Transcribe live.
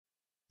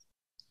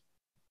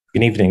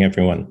Good evening,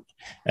 everyone,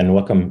 and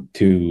welcome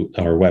to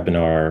our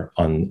webinar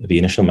on the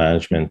initial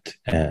management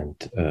and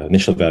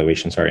initial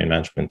evaluation, and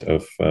management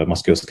of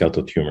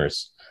musculoskeletal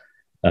tumors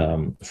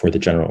for the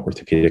general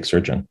orthopedic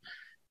surgeon.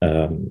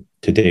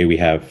 Today we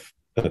have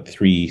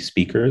three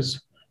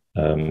speakers.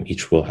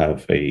 Each will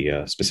have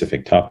a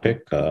specific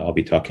topic. I'll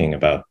be talking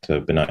about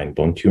benign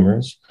bone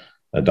tumors.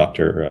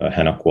 Dr.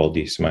 Hannah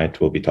Kwaldi-Smythe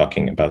will be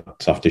talking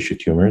about soft tissue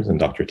tumors, and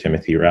Dr.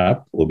 Timothy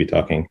Rapp will be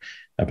talking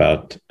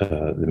about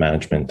the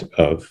management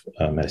of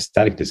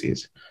metastatic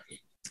disease.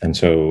 And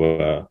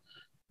so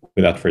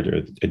without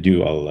further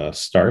ado, I'll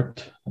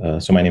start.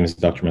 So my name is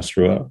Dr.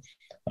 Masroor.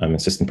 I'm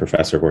assistant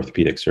professor of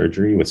orthopedic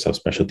surgery with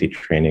subspecialty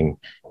training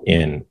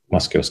in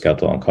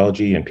musculoskeletal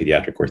oncology and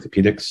pediatric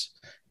orthopedics,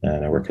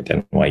 and I work at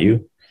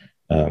NYU.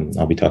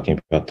 I'll be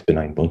talking about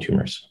benign bone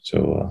tumors.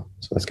 So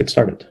let's get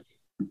started.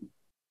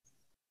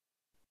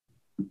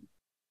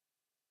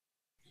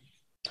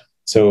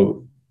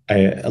 So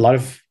a lot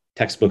of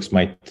textbooks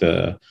might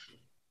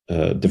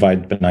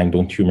divide benign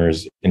bone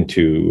tumors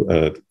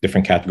into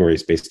different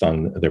categories based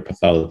on their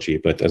pathology.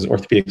 But as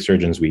orthopedic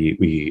surgeons,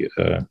 we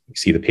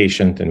see the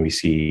patient and we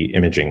see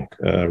imaging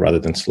rather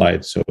than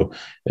slides. So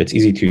it's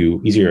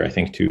easier, I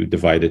think, to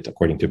divide it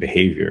according to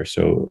behavior.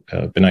 So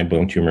benign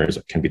bone tumors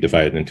can be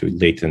divided into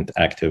latent,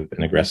 active,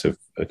 and aggressive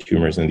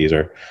tumors. And these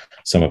are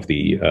some of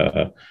the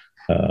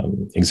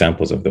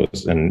examples of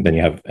those. And then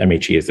you have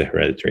MHE as the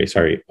hereditary.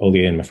 Sorry,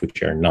 Ollier and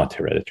Mafucci are not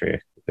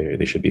hereditary.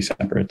 They should be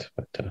separate.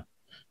 But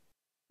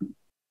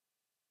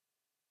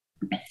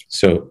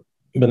so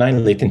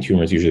benign latent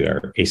tumors usually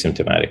are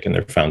asymptomatic and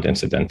they're found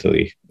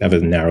incidentally. They have a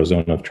narrow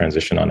zone of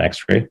transition on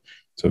X-ray,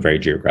 so very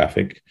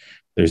geographic.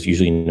 There's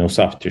usually no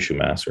soft tissue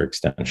mass or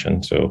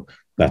extension, so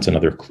that's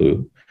another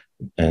clue,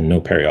 and no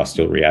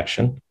periosteal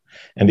reaction.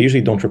 And they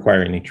usually don't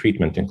require any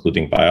treatment,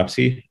 including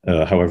biopsy.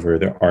 However,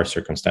 there are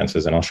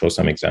circumstances, and I'll show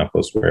some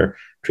examples where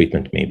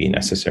treatment may be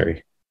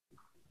necessary.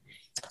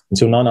 And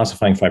so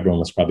non-ossifying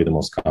fibroma is probably the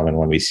most common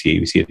one we see.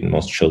 We see it in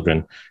most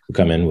children who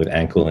come in with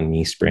ankle and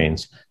knee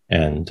sprains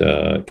and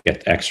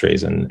get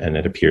x-rays, and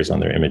it appears on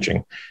their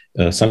imaging.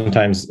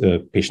 Sometimes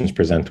patients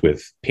present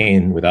with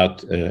pain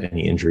without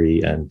any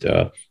injury, and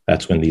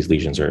that's when these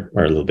lesions are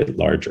a little bit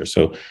larger.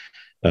 So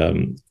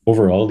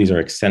overall, these are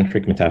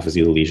eccentric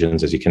metaphyseal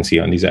lesions, as you can see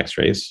on these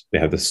x-rays. They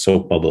have the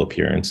soap bubble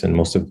appearance, and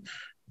most of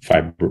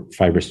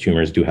fibrous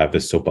tumors do have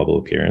this soap bubble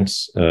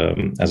appearance.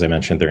 As I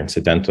mentioned, they're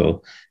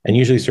incidental, and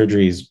usually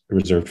surgery is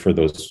reserved for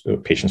those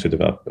patients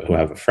who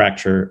have a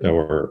fracture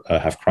or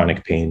have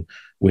chronic pain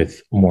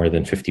with more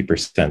than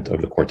 50% of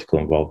the cortical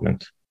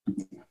involvement.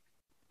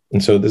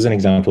 And so there's an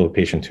example of a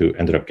patient who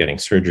ended up getting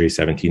surgery,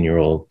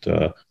 17-year-old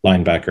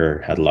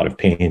linebacker, had a lot of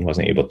pain,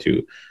 wasn't able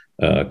to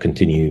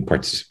continue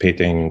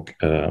participating,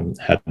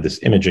 had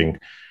this imaging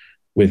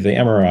with the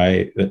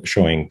MRI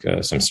showing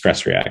some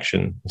stress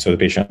reaction. So the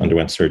patient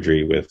underwent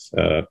surgery with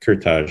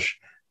curettage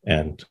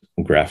and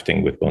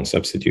grafting with bone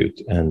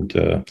substitute, and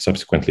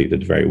subsequently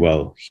did very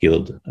well,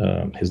 healed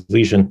his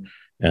lesion,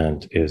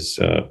 and is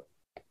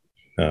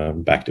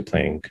back to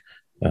playing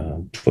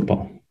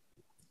football.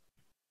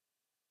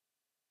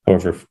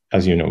 However,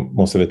 as you know,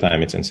 most of the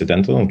time it's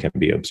incidental and can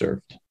be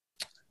observed.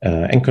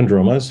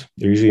 Enchondromas,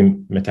 they're usually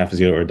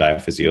metaphyseal or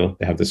diaphyseal.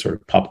 They have this sort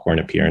of popcorn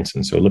appearance,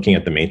 and so looking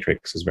at the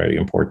matrix is very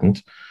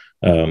important.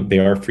 They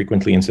are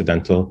frequently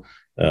incidental.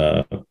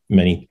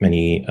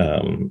 Many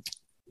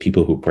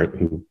people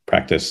who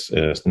practice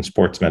in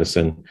sports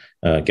medicine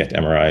get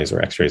MRIs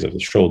or X-rays of the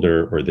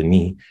shoulder or the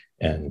knee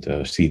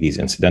and see these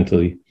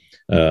incidentally.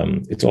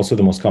 It's also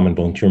the most common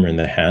bone tumor in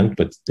the hand,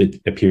 but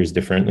it appears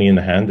differently in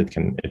the hand.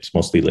 It's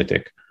mostly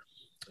lytic.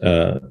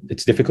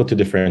 It's difficult to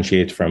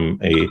differentiate from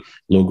a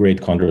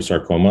low-grade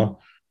chondrosarcoma,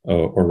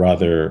 or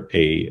rather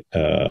a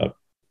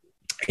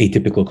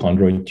atypical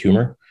chondroid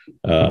tumor.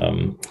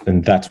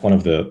 And that's one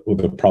of the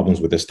problems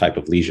with this type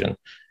of lesion.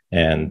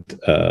 And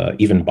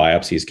even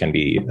biopsies can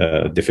be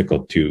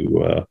difficult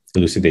to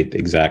elucidate the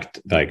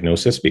exact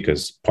diagnosis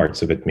because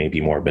parts of it may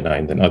be more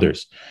benign than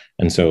others.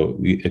 And so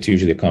it's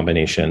usually a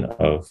combination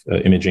of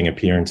imaging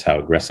appearance, how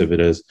aggressive it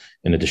is,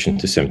 in addition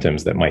to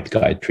symptoms that might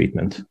guide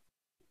treatment.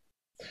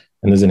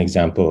 And there's an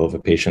example of a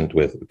patient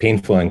with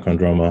painful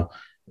enchondroma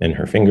in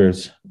her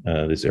fingers.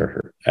 These are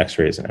her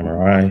X-rays and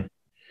MRI.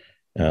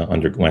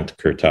 Underwent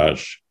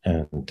curettage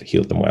and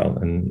healed them well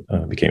and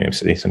became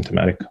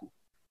asymptomatic.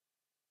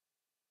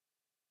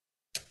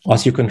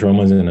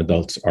 Osteochondromas in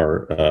adults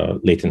are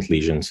latent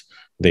lesions.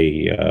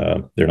 They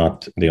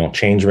don't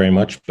change very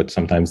much, but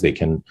sometimes they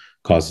can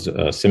cause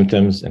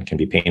symptoms and can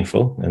be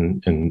painful.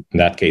 And in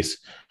that case,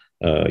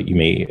 you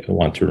may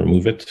want to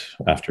remove it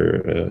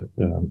after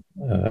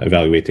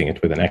evaluating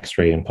it with an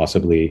X-ray and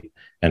possibly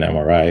an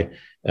MRI,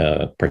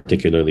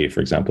 particularly, for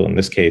example, in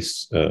this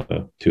case,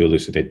 to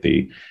elucidate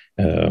the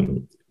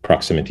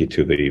proximity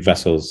to the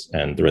vessels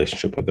and the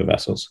relationship with the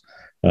vessels.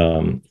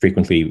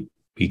 Frequently,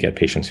 we get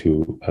patients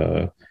who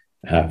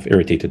have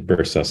irritated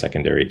bursa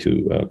secondary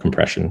to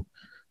compression.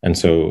 And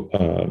so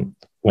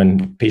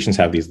when patients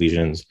have these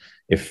lesions,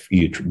 if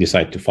you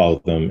decide to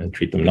follow them and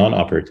treat them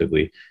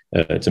non-operatively,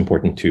 it's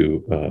important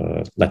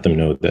to let them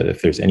know that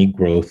if there's any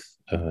growth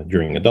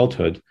during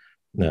adulthood,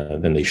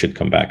 then they should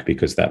come back,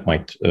 because that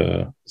might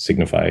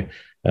signify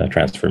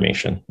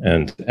transformation.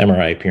 And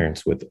MRI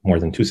appearance with more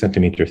than 2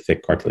 centimeter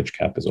thick cartilage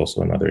cap is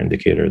also another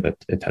indicator that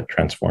it had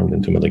transformed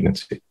into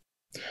malignancy.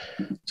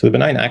 So the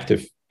benign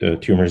active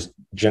tumors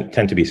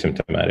tend to be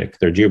symptomatic.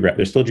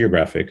 They're still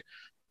geographic.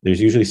 There's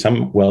usually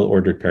some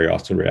well-ordered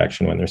periosteal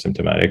reaction when they're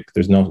symptomatic.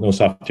 There's no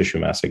soft tissue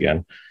mass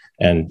again,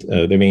 and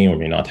they may or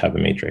may not have a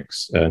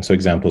matrix. And so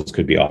examples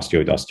could be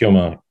osteoid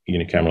osteoma,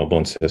 unicameral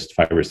bone cyst,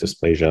 fibrous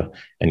dysplasia,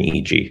 and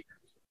EG.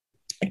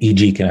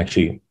 EG can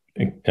actually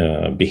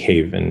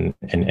behave in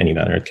any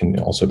manner. It can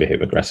also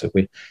behave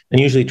aggressively,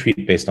 and usually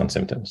treat based on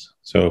symptoms.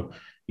 So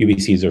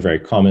UBCs are very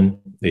common.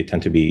 They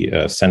tend to be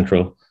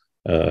central,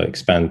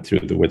 expand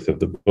through the width of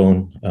the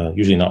bone,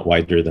 usually not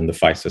wider than the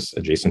physis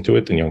adjacent to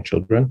it in young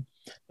children.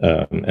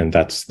 And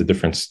that's the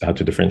difference, how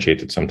to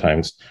differentiate it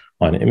sometimes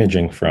on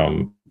imaging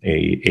from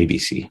a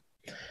ABC.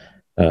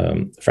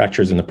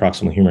 Fractures in the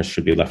proximal humerus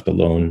should be left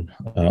alone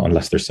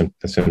unless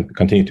they're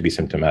continue to be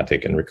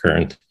symptomatic and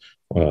recurrent,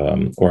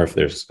 or if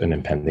there's an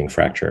impending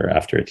fracture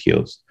after it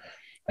heals.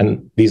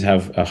 And these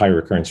have a high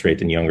recurrence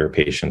rate in younger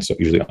patients, so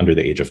usually under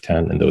the age of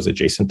 10, and those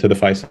adjacent to the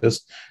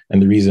physis.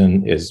 And the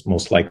reason is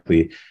most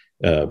likely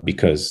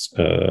because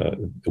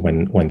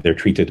when they're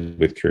treated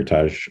with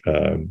curettage,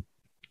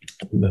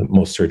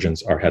 most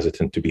surgeons are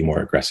hesitant to be more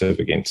aggressive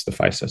against the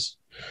physis.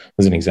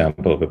 There's an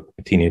example of a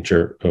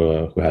teenager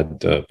who had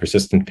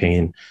persistent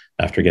pain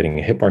after getting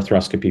a hip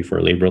arthroscopy for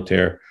a labral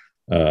tear,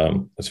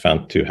 was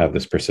found to have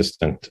this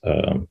persistent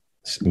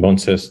bone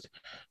cyst.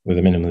 With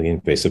a minimally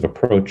invasive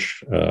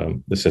approach,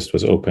 the cyst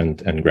was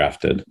opened and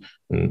grafted,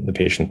 and the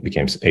patient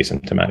became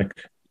asymptomatic.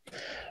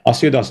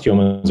 Osteoid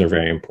osteomas are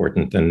very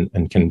important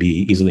and can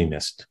be easily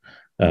missed.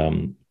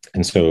 And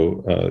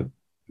so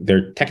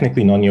they're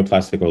technically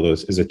non-neoplastic, although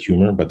this is a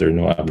tumor, but there are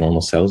no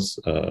abnormal cells,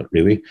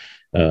 really.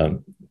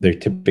 They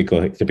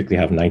typically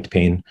have night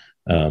pain,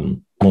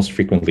 most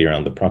frequently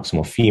around the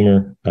proximal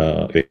femur.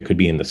 It could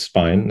be in the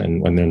spine,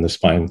 and when they're in the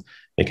spine,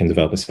 they can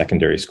develop a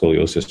secondary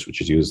scoliosis,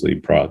 which is usually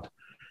broad.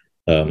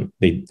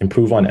 They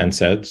improve on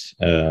NSAIDs,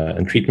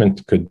 and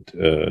treatment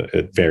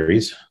it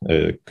varies.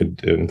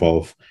 Could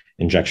involve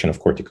injection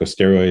of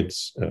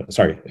corticosteroids,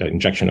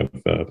 injection of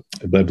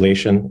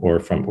ablation or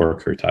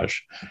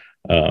curettage.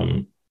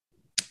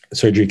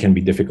 Surgery can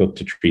be difficult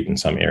to treat in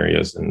some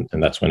areas,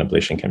 and that's when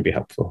ablation can be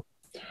helpful.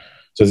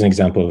 So as an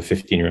example of a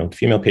 15-year-old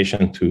female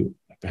patient who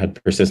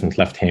had persistent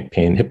hip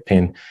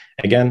pain,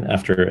 again,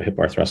 after a hip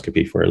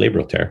arthroscopy for a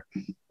labral tear.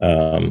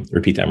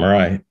 Repeat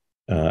MRI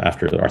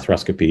after the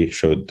arthroscopy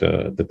showed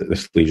that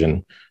this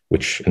lesion,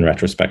 which in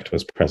retrospect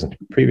was present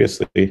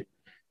previously,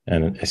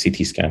 and a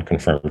CT scan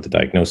confirmed the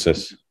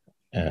diagnosis.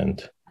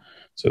 And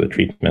so the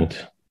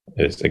treatment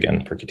is,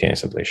 again,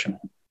 percutaneous ablation.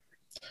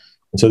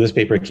 And so this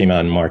paper came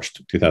out in March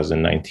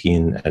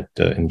 2019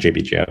 in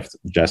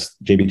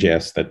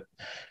JBJS that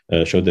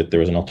showed that there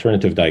was an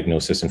alternative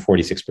diagnosis in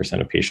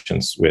 46% of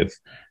patients with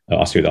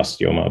osteoid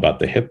osteoma about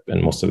the hip,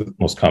 and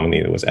most commonly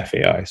it was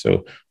FAI.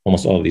 So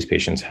almost all of these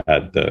patients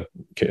had the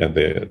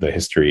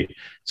history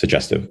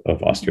suggestive of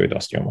osteoid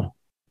osteoma.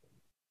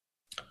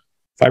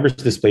 Fibrous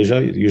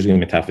dysplasia, usually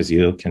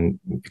metaphyseal, can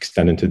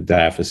extend into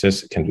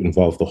diaphysis. It can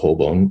involve the whole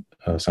bone,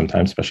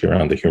 sometimes, especially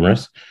around the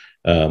humerus.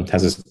 It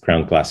has this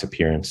ground glass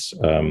appearance.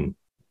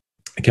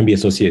 It can be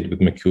associated with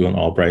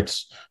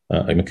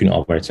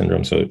McCune-Albright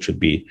syndrome, so it should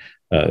be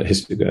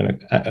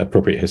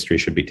appropriate history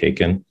should be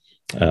taken.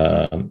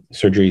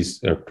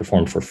 Surgeries are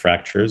performed for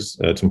fractures.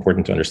 It's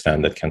important to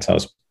understand that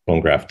Cancella's bone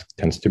graft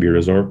tends to be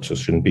resorbed, so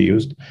shouldn't be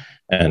used.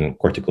 And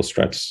cortical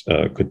struts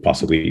could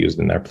possibly be used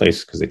in their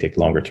place because they take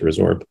longer to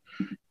resorb.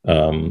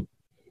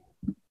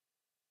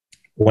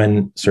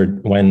 When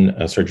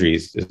surgery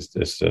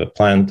is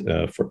planned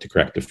to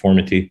correct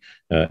deformity,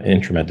 an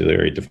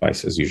intramedullary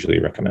device is usually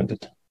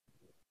recommended.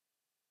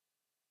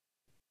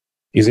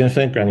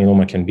 Eosinophilic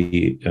granuloma can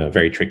be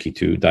very tricky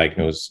to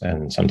diagnose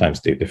and sometimes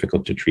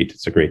difficult to treat.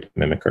 It's a great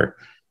mimicker.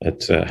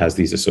 It has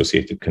these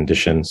associated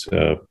conditions,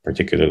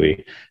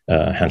 particularly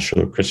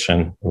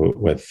Hans-Schüller-Christian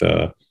with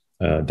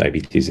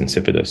diabetes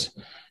insipidus.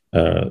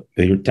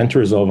 They tend to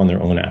resolve on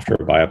their own after a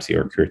biopsy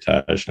or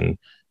curettage, and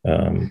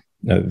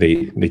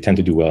they tend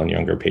to do well in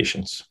younger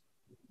patients.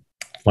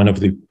 One of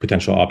the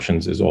potential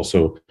options is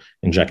also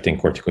injecting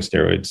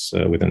corticosteroids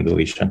within the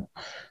lesion.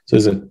 So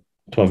there's a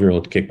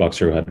 12-year-old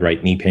kickboxer who had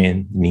right knee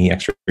pain. Knee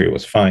x-ray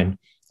was fine.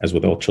 As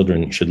with all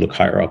children, you should look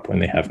higher up when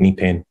they have knee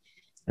pain.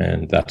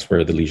 And that's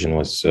where the lesion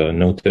was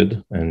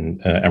noted. And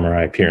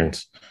MRI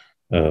appearance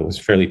was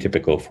fairly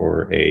typical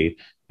for a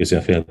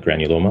eosinophilic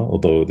granuloma,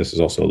 although this is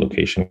also a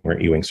location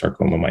where Ewing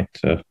sarcoma might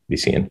be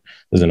seen.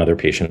 There's another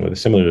patient with a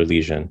similar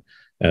lesion.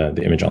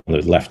 The image on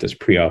the left is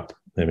pre-op.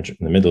 The image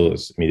in the middle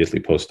is immediately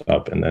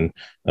post-op, and then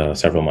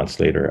several months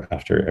later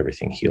after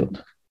everything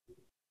healed.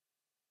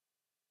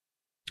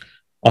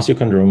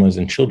 Osteochondromas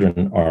in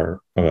children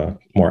are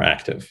more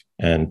active.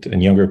 And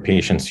in younger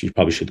patients, you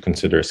probably should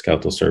consider a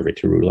skeletal survey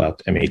to rule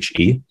out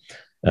MHE.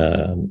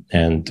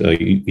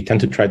 We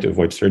tend to try to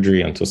avoid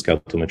surgery until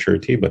skeletal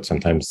maturity, but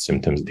sometimes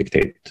symptoms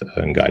dictate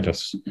and guide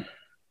us.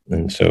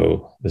 And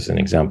so this is an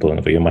example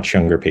of a much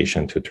younger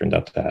patient who turned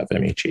out to have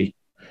MHE.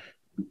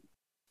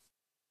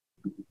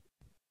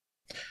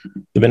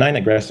 The benign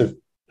aggressive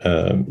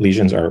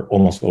lesions are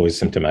almost always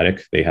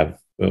symptomatic. They have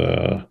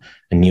a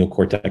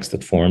neocortex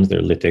that forms,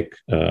 they're lytic,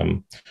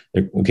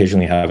 they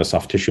occasionally have a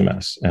soft tissue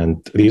mass.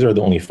 And these are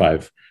the only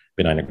 5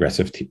 benign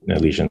aggressive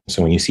lesions.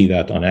 So when you see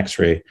that on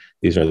X-ray,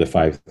 these are the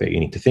 5 that you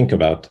need to think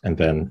about. And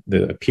then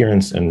the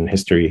appearance and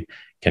history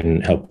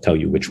can help tell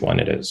you which one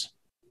it is.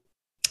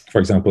 For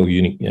example,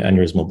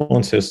 aneurysmal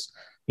bone cysts,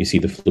 you see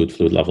the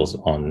fluid levels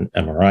on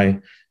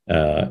MRI.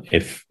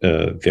 If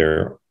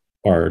there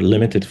are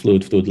limited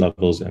fluid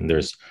levels and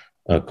there's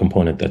a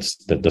component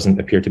that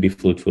doesn't appear to be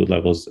fluid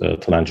levels,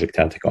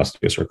 telangiectatic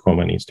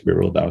osteosarcoma needs to be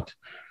ruled out.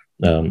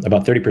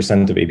 About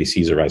 30% of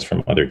ABCs arise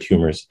from other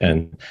tumors,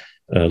 and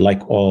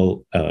like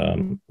all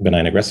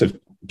benign aggressive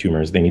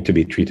tumors, they need to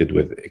be treated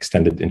with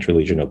extended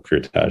intralesional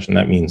curettage, and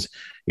that means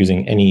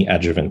using any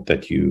adjuvant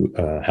that you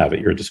have at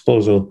your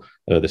disposal.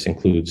 This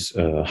includes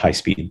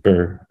high-speed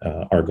burr,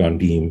 argon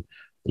beam,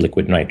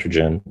 liquid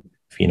nitrogen,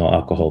 phenol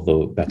alcohol,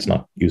 though that's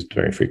not used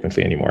very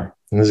frequently anymore.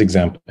 And this is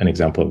an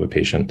example of a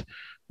patient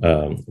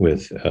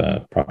with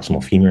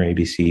proximal femur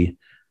ABC,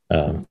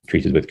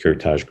 treated with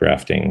curettage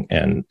grafting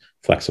and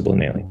flexible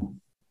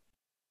nailing.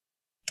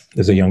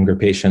 There's a younger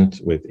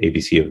patient with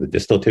ABC of the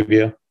distal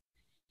tibia,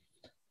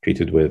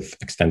 treated with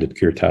extended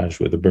curettage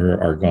with a burr,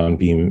 argon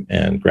beam,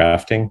 and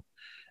grafting.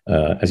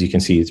 As you can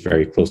see, it's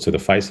very close to the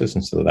physis,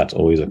 and so that's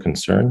always a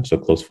concern. So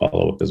close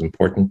follow-up is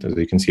important. As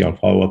you can see on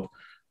follow-up,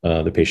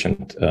 the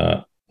patient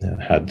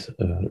had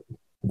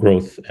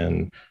growth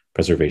and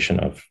preservation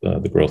of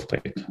the growth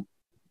plate.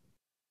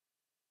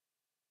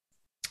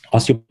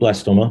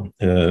 Osteoblastoma,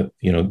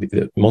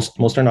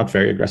 most are not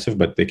very aggressive,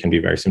 but they can be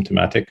very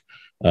symptomatic.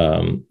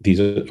 These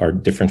are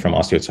different from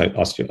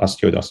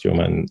osteoid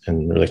osteoma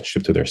in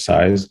relationship to their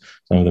size.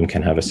 Some of them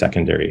can have a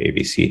secondary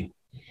ABC.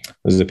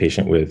 This is a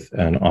patient with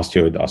an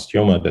osteoid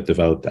osteoma that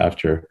developed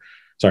after,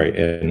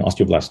 an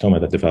osteoblastoma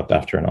that developed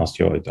after an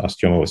osteoid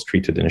osteoma was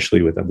treated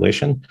initially with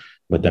ablation,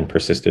 but then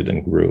persisted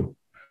and grew.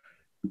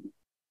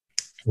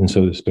 And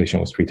so this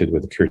patient was treated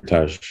with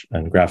curettage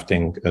and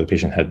grafting. The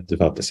patient had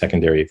developed a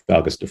secondary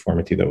valgus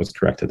deformity that was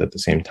corrected at the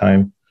same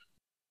time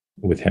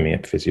with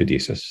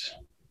hemiepiphysiodesis.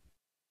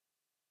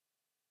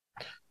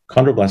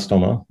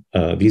 Chondroblastoma,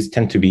 these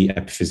tend to be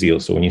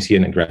epiphyseal. So when you see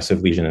an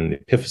aggressive lesion in the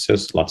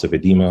epiphysis, lots of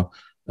edema,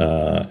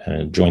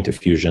 and joint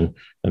effusion,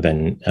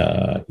 then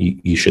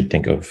you should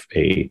think of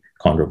a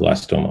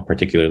chondroblastoma,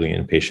 particularly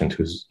in a patient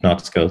who's not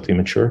skeletally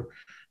mature.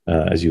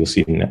 As you will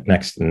see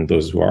next, in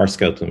those who are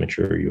skeletally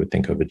mature, you would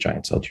think of a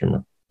giant cell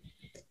tumor.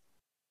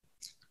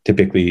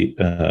 Typically,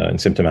 in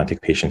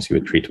symptomatic patients, you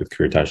would treat with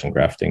curettage and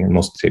grafting, and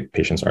most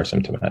patients are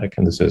symptomatic.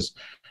 And this is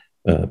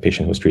a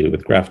patient who was treated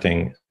with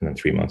grafting, and then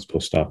 3 months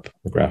post-op,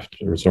 the graft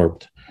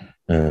resorbed.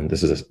 And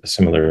this is a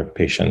similar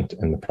patient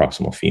in the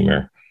proximal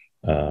femur.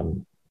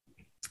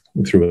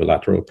 Through a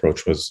lateral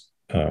approach, had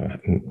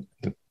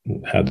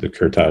the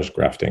curettage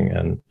grafting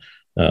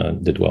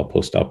and did well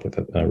post-op with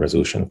a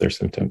resolution of their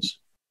symptoms.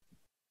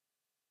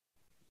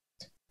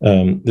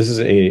 This is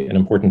an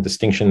important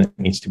distinction that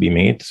needs to be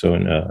made. So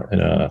in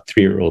a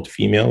 3-year-old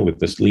female with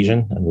this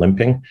lesion and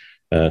limping,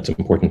 it's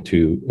important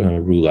to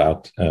rule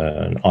out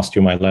an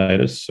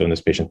osteomyelitis. So in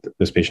this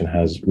patient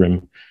has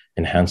rim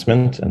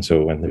enhancement. And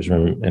so when there's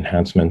rim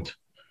enhancement,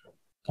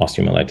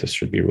 osteomyelitis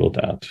should be ruled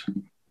out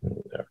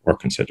or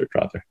considered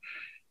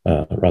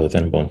rather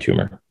than a bone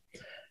tumor.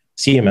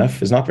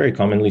 CMF is not very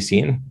commonly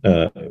seen.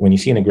 When you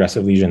see an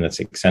aggressive lesion that's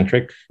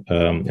eccentric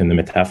in the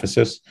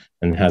metaphysis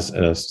and has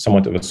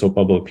somewhat of a soap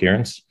bubble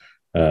appearance,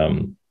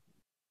 the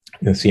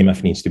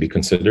CMF needs to be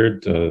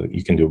considered.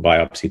 You can do a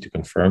biopsy to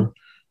confirm.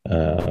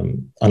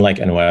 Unlike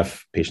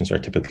NOF, patients are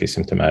typically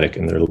symptomatic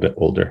and they're a little bit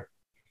older.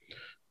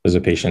 There's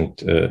a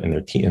patient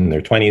in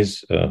their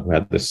 20s who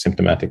had this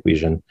symptomatic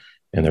lesion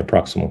in their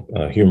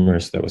proximal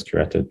humerus that was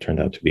curetted, turned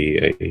out to be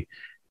a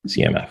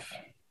CMF.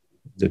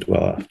 Did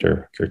well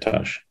after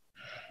curettage.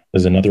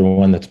 There's another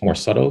one that's more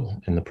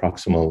subtle in the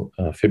proximal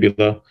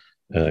fibula,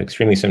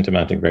 extremely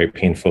symptomatic, very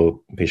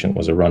painful. The patient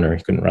was a runner,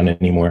 he couldn't run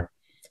anymore.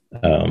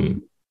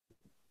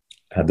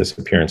 Had this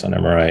appearance on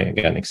MRI,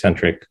 again,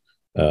 eccentric,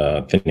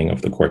 thinning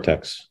of the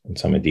cortex and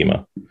some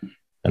edema,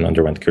 and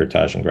underwent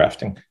curettage and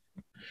grafting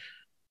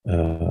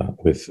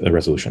with a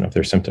resolution of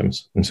their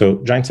symptoms. And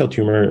so giant cell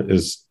tumor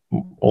is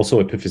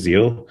also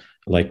epiphyseal,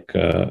 like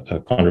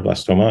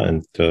chondroblastoma,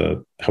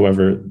 and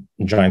however,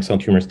 giant cell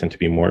tumors tend to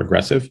be more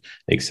aggressive.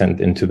 They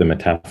extend into the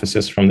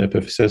metaphysis from the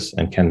epiphysis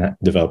and can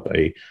develop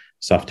a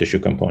soft tissue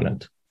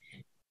component.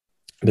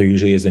 There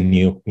usually is a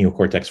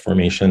neocortex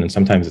formation, and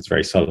sometimes it's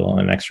very subtle on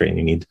an X-ray, and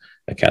you need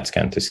a CAT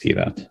scan to see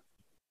that.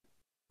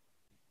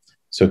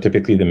 So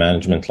typically the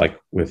management, like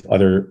with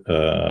other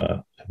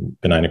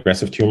benign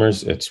aggressive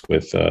tumors, it's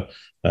with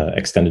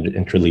extended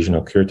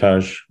intralesional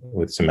curettage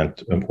with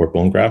cement or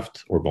bone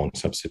graft or bone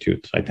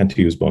substitute. I tend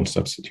to use bone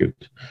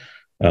substitute.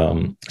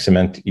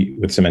 Cement,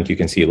 you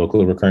can see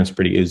local recurrence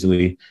pretty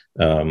easily.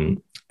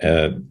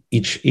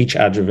 Each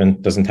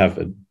adjuvant doesn't have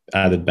an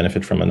added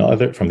benefit from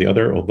the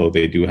other, although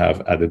they do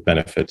have added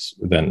benefits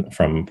then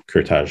from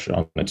curettage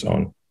on its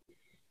own.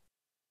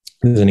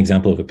 This is an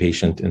example of a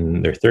patient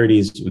in their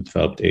 30s who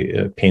developed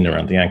a pain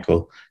around the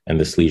ankle, and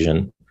this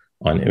lesion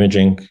on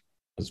imaging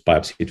was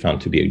biopsied,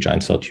 found to be a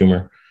giant cell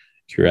tumor,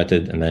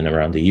 curetted, and then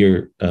around a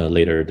year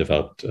later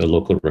developed a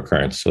local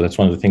recurrence. So that's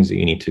one of the things that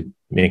you need to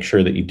make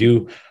sure that you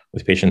do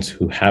with patients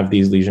who have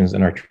these lesions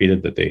and are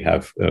treated, that they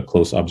have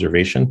close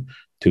observation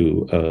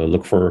to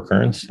look for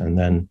recurrence, and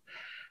then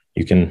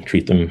you can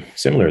treat them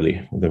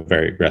similarly with a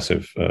very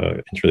aggressive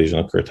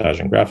intralesional curettage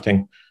and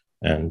grafting,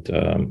 and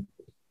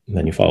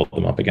then you follow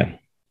them up again.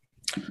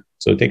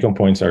 So take-home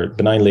points are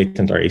benign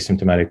latent are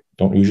asymptomatic,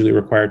 don't usually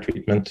require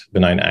treatment.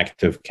 Benign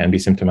active can be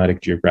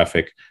symptomatic,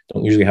 geographic,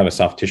 don't usually have a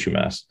soft tissue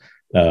mass.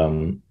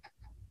 And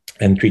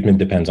treatment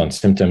depends on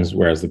symptoms,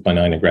 whereas the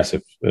benign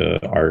aggressive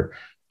are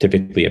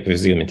typically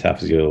epiphyseal,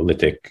 metaphyseal,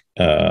 lytic,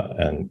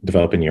 and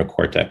develop in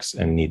neocortex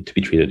and need to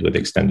be treated with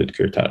extended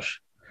curettage.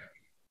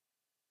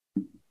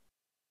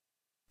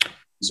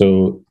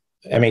 So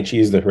MHE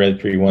is the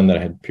hereditary one that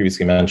I had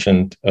previously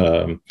mentioned.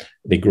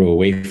 They grow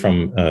away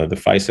from the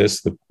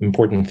physis. The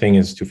important thing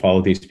is to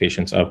follow these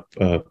patients up,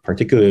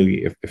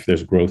 particularly if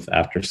there's growth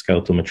after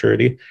skeletal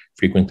maturity.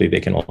 Frequently, they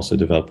can also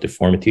develop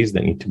deformities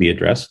that need to be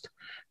addressed.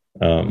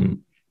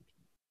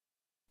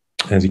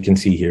 As you can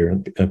see here,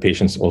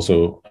 patients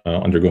also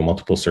undergo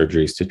multiple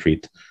surgeries to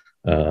treat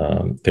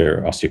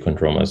their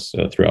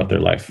osteochondromas throughout their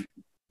life.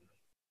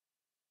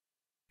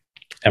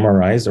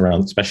 MRIs,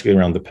 especially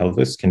around the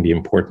pelvis, can be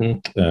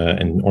important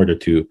in order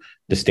to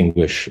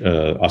distinguish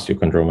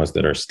osteochondromas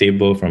that are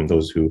stable from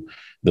those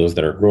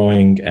that are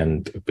growing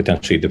and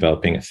potentially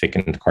developing a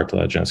thickened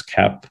cartilaginous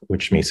cap,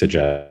 which may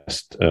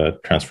suggest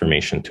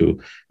transformation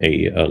to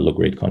a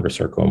low-grade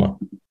chondrosarcoma.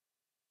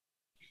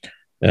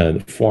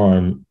 The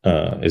forearm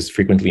is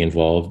frequently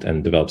involved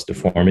and develops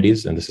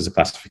deformities, and this is a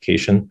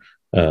classification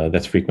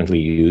that's frequently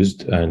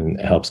used and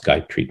helps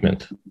guide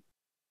treatment.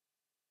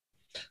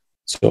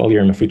 So Ollier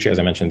and Maffucci, as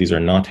I mentioned, these are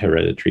not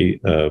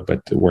hereditary,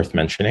 but worth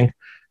mentioning.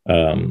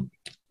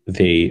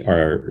 They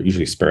are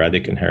usually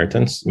sporadic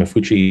inheritance.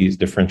 Maffucci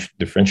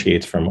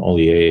differentiates from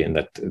Ollier in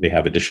that they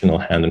have additional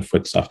hand and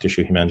foot soft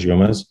tissue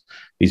hemangiomas.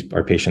 These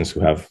are patients who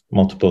have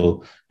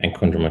multiple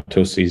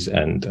enchondromatoses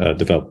and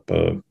develop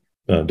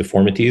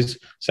deformities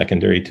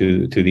secondary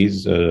to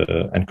these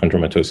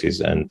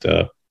enchondromatoses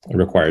and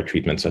require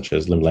treatment such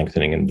as limb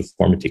lengthening and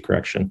deformity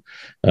correction.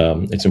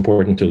 It's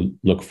important to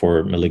look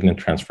for malignant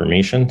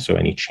transformation. So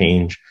any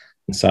change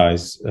in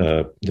size,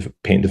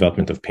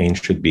 development of pain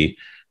should be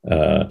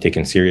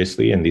taken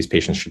seriously, and these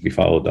patients should be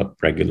followed up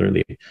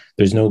regularly.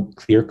 There's no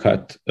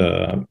clear-cut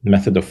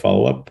method of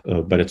follow-up,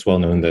 but it's well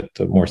known that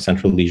more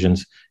central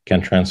lesions can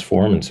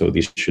transform, and so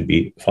these should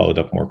be followed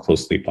up more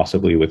closely,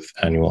 possibly with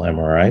annual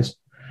MRIs.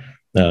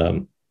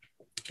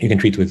 You can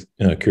treat with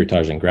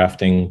curettage and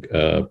grafting,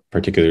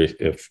 particularly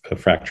if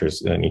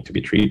fractures need to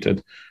be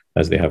treated,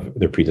 as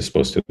they're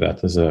predisposed to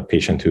that. As a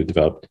patient who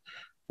developed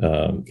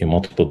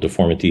multiple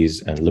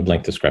deformities and limb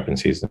length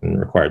discrepancies and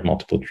required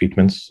multiple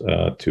treatments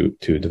to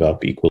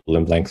develop equal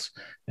limb lengths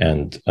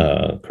and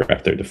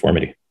correct their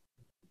deformity.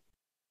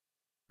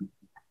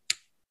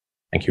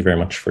 Thank you very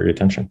much for your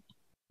attention.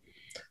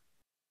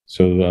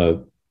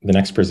 So the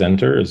next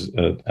presenter is,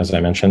 as I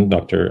mentioned,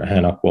 Dr.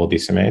 Hanok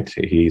Waldi-Semet.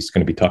 He's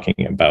going to be talking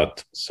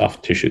about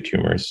soft tissue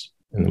tumors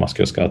in the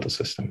musculoskeletal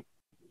system.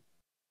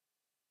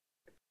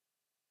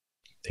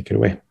 Take it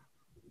away.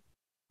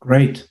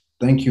 Great.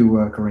 Thank you,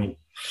 Kareem.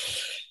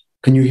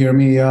 Can you hear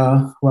me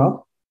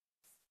well?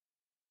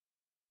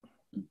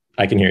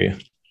 I can hear you.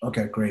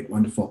 Okay, great.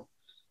 Wonderful.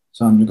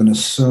 So I'm going to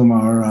assume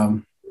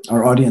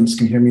our audience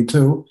can hear me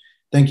too.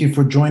 Thank you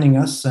for joining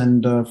us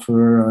and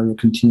for your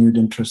continued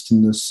interest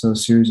in this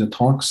series of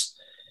talks.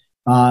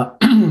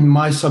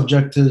 My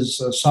subject is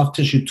soft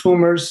tissue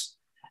tumors,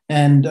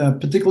 and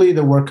particularly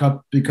the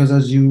workup, because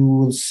as you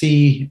will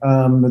see,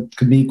 it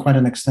could be quite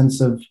an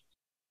extensive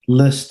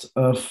list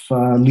of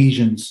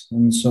lesions.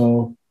 And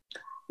so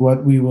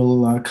what we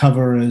will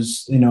cover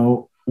is,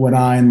 what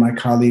I and my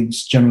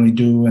colleagues generally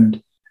do,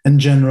 and in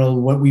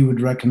general, what we would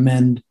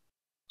recommend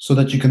so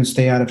that you can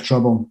stay out of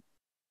trouble.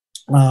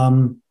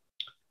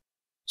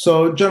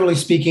 So generally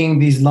speaking,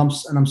 these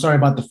lumps, and I'm sorry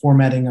about the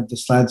formatting of the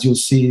slides, you'll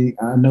see,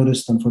 I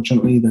noticed,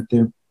 unfortunately, that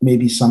there may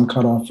be some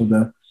cutoff of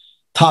the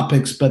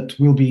topics, but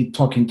we'll be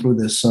talking through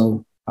this,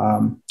 so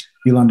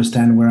you'll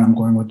understand where I'm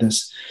going with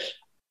this.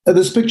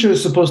 This picture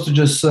is supposed to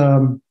just,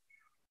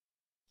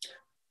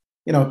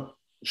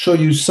 show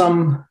you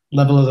some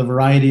level of the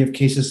variety of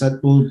cases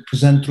that will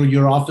present through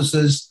your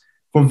offices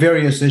for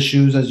various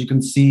issues. As you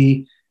can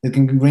see, it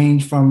can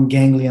range from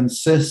ganglion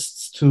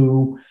cysts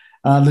to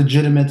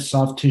legitimate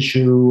soft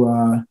tissue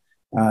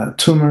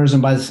tumors,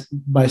 and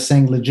by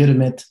saying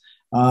legitimate,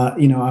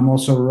 I'm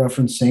also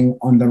referencing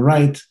on the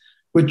right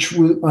which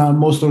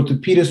most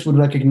orthopedists would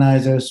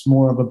recognize as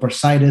more of a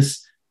bursitis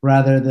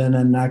rather than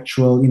an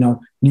actual,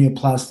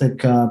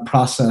 neoplastic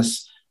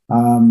process,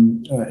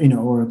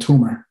 or a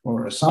tumor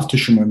or a soft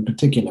tissue in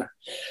particular.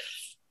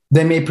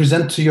 They may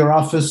present to your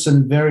office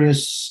in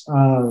various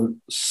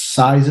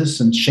sizes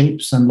and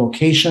shapes and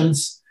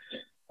locations.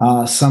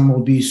 Some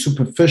will be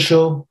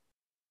superficial,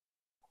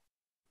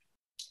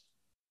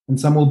 and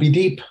some will be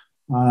deep.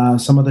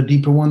 Some of the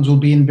deeper ones will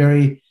be in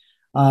very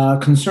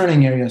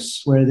concerning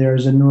areas where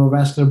there's a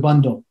neurovascular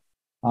bundle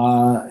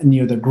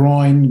near the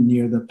groin,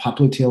 near the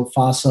popliteal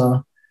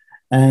fossa.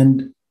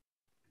 And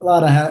a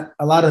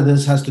lot of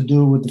this has to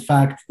do with the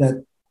fact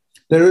that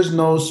there is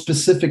no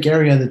specific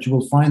area that you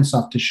will find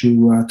soft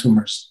tissue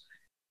tumors.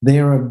 They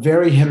are a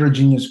very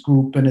heterogeneous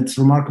group, and it's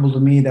remarkable to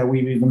me that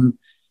we've even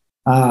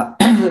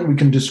we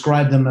can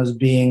describe them as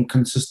being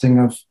consisting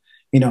of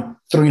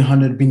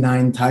 300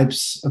 benign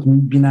types of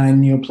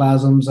benign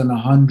neoplasms and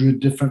 100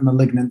 different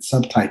malignant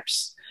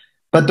subtypes.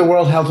 But the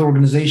World Health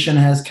Organization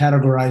has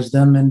categorized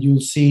them, and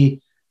you'll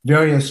see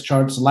various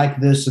charts like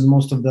this in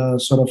most of the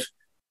sort of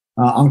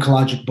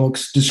oncologic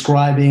books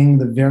describing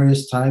the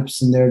various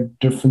types and their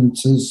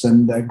differences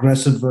and the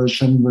aggressive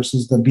version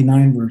versus the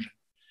benign version.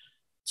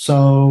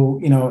 So,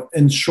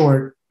 in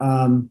short,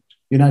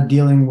 you're not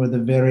dealing with a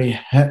very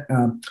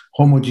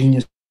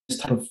homogeneous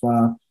type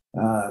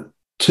of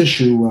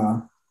tissue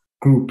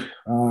group.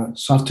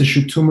 Soft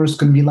tissue tumors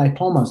can be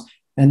lipomas.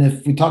 And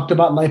if we talked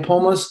about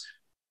lipomas,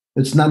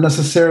 it's not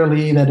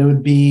necessarily that it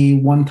would be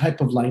one type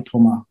of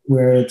lipoma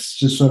where it's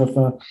just sort of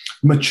a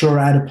mature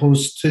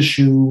adipose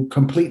tissue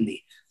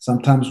completely.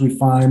 Sometimes we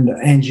find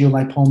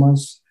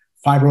angiolipomas,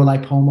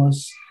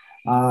 fibrolipomas,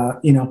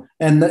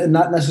 and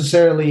not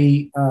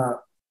necessarily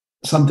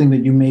something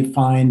that you may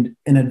find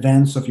in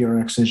advance of your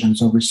excisions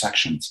or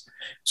resections.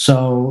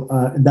 So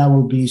that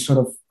will be sort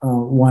of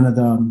one of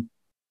the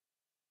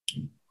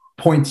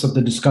points of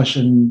the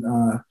discussion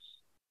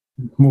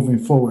moving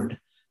forward.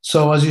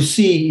 So as you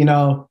see,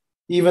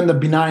 even the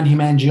benign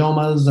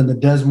hemangiomas and the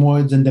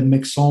desmoids and the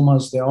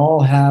myxomas, they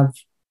all have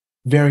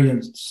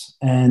variants.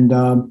 And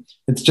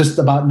it's just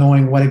about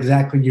knowing what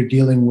exactly you're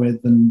dealing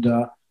with and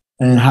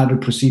how to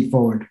proceed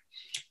forward.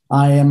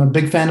 I am a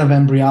big fan of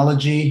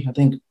embryology. I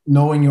think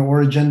knowing your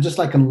origin, just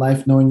like in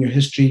life, knowing your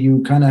history,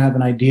 you kind of have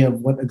an idea of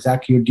what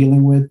exactly you're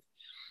dealing with.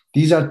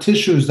 These are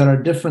tissues that are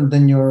different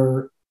than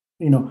your,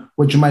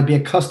 what you might be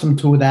accustomed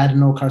to with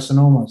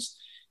adenocarcinomas.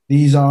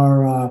 These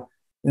are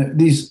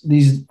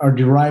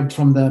derived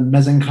from the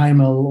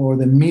mesenchymal or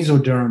the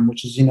mesoderm,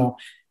 which is,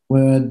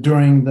 where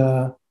during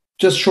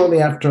just shortly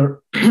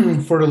after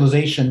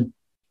fertilization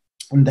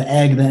and the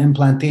egg, the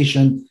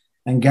implantation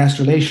and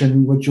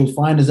gastrulation, what you'll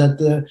find is that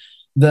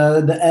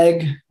the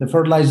egg, the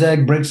fertilized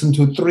egg, breaks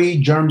into 3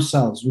 germ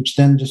cells, which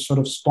then just sort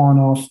of spawn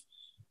off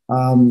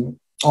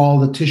all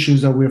the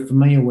tissues that we're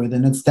familiar with.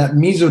 And it's that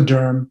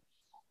mesoderm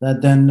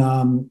that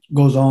then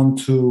goes on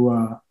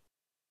to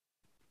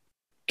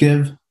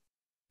give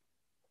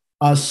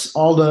us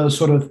all the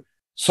sort of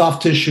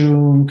soft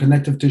tissue and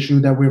connective tissue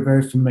that we're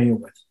very familiar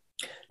with.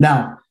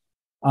 Now,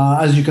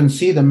 as you can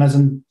see, the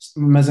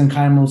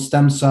mesenchymal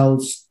stem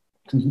cells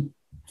can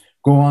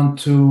go on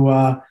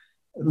to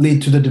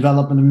lead to the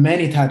development of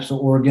many types of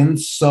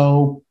organs.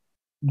 So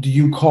do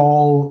you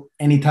call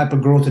any type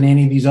of growth in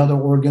any of these other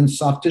organs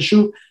soft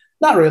tissue?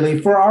 Not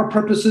really. For our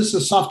purposes, a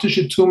soft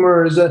tissue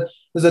tumor is a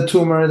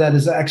tumor that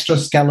is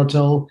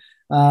extraskeletal,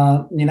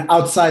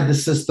 outside the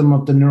system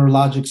of the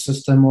neurologic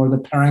system or the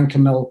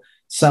parenchymal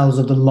cells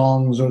of the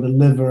lungs or the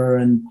liver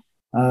and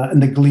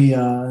the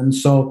glia. And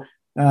so,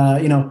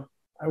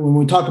 when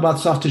we talk about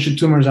soft tissue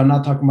tumors, I'm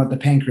not talking about the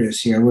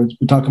pancreas here. We're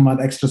talking about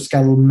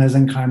extraskeletal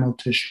mesenchymal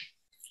tissue.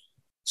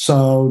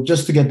 So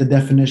just to get the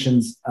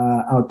definitions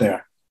out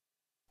there.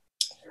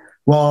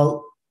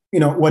 Well,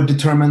 what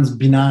determines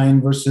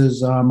benign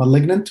versus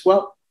malignant?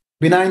 Well,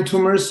 benign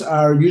tumors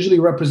are usually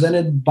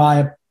represented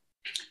by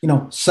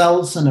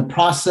cells in a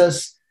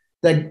process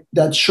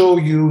that show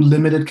you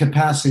limited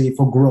capacity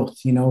for growth.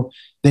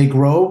 They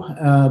grow,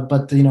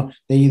 but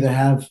they either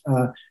have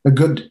a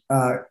good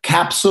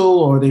capsule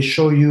or they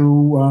show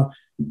you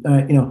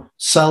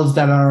cells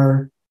that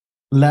are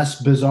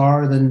less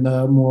bizarre than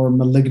the more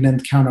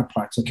malignant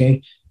counterparts.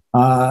 Okay,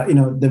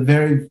 the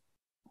very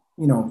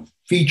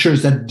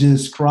features that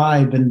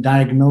describe and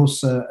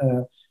diagnose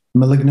a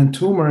malignant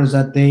tumor is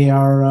that they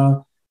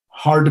are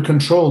hard to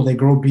control. They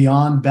grow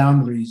beyond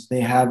boundaries. They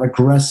have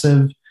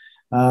aggressive,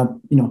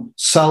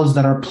 cells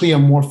that are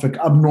pleomorphic,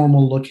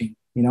 abnormal looking,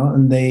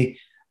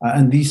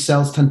 and these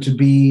cells tend to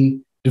be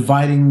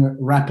dividing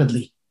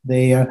rapidly.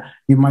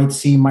 You might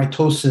see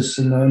mitosis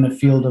in the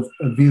field of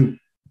view.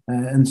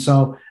 And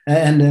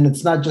then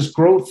it's not just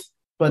growth,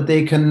 but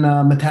they can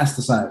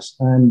metastasize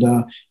and,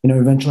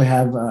 eventually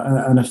have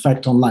an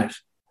effect on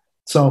life.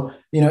 So,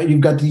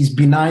 you've got these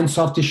benign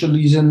soft tissue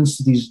lesions,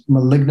 these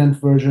malignant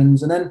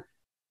versions, and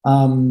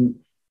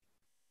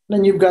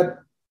then you've got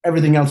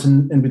everything else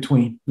in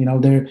between.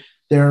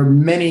 There are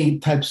many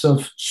types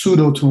of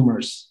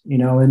pseudotumors,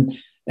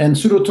 and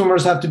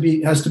pseudotumors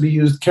has to be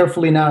used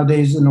carefully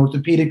nowadays in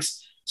orthopedics,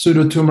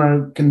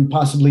 pseudotumor can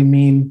possibly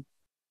mean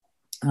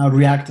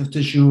reactive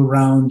tissue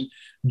around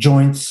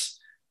joints,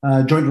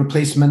 joint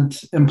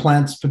replacement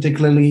implants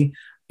particularly.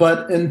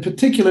 But in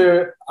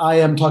particular, I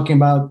am talking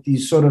about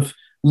these sort of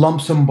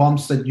lumps and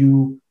bumps that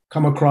you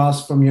come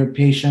across from your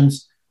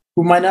patients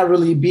who might not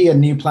really be a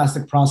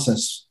neoplastic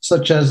process,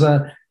 such as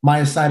a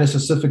myositis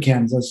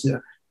ossificans,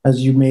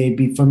 as you may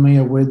be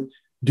familiar with,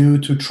 due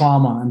to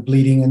trauma and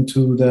bleeding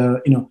into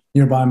the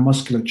nearby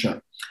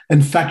musculature.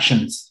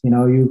 Infections,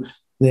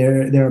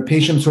 there are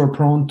patients who are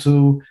prone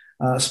to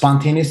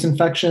spontaneous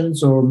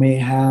infections or may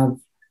have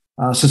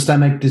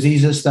systemic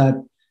diseases that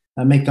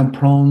make them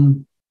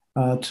prone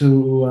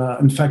to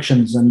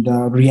infections and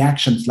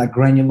reactions like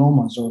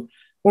granulomas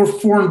or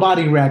foreign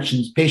body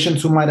reactions.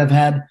 Patients who might have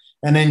had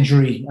an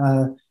injury,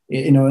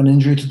 an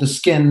injury to the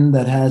skin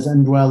that has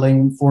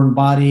indwelling foreign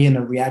body and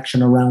a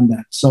reaction around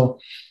that. So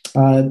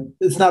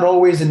it's not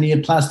always a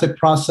neoplastic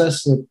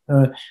process.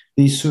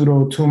 These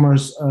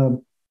pseudotumors,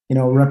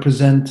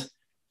 represent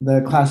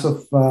the class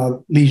of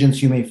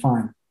lesions you may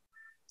find.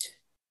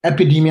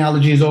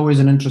 Epidemiology is always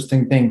an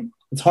interesting thing.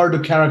 It's hard to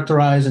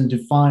characterize and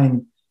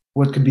define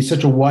what could be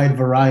such a wide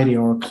variety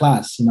or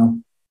class.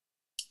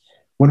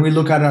 When we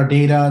look at our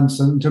data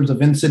in terms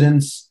of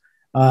incidence,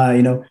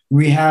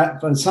 we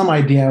have some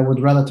idea with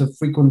relative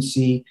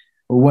frequency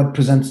of what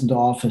presents into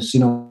office.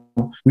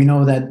 We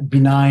know that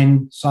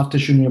benign soft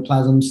tissue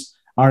neoplasms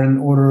are in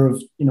order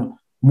of,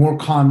 more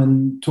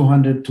common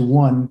 200 to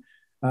 1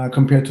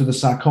 compared to the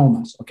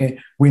sarcomas. Okay.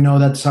 We know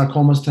that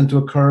sarcomas tend to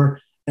occur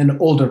in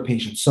older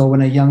patients. So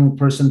when a young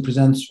person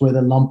presents with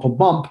a lump or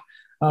bump,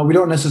 we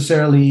don't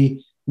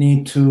necessarily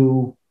need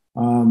to,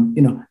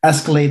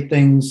 escalate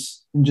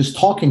things and just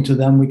talking to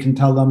them. We can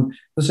tell them,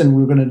 listen,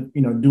 we're going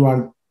to, do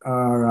our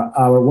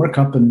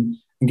workup and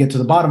get to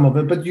the bottom of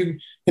it. But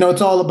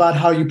it's all about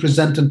how you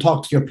present and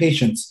talk to your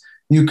patients.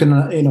 You can,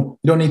 you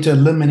don't need to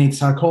eliminate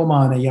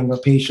sarcoma in a younger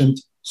patient,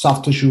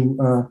 soft tissue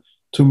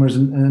tumors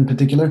in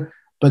particular,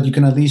 but you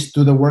can at least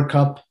do the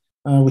workup,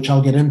 which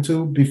I'll get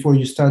into before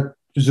you start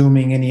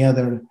presuming any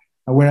other.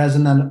 Whereas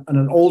in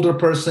an older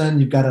person,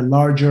 you've got a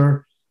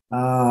larger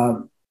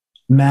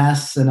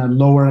mass in a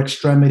lower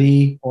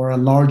extremity or a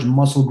large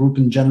muscle group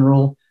in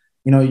general.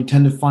 You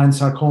tend to find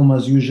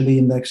sarcomas usually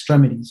in the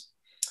extremities.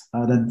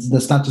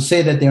 That's not to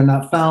say that they're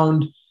not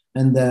found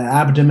in the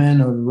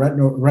abdomen or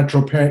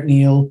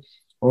retroperitoneal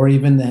or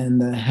even in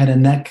the head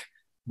and neck.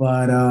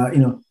 But,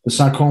 the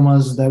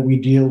sarcomas that we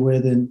deal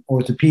with in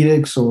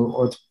orthopedics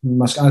or as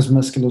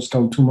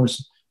musculoskeletal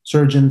tumors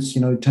surgeons,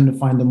 tend to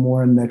find them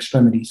more in the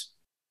extremities.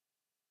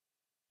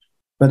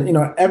 But,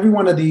 every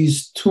one of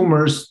these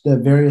tumors, the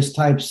various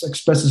types,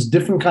 expresses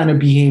different kind of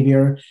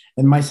behavior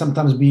and might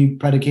sometimes be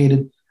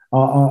predicated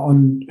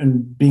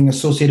on being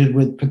associated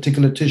with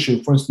particular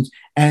tissue. For instance,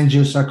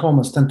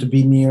 angiosarcomas tend to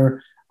be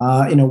near,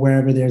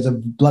 wherever there's a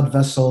blood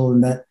vessel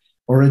and that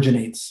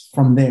originates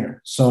from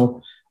there.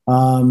 So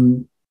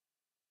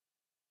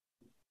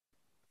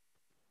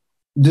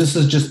this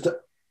is just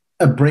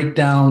a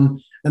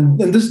breakdown. And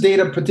this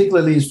data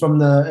particularly is from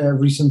the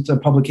recent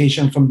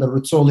publication from the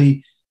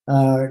Rizzoli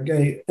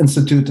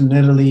Institute in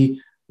Italy,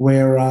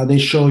 where they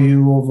show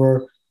you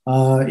over,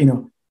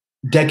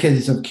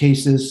 decades of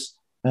cases,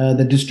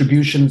 the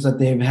distributions that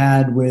they've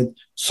had with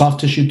soft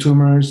tissue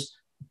tumors,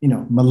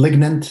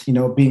 malignant,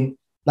 being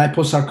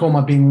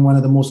liposarcoma being one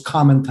of the most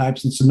common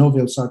types and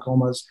synovial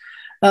sarcomas.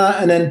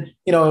 And then,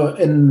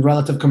 in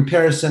relative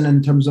comparison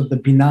in terms of the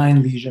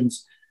benign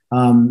lesions,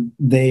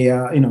 the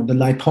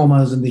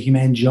lipomas and the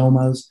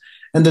hemangiomas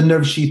and the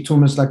nerve sheath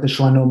tumors like the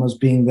schwannomas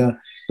being the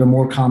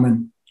more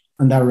common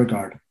in that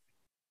regard.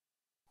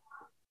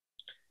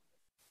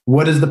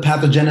 What is the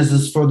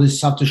pathogenesis for these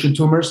soft tissue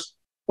tumors?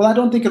 Well, I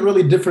don't think it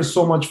really differs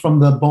so much from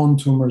the bone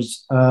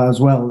tumors as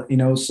well.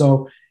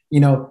 So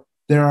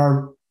there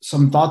are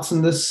some thoughts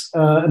in this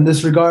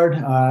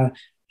regard.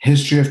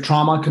 History of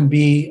trauma can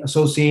be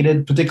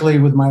associated, particularly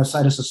with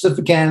myositis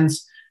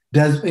ossificans.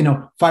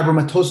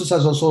 Fibromatosis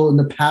has also in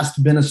the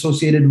past been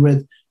associated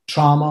with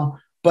trauma,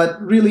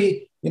 but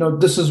really,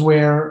 this is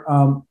where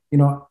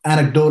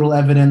anecdotal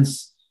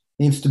evidence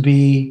needs to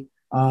be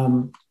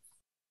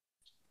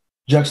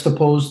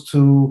juxtaposed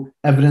to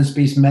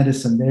evidence-based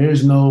medicine. There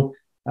is no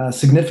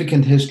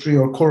significant history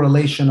or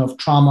correlation of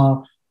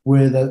trauma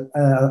with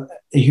a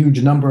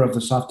huge number of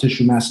the soft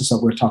tissue masses that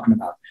we're talking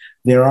about.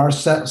 There are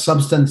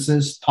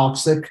substances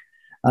toxic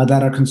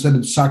that are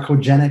considered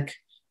sarcogenic,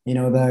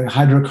 the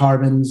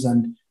hydrocarbons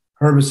and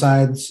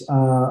herbicides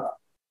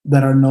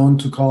that are known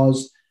to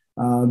cause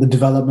the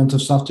development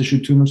of soft tissue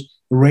tumors.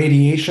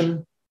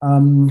 Radiation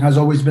has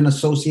always been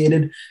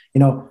associated,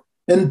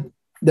 and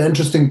the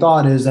interesting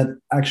thought is that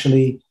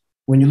actually,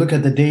 when you look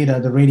at the data,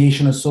 the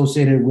radiation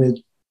associated with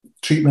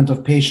treatment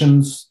of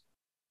patients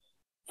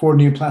for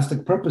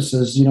neoplastic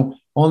purposes,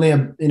 only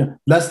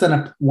less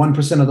than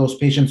 1% of those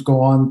patients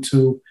go on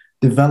to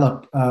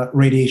develop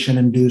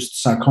radiation-induced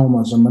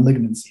sarcomas or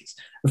malignancies.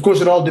 Of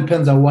course, it all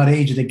depends on what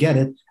age they get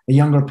it. A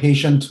younger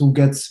patient who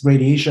gets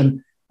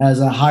radiation has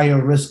a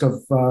higher risk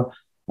of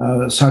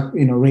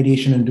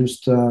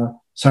radiation-induced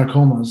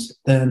sarcomas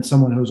than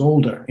someone who's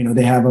older.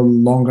 They have a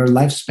longer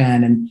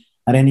lifespan, and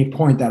at any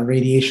point that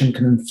radiation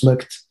can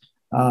inflict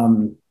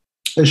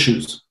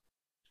issues.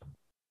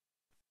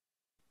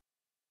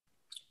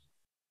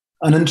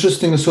 An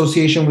interesting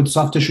association with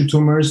soft tissue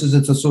tumors is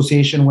its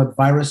association with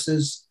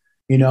viruses.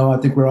 I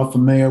think we're all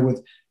familiar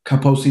with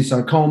Kaposi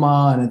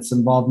sarcoma and its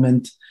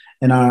involvement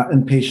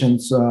in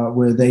patients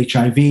with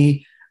HIV.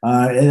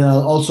 It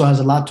also has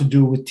a lot to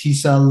do with T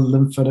cell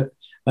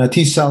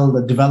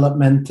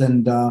development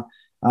and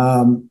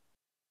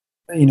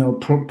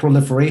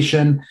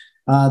proliferation.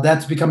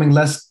 That's becoming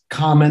less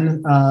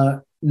common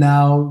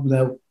now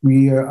that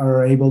we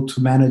are able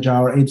to manage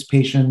our AIDS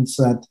patients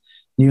at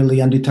nearly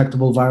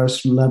undetectable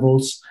virus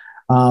levels.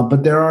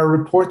 But there are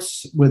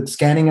reports with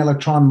scanning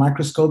electron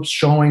microscopes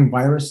showing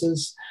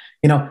viruses.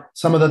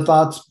 Some of the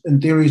thoughts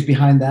and theories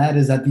behind that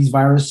is that these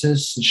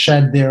viruses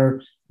shed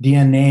their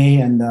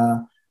DNA and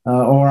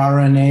or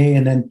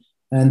RNA,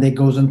 and it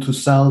goes into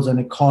cells, and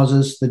it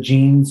causes the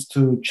genes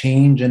to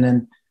change and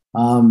then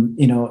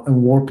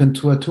and warp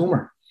into a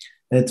tumor.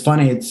 It's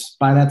funny. It's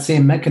by that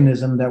same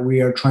mechanism that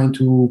we are trying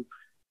to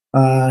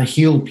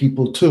heal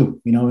people too.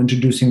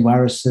 Introducing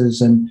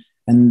viruses and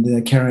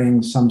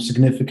carrying some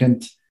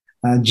significant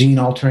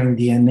gene-altering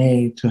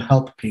DNA to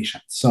help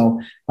patients. So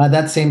by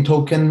that same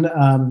token,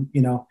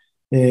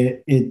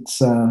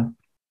 it's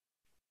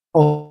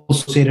also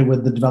associated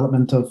with the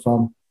development of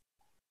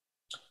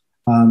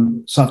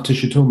soft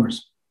tissue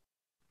tumors.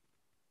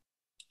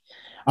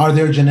 Are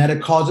there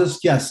genetic causes?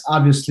 Yes,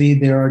 obviously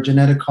there are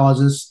genetic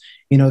causes.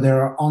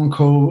 There are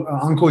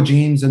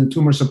oncogenes and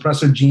tumor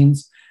suppressor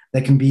genes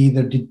that can be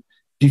either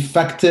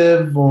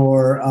defective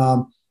or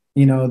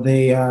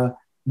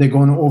they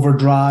go into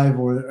overdrive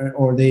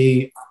or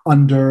they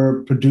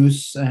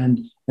underproduce, and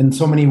in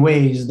so many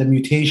ways the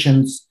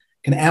mutations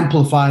can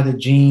amplify the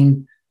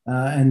gene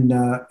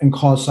and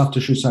cause soft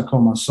tissue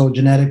sarcoma. So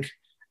genetic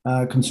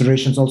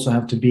considerations also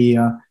have to be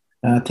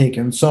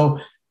taken. So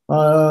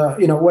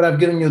what I've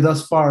given you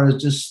thus far is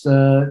just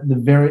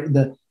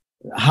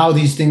how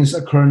these things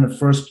occur in the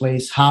first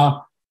place,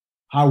 how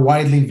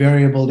widely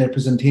variable their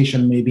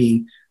presentation may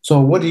be. So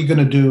what are you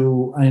going to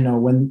do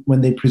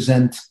when they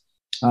present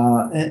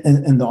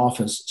in the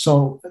office?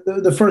 So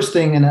the first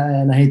thing, and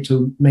I hate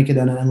to make it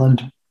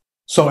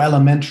so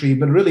elementary,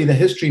 but really the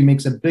history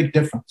makes a big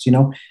difference.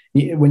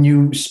 When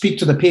you speak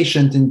to the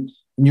patient and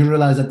you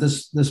realize that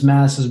this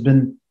mass has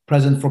been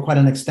present for quite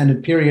an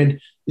extended period,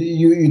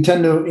 you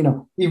tend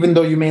to, even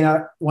though you may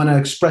not want to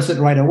express it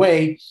right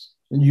away,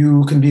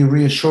 you can be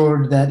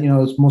reassured that,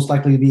 it's most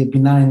likely to be a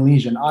benign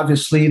lesion.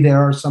 Obviously, there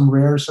are some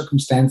rare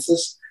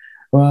circumstances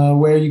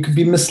where you could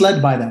be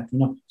misled by that.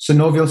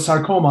 Synovial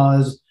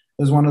sarcoma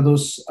is one of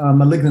those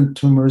malignant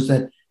tumors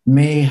that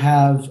may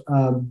have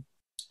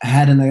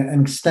had an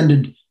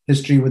extended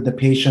history with the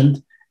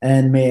patient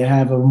and may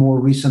have a more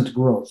recent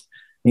growth.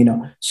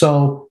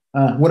 So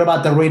what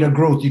about the rate of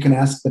growth? You can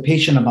ask the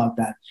patient about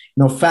that.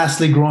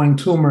 Fastly growing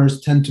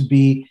tumors tend to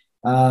be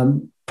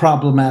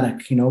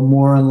problematic,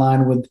 more in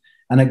line with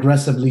an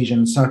aggressive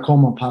lesion,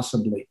 sarcoma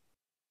possibly.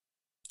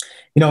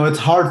 It's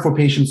hard for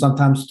patients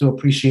sometimes to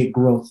appreciate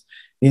growth.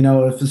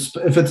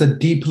 If it's a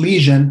deep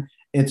lesion,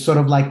 it's sort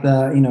of like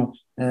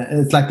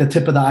it's like the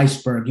tip of the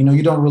iceberg.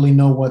 You don't really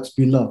know what's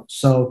below.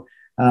 So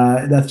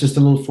that's just a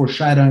little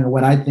foreshadowing of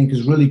what I think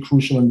is really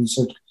crucial in these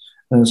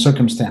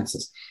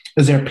circumstances.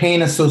 Is there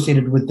pain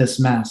associated with this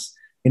mass?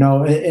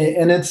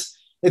 And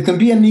it can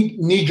be a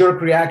knee-jerk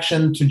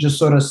reaction to just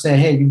sort of say,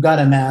 hey, you've got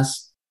a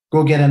mass,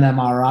 go get an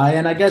MRI.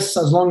 And I guess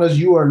as long as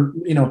you are,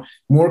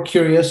 more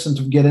curious and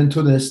to get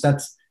into this,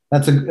 that's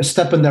a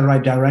step in the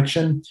right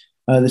direction.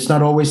 It's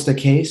not always the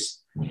case.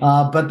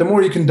 But the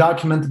more you can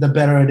document, the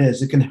better it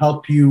is. It can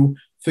help you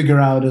figure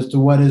out as to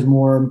what is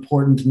more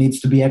important,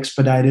 needs to be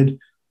expedited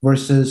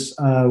versus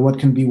what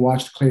can be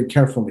watched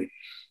carefully.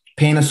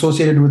 Pain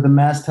associated with the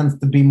mass tends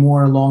to be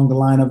more along the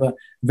line of a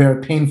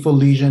very painful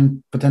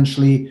lesion,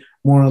 potentially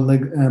more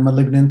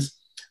malignant.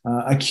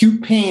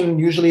 Acute pain,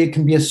 usually it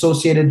can be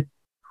associated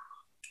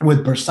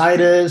with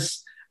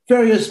bursitis,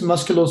 various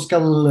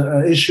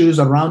musculoskeletal issues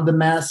around the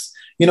mass.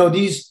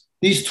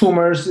 These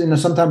tumors,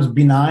 sometimes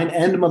benign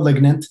and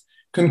malignant,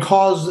 can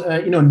cause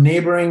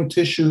neighboring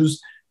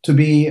tissues to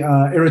be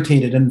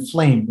irritated and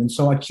inflamed. And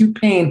so acute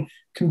pain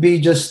can be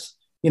just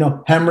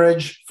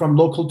hemorrhage from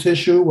local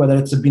tissue, whether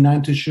it's a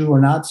benign tissue or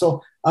not.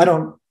 So I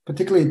don't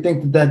particularly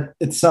think that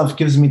itself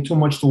gives me too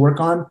much to work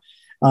on.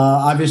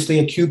 Obviously,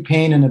 acute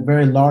pain in a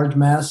very large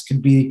mass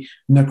could be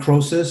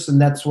necrosis,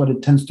 and that's what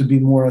it tends to be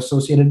more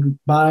associated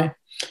by.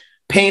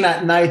 Pain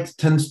at night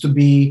tends to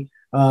be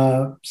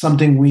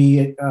something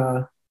we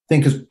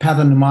think is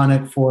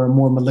pathognomonic for a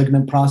more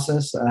malignant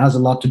process. It has a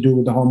lot to do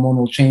with the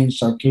hormonal change,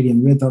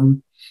 circadian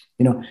rhythm,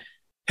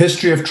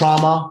 history of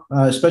trauma,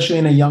 especially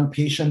in a young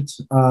patient.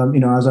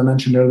 As I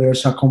mentioned earlier,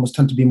 sarcomas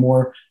tend to be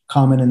more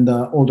common in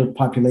the older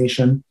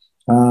population.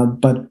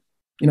 But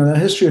the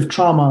history of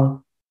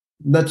trauma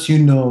lets you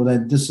know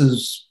that this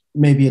is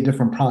maybe a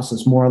different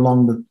process, more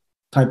along the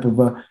type of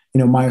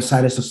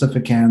myositis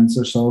ossificans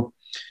or so.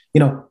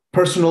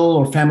 personal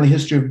or family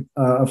history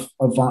of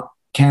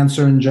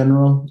cancer in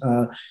general.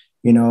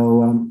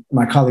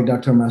 My colleague,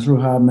 Dr.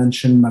 Masruha,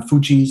 mentioned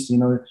Mafuchi's.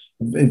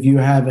 If you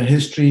have a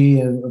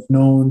history of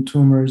known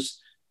tumors,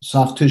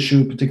 soft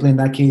tissue, particularly in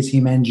that case,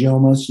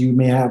 hemangiomas,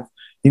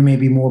 you may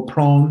be more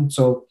prone.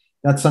 So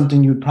that's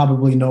something you'd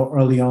probably know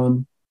early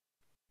on.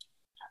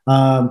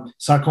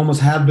 Sarcomas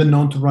have been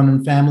known to run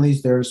in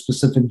families. There are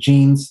specific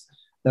genes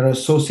that are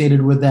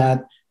associated with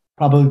that,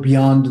 probably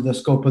beyond the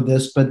scope of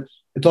this, but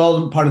it's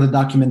all part of the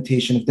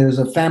documentation. If there's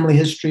a family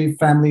history,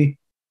 family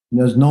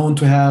is known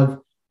to have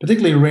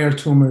particularly rare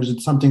tumors,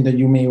 it's something that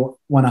you may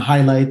want to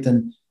highlight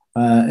and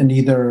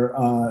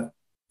either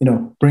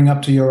bring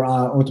up to your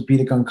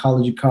orthopedic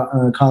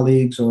oncology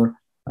colleagues or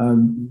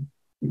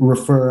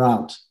refer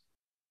out.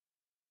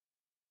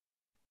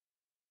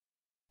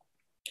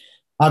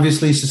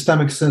 Obviously,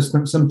 systemic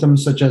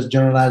symptoms such as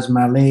generalized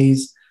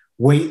malaise,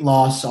 weight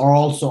loss are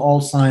also all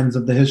signs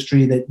of the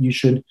history that you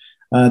should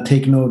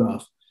take note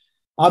of.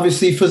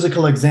 Obviously,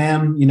 physical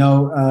exam,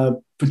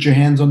 put your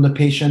hands on the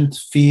patient,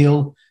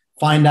 feel,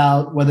 find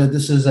out whether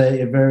this is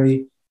a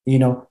very,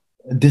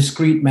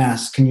 discrete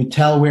mass. Can you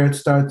tell where it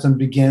starts and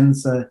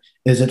begins?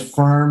 Is it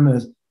firm?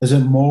 Is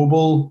it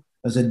mobile?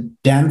 Is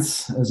it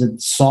dense? Is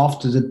it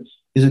soft? Is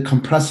it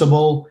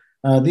compressible?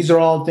 These are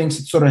all things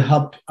that sort of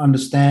help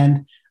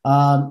understand.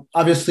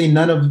 Obviously,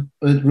 none of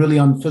it really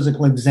on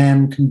physical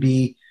exam can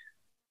be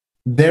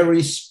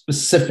very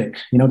specific.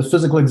 The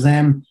physical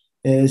exam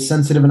is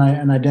sensitive in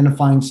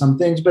identifying some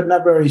things, but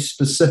not very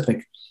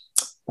specific.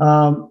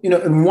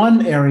 In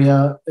one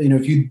area,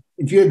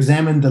 if you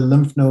examine the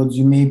lymph nodes,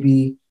 you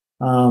may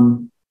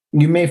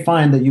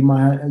find that you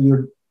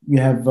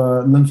have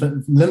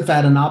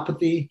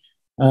lymphadenopathy,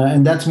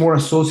 and that's more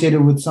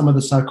associated with some of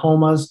the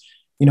sarcomas.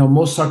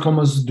 Most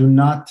sarcomas do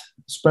not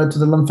spread to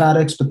the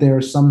lymphatics, but there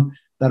are some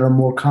that are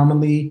more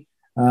commonly,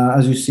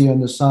 as you see on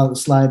the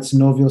slide,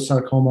 synovial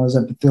sarcomas,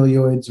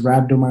 epithelioids,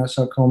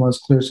 rhabdomyosarcomas,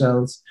 clear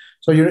cells.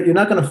 So you're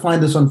not going to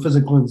find this on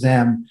physical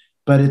exam,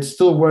 but it's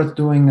still worth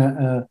doing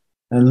a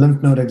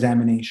lymph node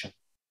examination.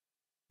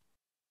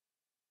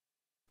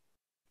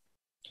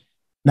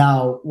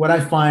 Now, what I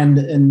find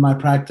in my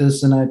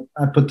practice, and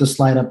I put this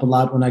slide up a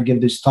lot when I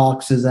give these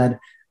talks, is that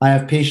I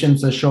have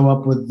patients that show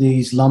up with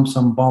these lumps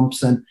and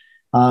bumps, and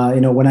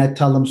when I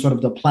tell them sort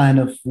of the plan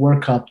of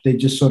workup, they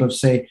just sort of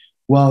say,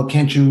 well,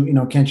 can't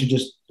you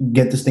just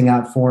get this thing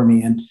out for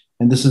me? And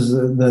this is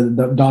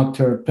the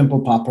doctor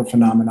pimple popper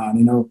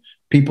phenomenon.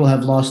 People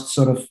have lost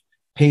sort of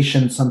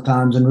patience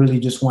sometimes and really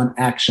just want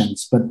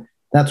actions. But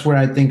that's where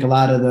I think a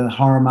lot of the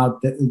harm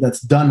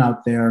that's done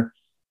out there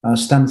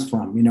stems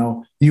from.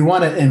 You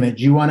want an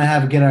image, you want to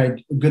have a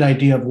good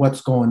idea of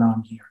what's going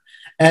on here.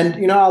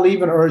 And I'll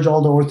even urge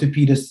all the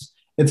orthopedists.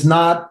 It's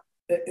not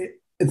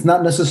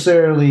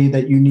necessarily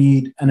that you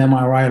need an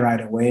MRI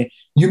right away.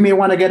 You may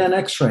want to get an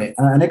X-ray.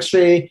 An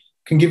X-ray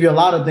can give you a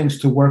lot of things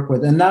to work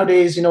with. And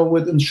nowadays,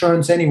 with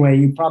insurance anyway,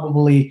 you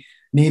probably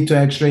need to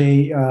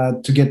X-ray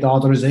to get the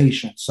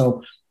authorization.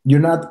 So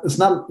it's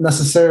not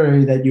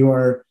necessary that you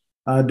are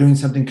doing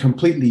something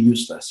completely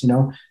useless.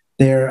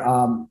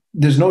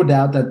 There's no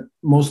doubt that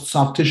most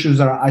soft tissues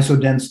are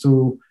isodense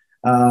to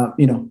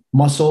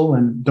muscle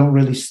and don't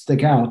really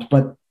stick out.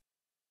 But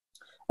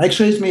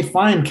X-rays may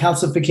find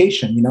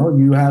calcification.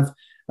 You have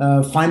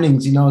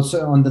findings.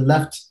 So on the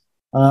left,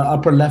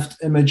 upper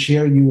left image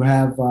here, you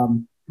have.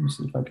 Let me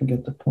see if I can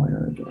get the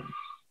pointer again.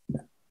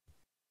 Yeah.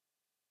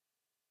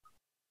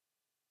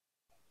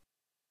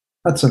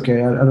 That's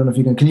okay. I don't know if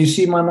you can. Can you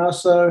see my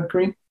mouse,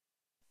 Kareem?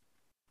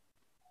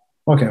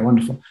 Okay,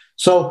 wonderful.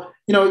 So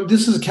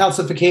this is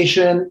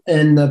calcification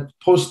in the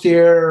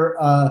posterior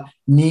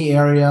knee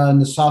area in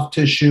the soft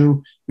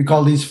tissue. We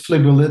call these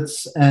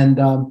phleboliths, and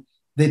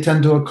they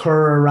tend to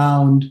occur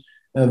around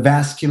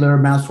vascular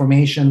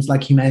malformations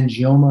like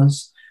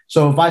hemangiomas.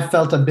 So if I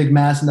felt a big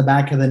mass in the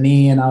back of the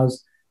knee and I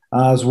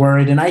was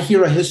worried, and I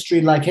hear a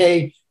history like,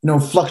 hey,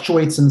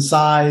 fluctuates in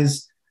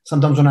size.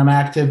 Sometimes when I'm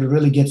active, it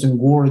really gets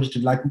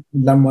engorged, like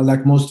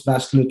most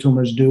vascular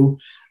tumors do.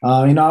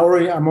 I'm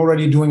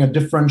already doing a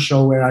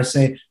differential where I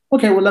say,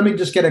 okay, well, let me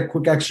just get a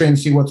quick X-ray and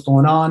see what's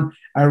going on.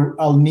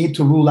 I'll need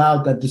to rule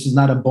out that this is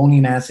not a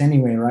bony mass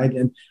anyway, right?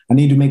 And I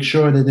need to make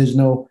sure that there's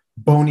no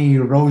bony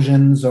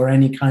erosions or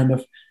any kind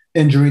of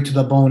injury to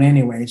the bone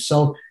anyway.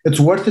 So it's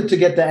worth it to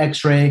get the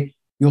X-ray.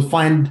 You'll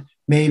find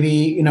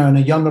maybe, in a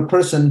younger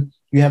person,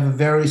 you have a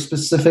very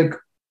specific,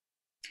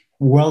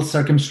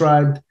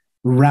 well-circumscribed,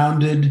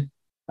 rounded,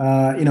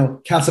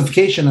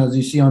 calcification, as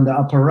you see on the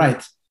upper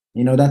right.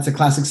 That's a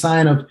classic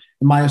sign of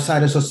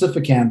myositis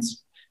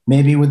ossificans.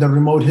 Maybe with a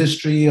remote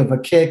history of a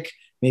kick,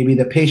 maybe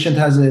the patient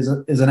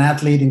is an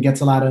athlete and gets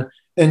a lot of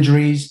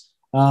injuries,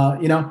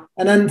 and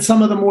then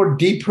some of the more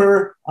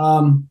deeper,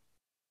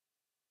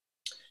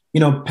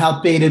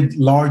 palpated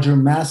larger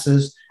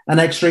masses, an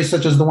X-ray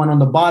such as the one on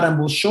the bottom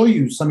will show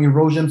you some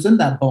erosions in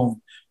that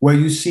bone where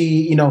you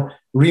see,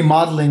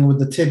 remodeling with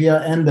the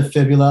tibia and the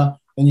fibula,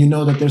 and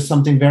that there's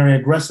something very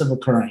aggressive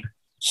occurring.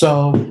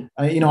 So,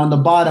 on the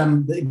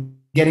bottom,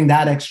 getting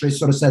that X-ray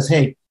sort of says,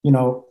 hey,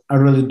 I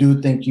really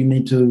do think you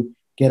need to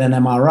get an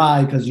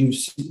MRI because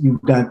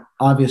you've got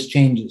obvious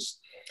changes.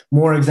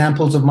 More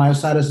examples of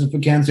myositis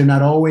ossificans, they're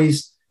not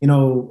always,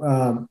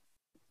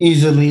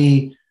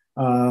 easily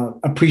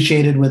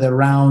appreciated with a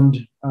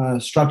round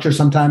structure.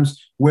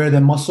 Sometimes where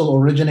the muscle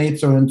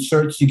originates or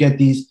inserts, you get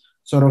these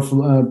sort of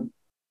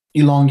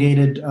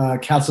elongated,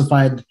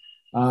 calcified,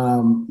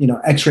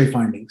 X-ray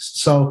findings.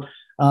 So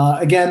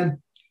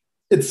again,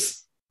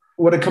 it's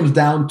what it comes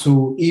down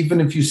to.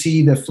 Even if you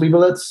see the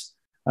phlebolytes,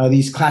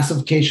 these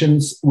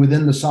classifications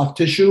within the soft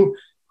tissue,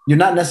 you're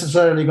not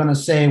necessarily going to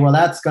say, well,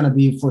 that's going to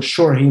be for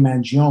sure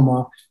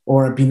hemangioma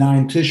or a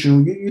benign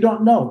tissue. You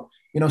don't know.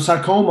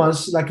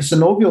 Sarcomas, like a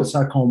synovial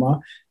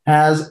sarcoma,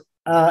 has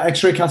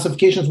X-ray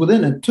calcifications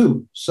within it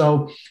too.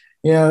 So,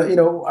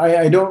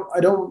 I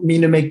don't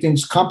mean to make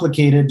things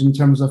complicated in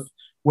terms of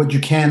what you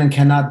can and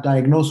cannot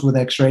diagnose with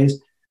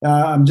X-rays.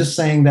 I'm just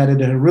saying that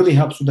it really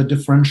helps with the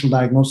differential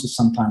diagnosis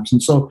sometimes.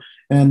 And so,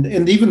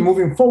 and even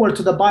moving forward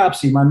to the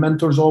biopsy, my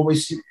mentors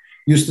always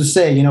used to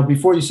say,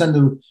 before you send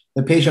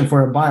the patient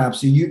for a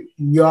biopsy,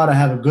 you ought to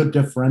have a good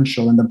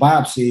differential, and the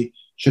biopsy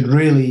should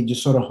really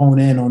just sort of hone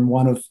in on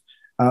one of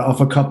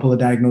a couple of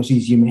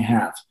diagnoses you may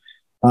have.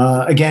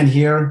 Again,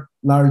 here,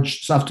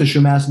 large soft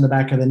tissue mass in the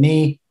back of the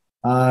knee.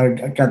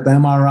 Got the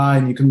MRI,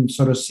 and you can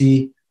sort of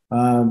see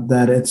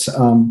that it's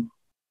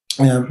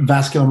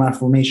vascular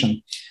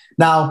malformation.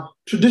 Now,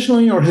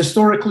 traditionally or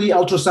historically,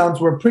 ultrasounds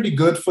were pretty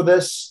good for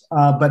this,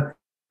 but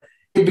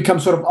it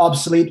becomes sort of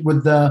obsolete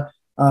with the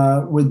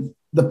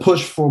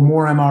push for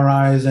more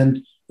MRIs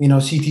and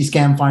CT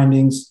scan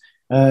findings.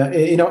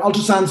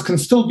 Ultrasounds can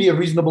still be a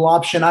reasonable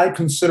option. I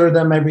consider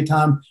them every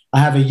time I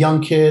have a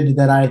young kid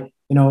that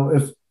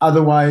if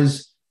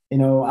otherwise,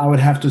 I would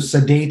have to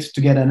sedate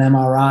to get an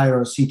MRI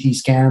or a CT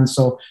scan.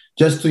 So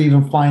just to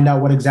even find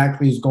out what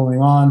exactly is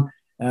going on,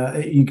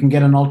 you can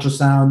get an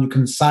ultrasound, you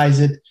can size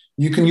it.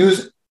 You can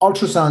use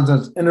ultrasounds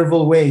as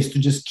interval ways to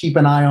just keep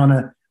an eye on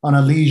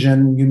a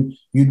lesion.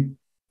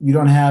 You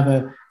don't have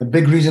a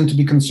big reason to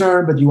be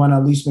concerned, but you want to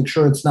at least make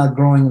sure it's not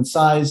growing in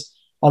size.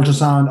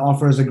 Ultrasound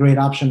offers a great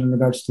option in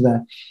regards to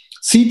that.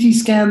 CT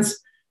scans,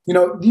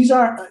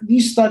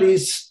 these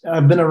studies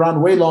have been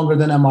around way longer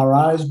than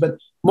MRIs, but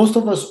most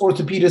of us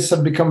orthopedists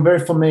have become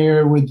very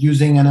familiar with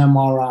using an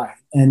MRI.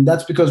 And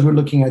that's because we're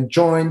looking at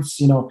joints,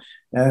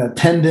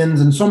 tendons,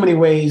 in so many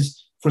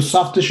ways. For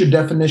soft tissue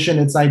definition,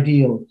 it's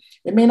ideal.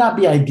 It may not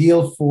be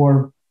ideal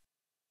for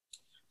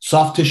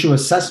soft tissue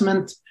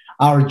assessment.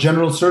 Our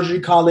general surgery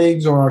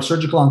colleagues or our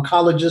surgical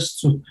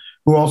oncologists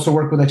who also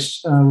work with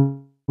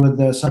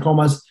the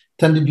sarcomas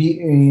tend to be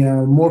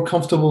more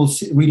comfortable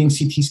reading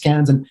CT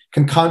scans and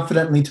can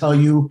confidently tell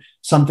you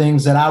some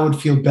things that I would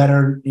feel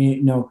better,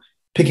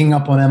 picking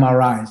up on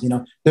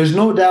MRIs. There's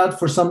no doubt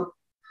for some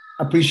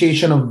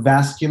appreciation of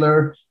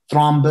vascular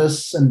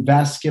thrombus and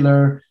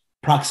vascular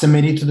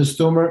proximity to the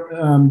tumor,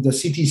 the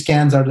CT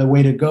scans are the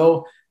way to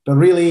go. But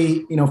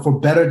really, for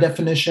better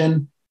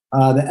definition,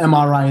 the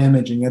MRI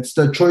imaging, it's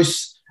the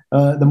choice,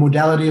 the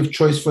modality of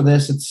choice for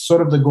this. It's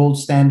sort of the gold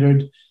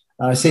standard.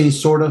 I say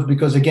sort of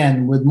because,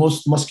 again, with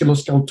most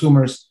musculoskeletal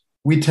tumors,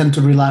 we tend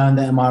to rely on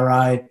the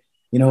MRI,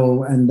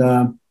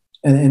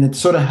 and it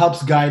sort of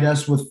helps guide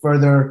us with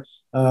further,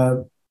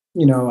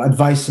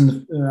 advice.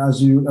 And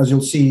as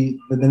you'll see,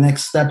 the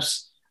next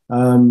steps, the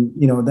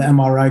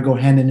MRI go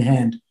hand in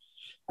hand.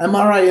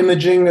 MRI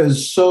imaging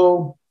is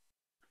so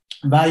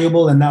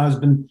valuable and now has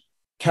been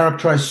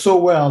characterized so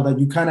well that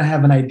you kind of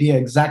have an idea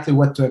exactly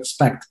what to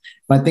expect.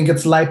 If I think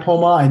it's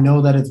lipoma, I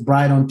know that it's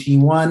bright on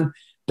T1,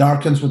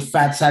 darkens with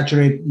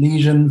fat-saturated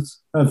lesions,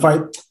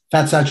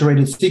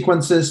 fat-saturated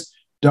sequences.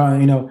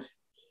 I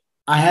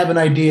have an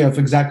idea of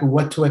exactly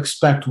what to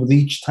expect with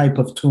each type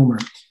of tumor.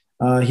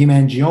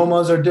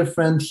 Hemangiomas are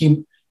different.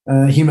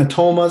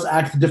 Hematomas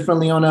act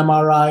differently on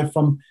MRI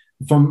from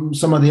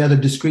some of the other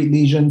discrete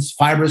lesions,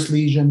 fibrous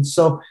lesions.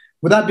 So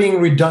without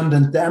being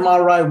redundant, the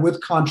MRI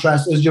with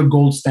contrast is your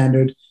gold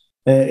standard.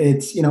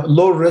 It's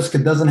low risk.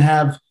 It doesn't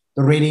have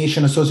the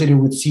radiation associated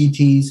with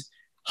CTs.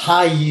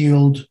 High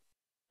yield,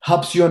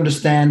 helps you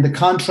understand. The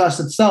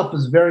contrast itself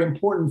is very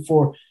important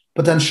for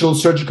potential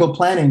surgical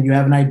planning. You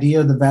have an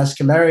idea of the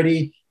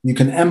vascularity. You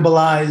can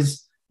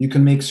embolize. You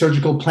can make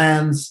surgical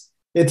plans.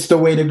 It's the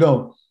way to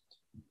go.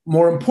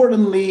 More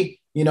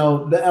importantly, the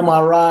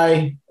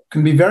MRI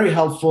can be very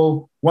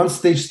helpful.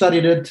 Once they've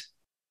studied it,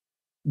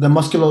 the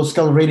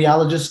musculoskeletal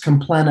radiologist can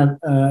plan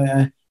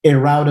a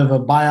route of a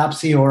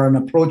biopsy or an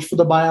approach for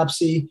the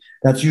biopsy.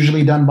 That's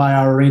usually done by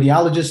our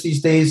radiologists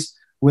these days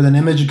with an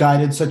image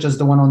guided, such as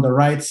the one on the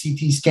right,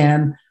 CT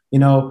scan.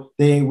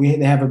 They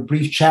have a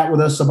brief chat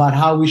with us about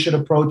how we should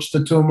approach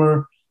the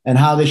tumor and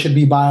how they should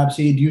be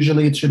biopsied.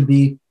 Usually it should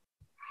be,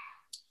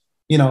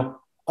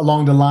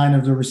 along the line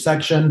of the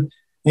resection.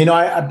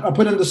 I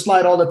put in the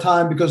slide all the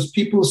time because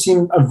people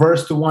seem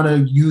averse to want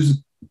to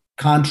use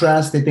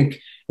contrast. They think,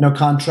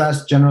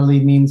 contrast generally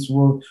means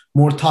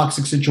more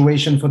toxic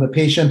situation for the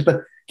patient.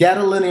 But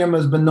gadolinium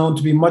has been known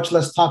to be much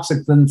less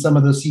toxic than some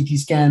of the CT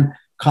scan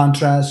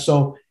contrast.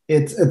 So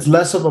it's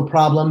less of a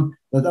problem.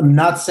 But I'm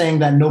not saying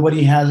that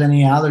nobody has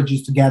any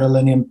allergies to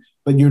gadolinium.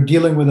 but you're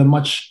dealing with a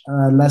much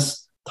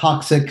less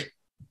toxic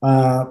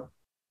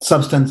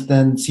substance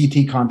than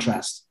CT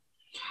contrast.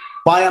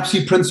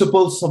 Biopsy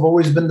principles have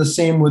always been the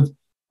same with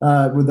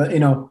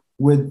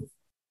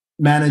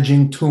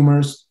managing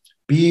tumors.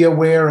 Be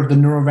aware of the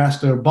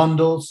neurovascular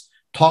bundles.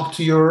 Talk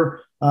to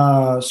your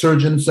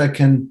surgeons that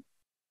can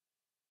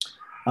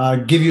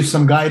give you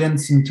some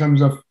guidance in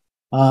terms of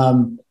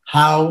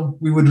how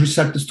we would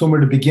resect this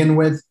tumor to begin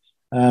with,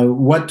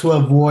 what to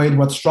avoid,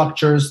 what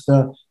structures,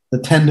 the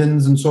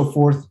tendons and so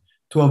forth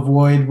to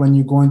avoid when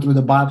you're going through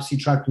the biopsy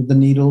tract with the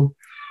needle.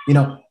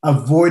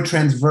 Avoid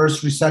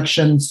transverse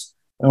resections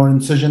or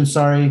incisions,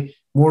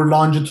 more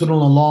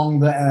longitudinal along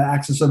the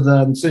axis of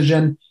the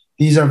incision.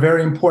 These are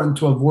very important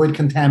to avoid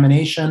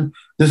contamination.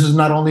 This is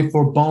not only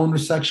for bone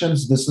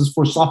resections, this is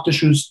for soft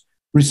tissues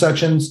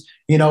resections.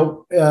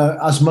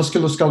 As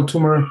musculoskeletal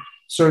tumor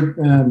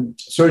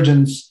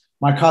surgeons,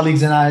 my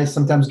colleagues and I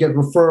sometimes get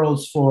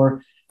referrals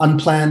for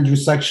unplanned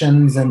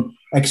resections and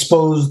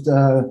exposed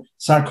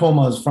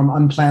sarcomas from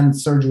unplanned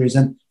surgeries.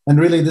 And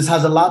really, this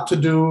has a lot to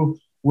do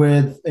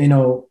with,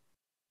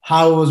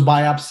 how it was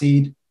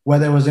biopsied,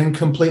 whether it was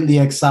incompletely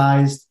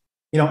excised.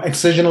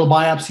 Excisional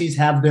biopsies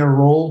have their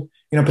role,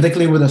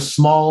 particularly with a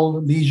small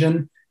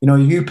lesion.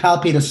 You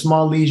palpate a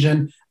small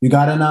lesion, you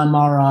got an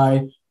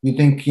MRI, you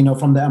think,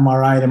 from the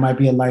MRI, there might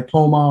be a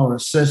lipoma or a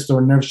cyst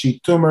or a nerve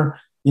sheath tumor.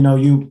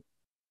 You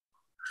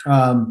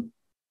want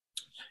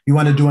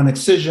to do an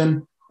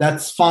excision,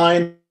 that's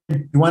fine.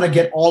 You want to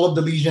get all of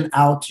the lesion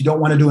out. You don't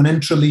want to do an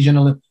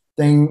intralesional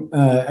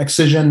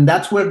excision.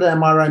 That's where the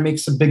MRI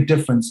makes a big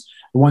difference.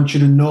 I want you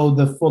to know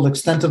the full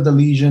extent of the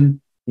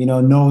lesion,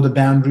 know the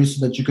boundaries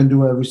so that you can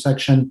do a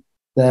resection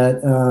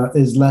that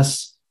is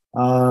less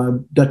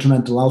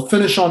detrimental. I'll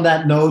finish on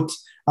that note.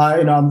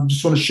 I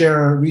just want to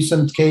share a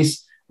recent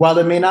case. While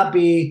it may not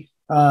be,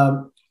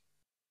 an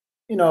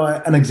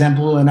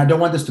example, and I don't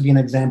want this to be an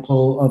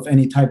example of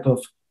any type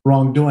of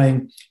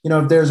wrongdoing.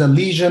 If there's a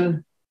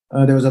lesion,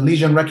 there was a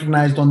lesion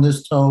recognized on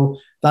this toe,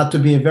 thought to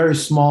be a very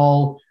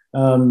small,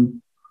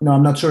 I'm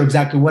not sure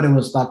exactly what it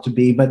was thought to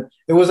be, but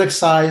it was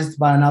excised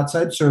by an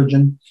outside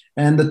surgeon,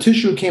 and the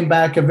tissue came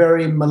back a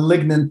very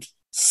malignant,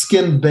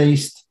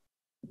 skin-based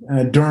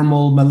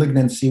dermal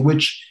malignancy,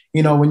 which,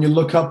 when you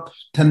look up,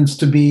 tends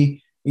to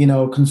be,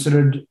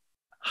 considered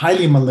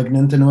highly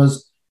malignant, and it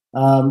was,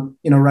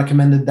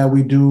 recommended that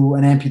we do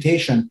an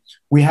amputation.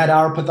 We had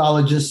our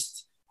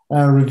pathologist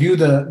review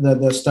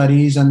the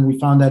studies, and we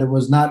found that it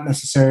was not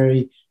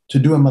necessary to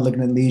do a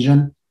malignant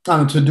lesion,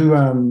 to do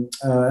an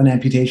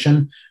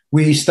amputation.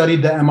 We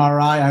studied the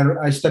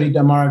MRI. I studied the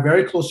MRI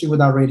very closely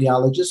with our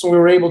radiologist, and we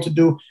were able to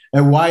do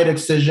a wide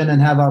excision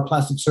and have our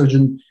plastic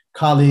surgeon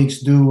colleagues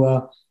do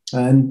a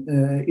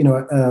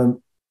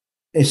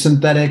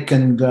synthetic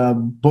and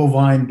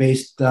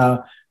bovine-based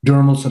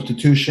dermal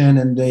substitution,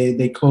 and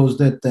they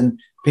closed it, and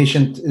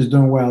patient is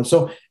doing well.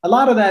 So a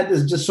lot of that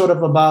is just sort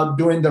of about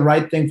doing the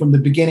right thing from the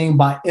beginning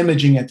by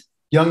imaging it.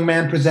 Young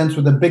man presents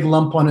with a big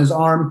lump on his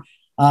arm.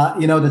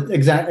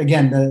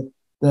 The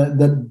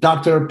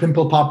doctor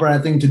pimple popper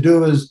thing to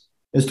do is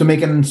to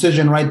make an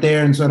incision right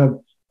there and sort of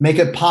make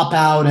it pop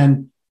out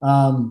and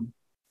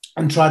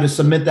try to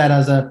submit that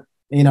as a,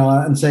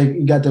 and say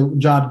you got the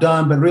job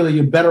done. But really,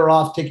 you're better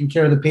off taking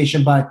care of the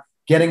patient by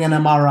getting an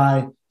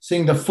MRI,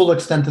 seeing the full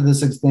extent of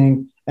this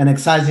thing, and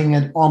excising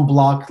it en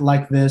bloc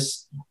like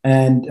this,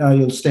 and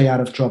you'll stay out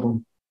of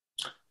trouble.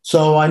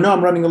 So I know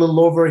I'm running a little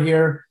over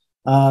here.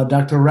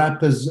 Dr.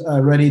 Rapp is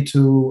ready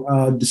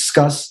to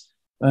discuss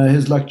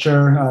his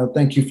lecture.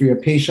 Thank you for your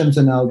patience,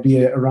 and I'll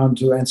be around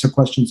to answer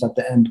questions at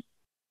the end.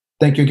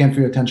 Thank you again for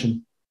your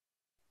attention.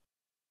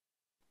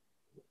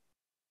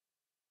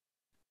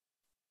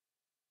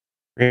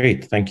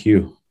 Great, thank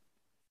you.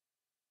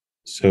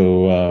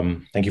 So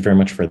thank you very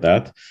much for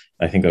that.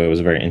 I think that was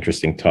a very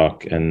interesting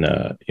talk. And,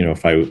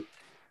 if I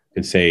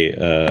could say,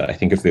 I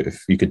think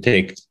if you could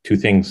take two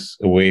things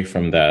away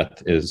from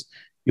that is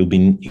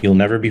you'll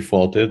never be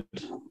faulted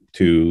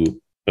to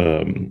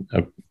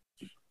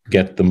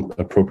get the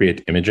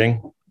appropriate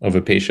imaging of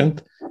a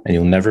patient, and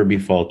you'll never be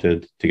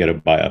faulted to get a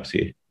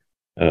biopsy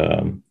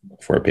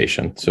for a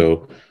patient.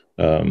 So,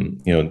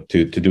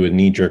 to do a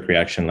knee-jerk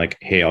reaction like,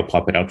 hey, I'll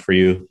pop it out for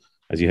you,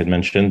 as you had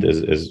mentioned,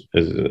 is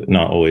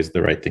not always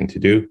the right thing to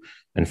do,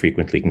 and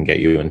frequently can get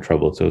you in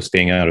trouble. So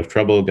staying out of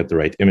trouble, get the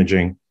right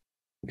imaging,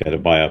 get a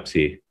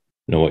biopsy,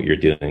 know what you're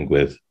dealing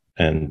with.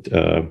 And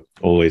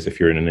always, if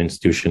you're in an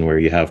institution where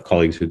you have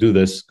colleagues who do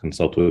this,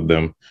 consult with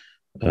them,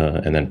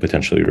 and then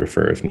potentially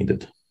refer if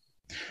needed.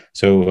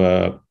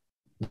 So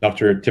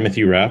Dr.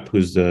 Timothy Rapp,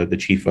 who's the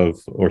chief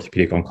of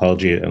orthopedic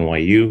oncology at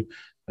NYU,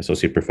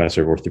 associate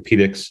professor of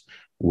orthopedics,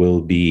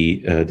 will be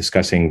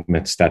discussing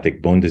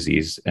metastatic bone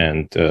disease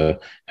and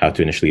how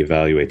to initially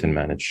evaluate and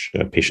manage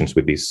patients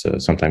with these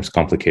sometimes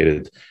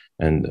complicated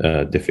and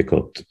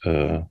difficult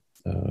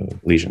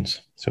lesions.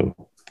 So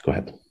go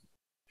ahead.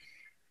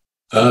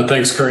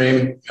 Thanks,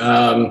 Kareem.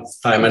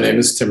 Hi, my name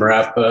is Tim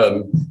Rapp.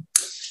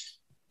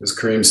 As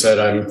Kareem said,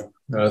 I'm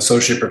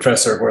associate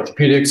professor of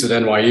orthopedics at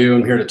NYU.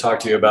 I'm here to talk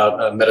to you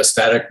about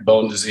metastatic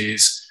bone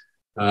disease.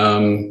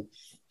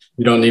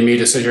 You don't need me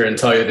to sit here and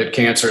tell you that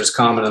cancer is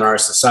common in our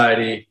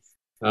society.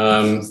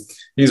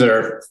 These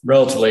are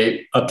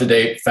relatively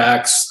up-to-date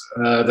facts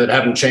that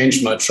haven't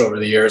changed much over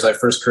the years. I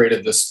first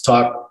created this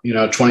talk,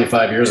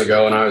 25 years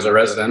ago when I was a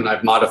resident, and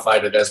I've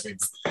modified it as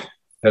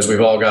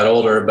we've all got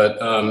older. But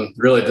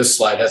really, this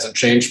slide hasn't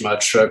changed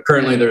much.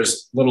 Currently,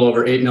 there's a little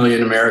over 8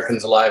 million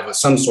Americans alive with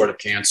some sort of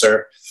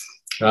cancer.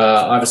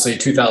 Obviously,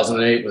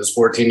 2008 was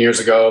 14 years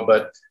ago,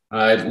 but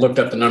I looked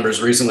up the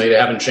numbers recently. They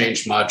haven't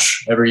changed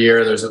much. Every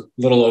year, there's a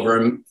little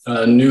over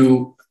a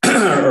new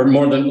or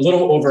more than a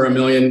little over 1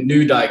 million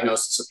new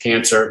diagnoses of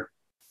cancer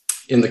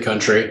in the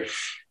country.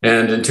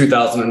 And in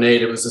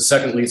 2008, it was the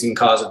second leading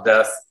cause of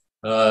death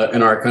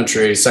in our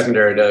country,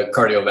 secondary to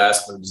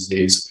cardiovascular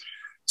disease.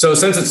 So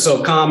since it's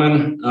so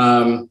common,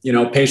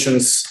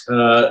 patients,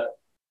 live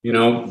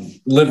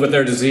with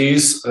their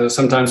disease,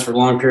 sometimes for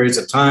long periods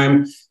of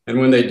time. And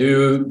when they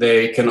do,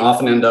 they can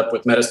often end up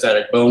with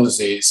metastatic bone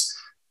disease.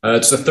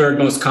 It's the third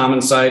most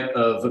common site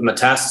of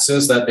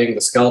metastasis, that being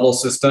the skeletal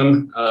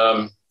system,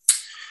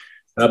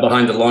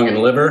 behind the lung and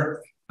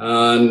liver.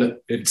 And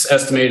it's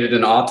estimated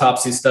in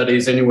autopsy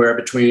studies anywhere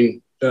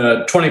between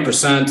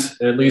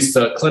 20%, at least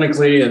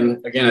clinically,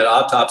 and again at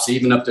autopsy,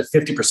 even up to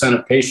 50%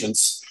 of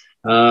patients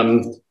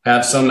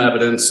have some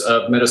evidence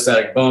of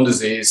metastatic bone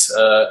disease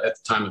at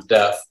the time of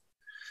death.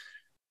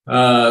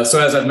 So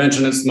as I've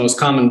mentioned, it's the most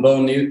common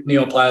bone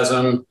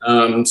neoplasm.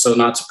 So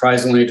not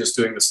surprisingly, just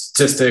doing the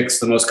statistics,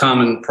 the most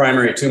common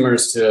primary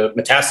tumors to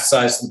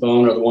metastasize to the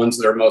bone are the ones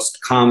that are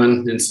most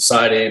common in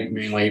society,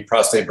 mainly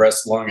prostate,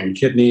 breast, lung, and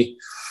kidney.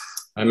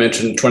 I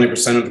mentioned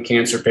 20% of the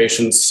cancer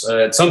patients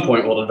at some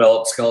point will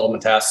develop skeletal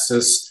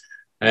metastasis.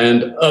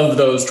 And of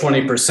those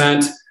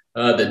 20%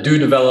 that do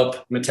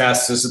develop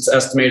metastasis, it's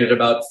estimated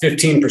about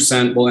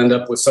 15% will end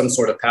up with some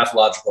sort of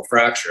pathological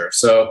fracture.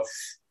 So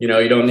you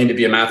don't need to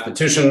be a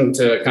mathematician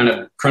to kind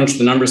of crunch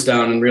the numbers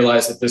down and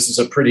realize that this is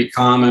a pretty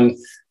common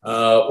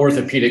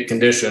orthopedic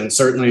condition,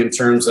 certainly in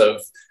terms of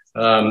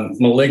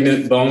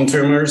malignant bone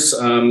tumors.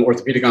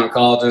 Orthopedic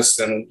oncologists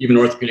and even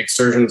orthopedic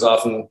surgeons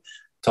often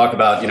talk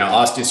about,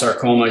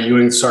 osteosarcoma,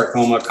 Ewing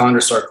sarcoma,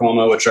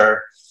 chondrosarcoma, which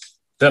are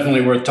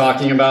definitely worth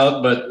talking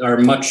about, but are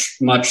much,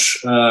 much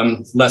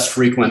less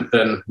frequent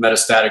than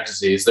metastatic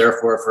disease.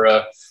 Therefore, for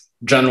a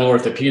general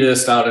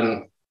orthopedist out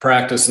in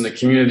practice in the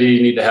community,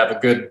 you need to have a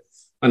good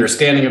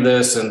understanding of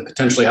this and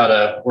potentially how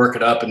to work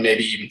it up and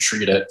maybe even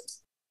treat it.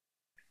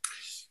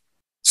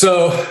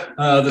 So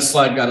this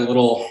slide got a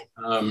little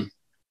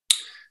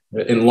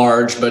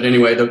enlarged, but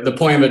anyway, the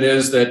point of it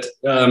is that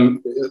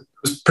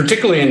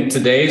particularly in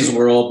today's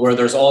world where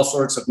there's all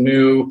sorts of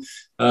new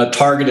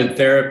targeted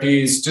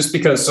therapies, just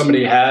because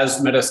somebody has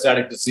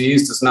metastatic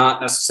disease does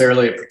not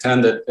necessarily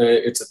pretend that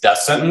it's a death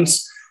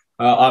sentence.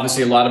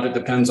 Obviously, a lot of it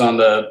depends on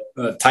the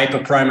type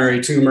of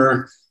primary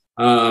tumor,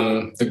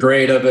 the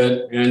grade of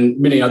it, and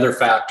many other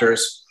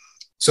factors.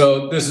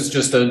 So this is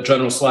just a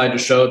general slide to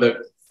show that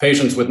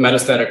patients with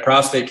metastatic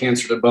prostate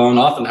cancer to bone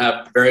often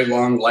have very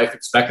long life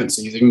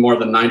expectancies, even more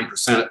than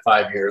 90% at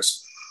 5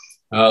 years.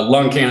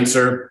 Lung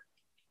cancer,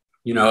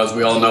 as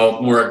we all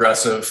know, more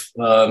aggressive,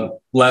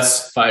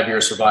 less 5-year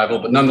survival,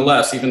 but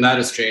nonetheless, even that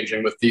is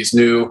changing with these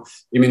new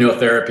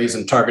immunotherapies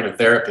and targeted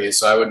therapies.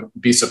 So I would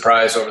be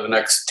surprised over the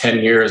next 10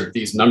 years if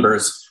these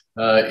numbers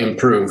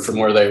improve from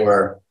where they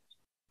were.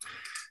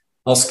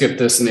 I'll skip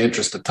this in the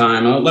interest of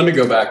time. Let me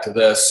go back to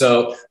this.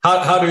 So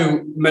how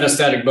do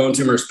metastatic bone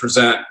tumors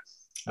present?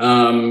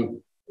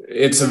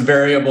 It's a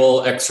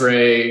variable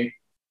X-ray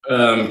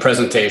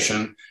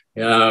presentation.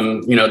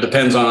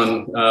 Depends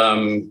on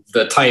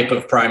the type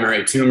of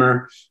primary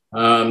tumor.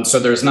 So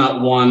there's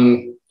not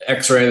one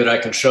X-ray that I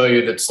can show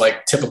you that's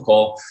like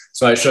typical.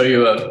 So I show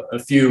you a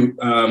few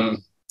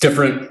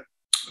different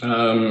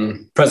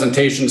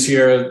presentations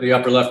here. The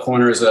upper left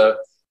corner is a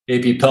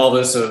AP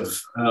pelvis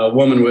of a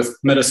woman with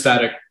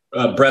metastatic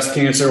breast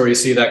cancer, where you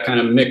see that kind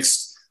of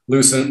mixed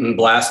lucent and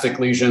blastic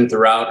lesion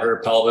throughout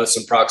her pelvis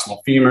and proximal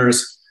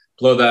femurs.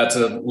 Below that's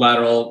a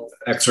lateral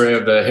X-ray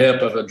of the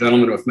hip of a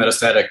gentleman with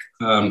metastatic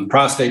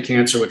prostate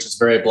cancer, which is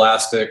very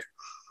blastic.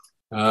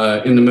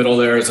 In the middle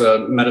there is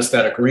a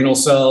metastatic renal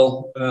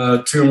cell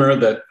tumor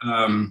that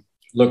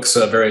looks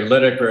very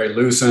lytic, very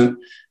lucent.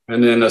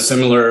 And then a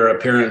similar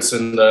appearance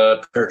in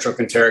the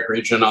paratrochanteric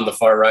region on the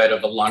far right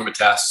of a lung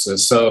metastasis.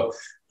 So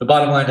the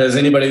bottom line is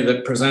anybody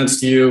that presents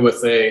to you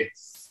with a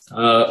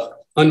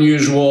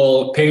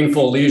unusual,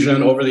 painful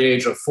lesion over the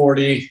age of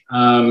 40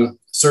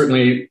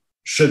 certainly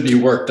should be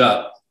worked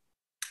up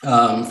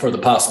for the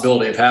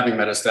possibility of having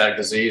metastatic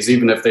disease,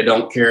 even if they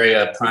don't carry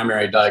a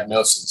primary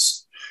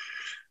diagnosis.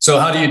 So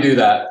how do you do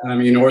that? I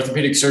mean,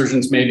 orthopedic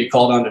surgeons may be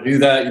called on to do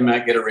that. You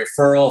might get a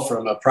referral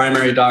from a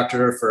primary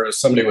doctor for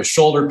somebody with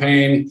shoulder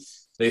pain.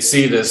 They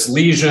see this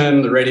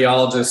lesion, the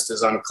radiologist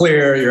is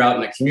unclear, you're out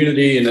in the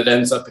community, and it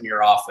ends up in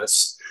your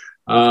office.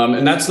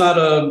 And that's not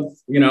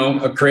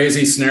a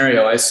crazy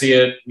scenario. I see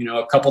it,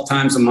 a couple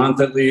times a month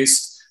at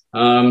least.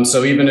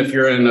 So even if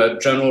you're in a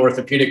general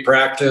orthopedic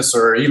practice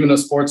or even a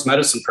sports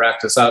medicine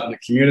practice out in the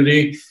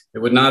community, it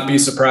would not be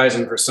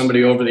surprising for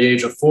somebody over the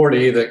age of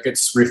 40 that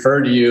gets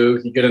referred to you.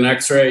 You get an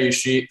X-ray, you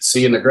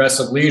see an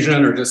aggressive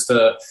lesion or just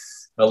a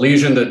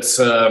lesion that's,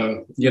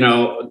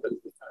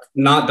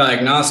 not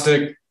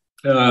diagnostic,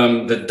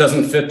 that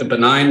doesn't fit the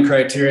benign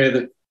criteria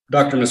that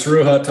Dr.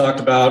 Masruha talked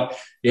about.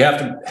 You have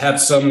to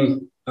have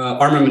some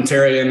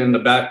armamentarian in the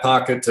back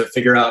pocket to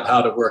figure out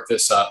how to work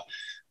this up.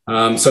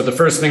 So the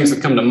first things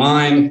that come to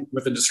mind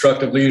with a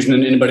destructive lesion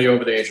in anybody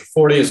over the age of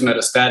 40 is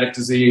metastatic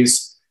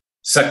disease.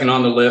 Second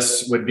on the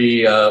list would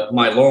be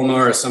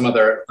myeloma or some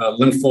other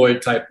lymphoid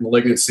type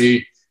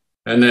malignancy.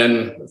 And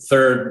then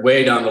third,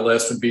 way down the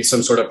list would be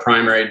some sort of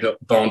primary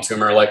bone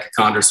tumor like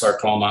a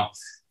chondrosarcoma.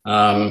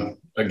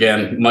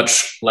 Again,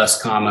 much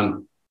less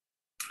common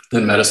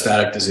than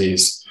metastatic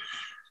disease.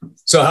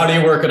 So how do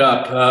you work it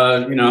up?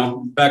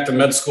 Back to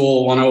med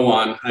school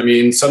 101. I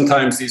mean,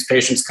 sometimes these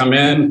patients come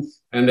in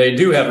and they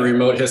do have a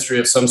remote history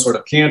of some sort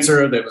of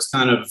cancer that was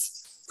kind of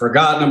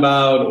forgotten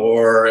about,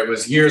 or it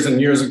was years and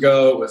years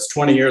ago, it was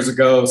 20 years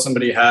ago,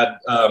 somebody had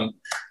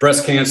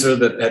breast cancer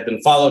that had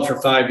been followed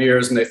for 5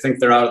 years and they think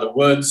they're out of the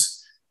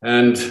woods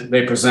and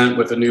they present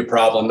with a new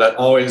problem. That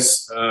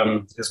always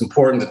is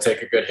important to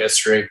take a good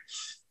history.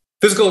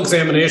 Physical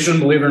examination,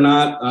 believe it or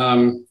not,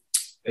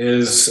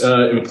 is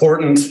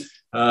important.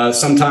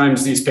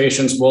 Sometimes these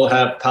patients will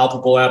have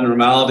palpable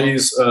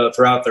abnormalities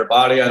throughout their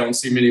body. I don't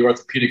see many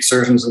orthopedic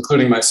surgeons,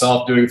 including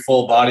myself, doing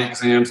full body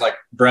exams like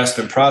breast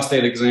and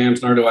prostate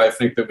exams, nor do I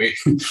think that we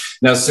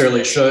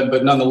necessarily should.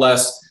 But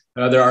nonetheless,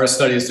 there are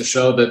studies to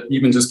show that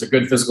even just a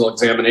good physical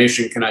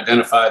examination can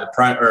identify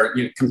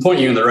can point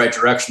you in the right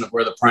direction of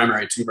where the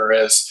primary tumor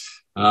is,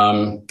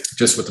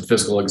 just with the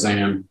physical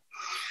exam.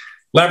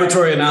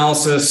 Laboratory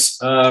analysis,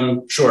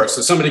 sure.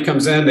 So somebody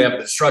comes in, they have a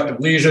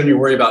destructive lesion, you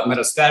worry about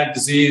metastatic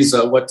disease.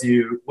 What do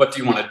you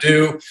want to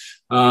do?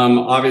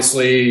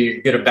 Obviously,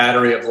 you get a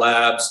battery of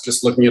labs,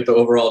 just looking at the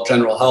overall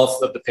general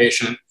health of the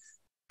patient.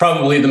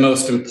 Probably the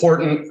most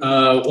important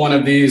one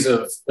of these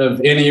of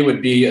any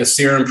would be a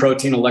serum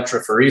protein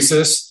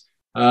electrophoresis.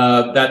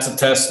 That's a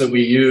test that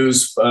we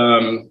use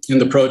in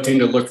the protein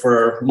to look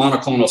for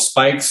monoclonal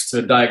spikes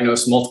to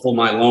diagnose multiple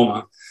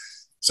myeloma.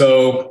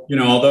 So,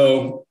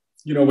 although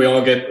we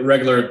all get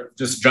regular,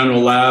 just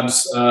general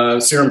labs,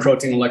 serum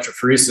protein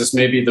electrophoresis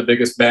may be the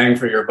biggest bang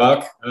for your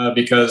buck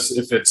because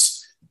if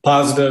it's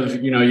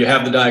positive, you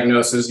have the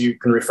diagnosis, you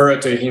can refer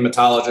it to a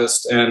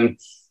hematologist and,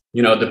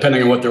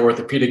 depending on what their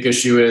orthopedic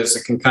issue is,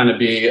 it can kind of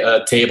be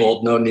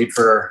tabled, no need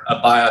for a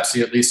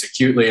biopsy, at least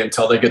acutely,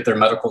 until they get their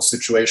medical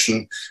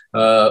situation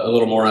a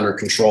little more under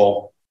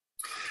control.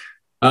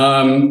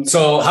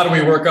 So how do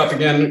we work up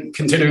again,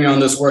 continuing on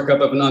this workup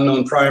of an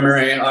unknown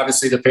primary?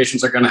 Obviously, the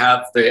patients are going to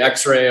have the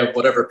X-ray of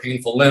whatever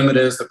painful limb it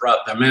is that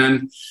brought them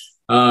in.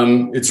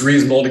 It's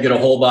reasonable to get a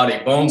whole body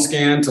bone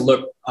scan to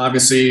look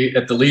obviously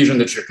at the lesion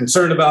that you're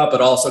concerned about,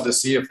 but also to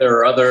see if there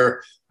are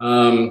other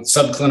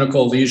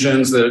subclinical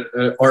lesions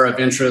that are of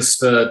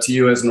interest to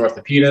you as an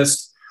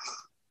orthopedist.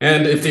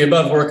 And if the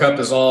above workup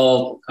is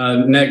all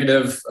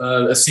negative,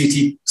 a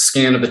CT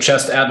scan of the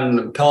chest, abdomen,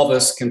 and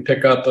pelvis can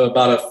pick up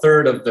about a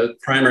third of the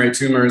primary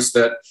tumors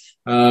that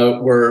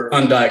were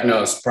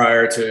undiagnosed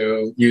prior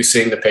to you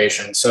seeing the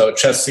patient. So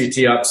chest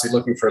CT, obviously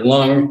looking for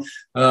lung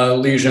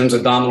lesions,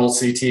 abdominal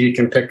CT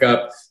can pick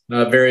up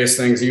various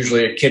things,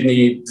 usually a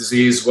kidney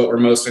disease, what we're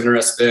most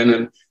interested in.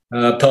 And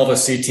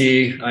pelvis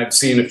CT, I've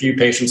seen a few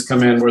patients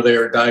come in where they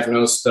are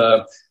diagnosed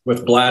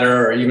with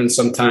bladder or even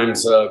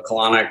sometimes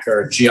colonic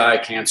or GI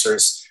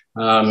cancers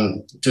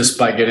just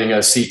by getting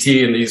a CT.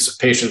 And these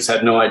patients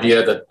had no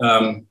idea that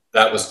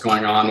that was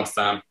going on with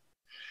them.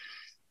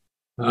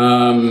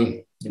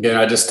 Again,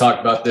 I just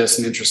talked about this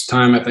in the interest of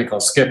time. I think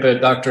I'll skip it.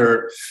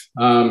 Dr.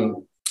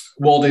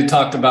 Wolde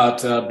talked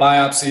about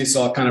biopsy,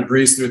 so I'll kind of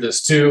breeze through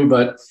this too.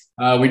 But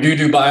we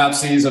do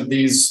biopsies of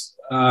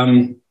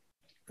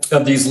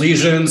these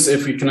lesions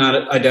if we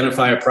cannot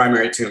identify a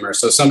primary tumor.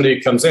 So somebody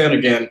comes in,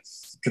 again,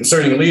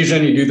 concerning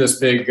lesion, you do this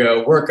big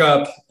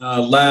workup,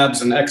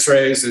 labs and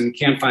x-rays, and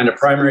can't find a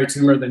primary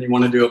tumor, then you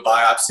want to do a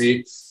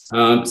biopsy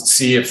to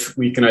see if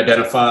we can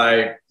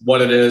identify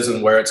what it is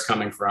and where it's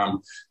coming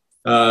from.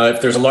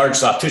 If there's a large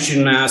soft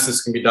tissue mass,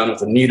 this can be done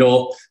with a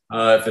needle.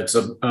 If it's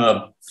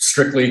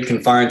strictly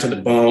confined to the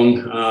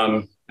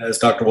bone, as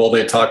Dr.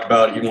 Wolde talked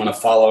about, you want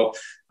to follow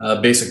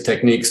basic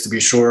techniques to be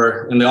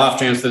sure, in the off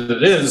chance that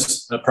it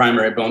is a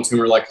primary bone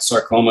tumor like a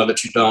sarcoma,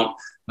 that you don't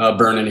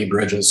burn any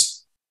bridges.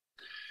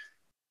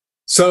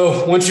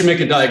 So once you make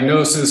a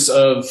diagnosis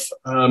of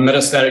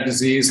metastatic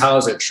disease, how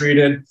is it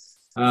treated?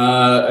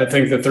 I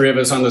think the three of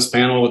us on this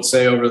panel would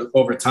say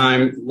over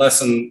time,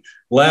 less and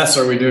less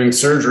are we doing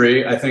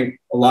surgery. I think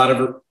a lot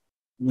of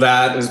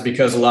that is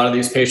because a lot of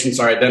these patients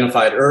are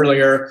identified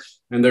earlier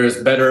and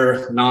there's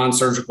better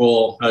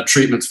non-surgical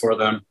treatments for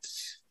them.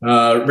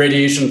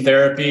 Radiation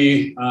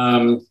therapy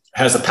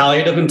has a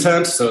palliative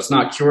intent, so it's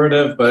not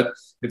curative, but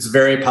it's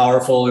very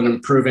powerful in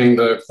improving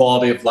the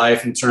quality of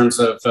life in terms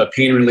of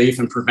pain relief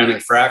and preventing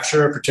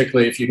fracture,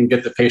 particularly if you can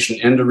get the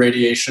patient into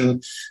radiation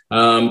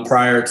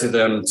prior to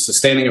them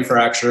sustaining a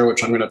fracture,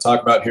 which I'm going to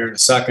talk about here in a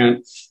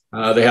second.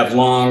 They have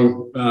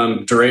long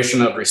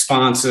duration of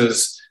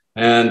responses,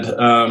 and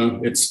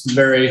it's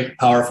very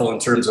powerful in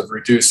terms of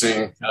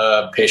reducing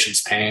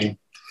patients' pain.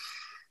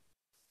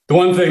 The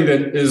one thing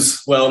that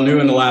is, well, new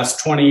in the last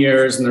 20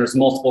 years, and there's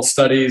multiple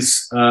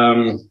studies,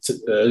 in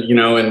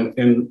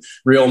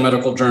real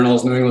medical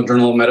journals, New England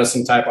Journal of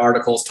Medicine type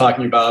articles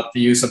talking about the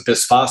use of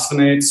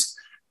bisphosphonates,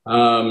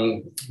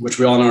 which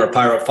we all know are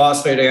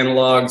pyrophosphate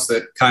analogs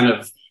that kind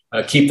of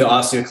keep the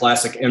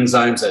osteoclastic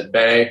enzymes at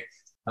bay.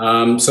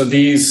 So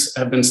these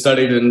have been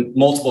studied in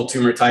multiple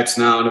tumor types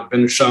now and have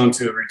been shown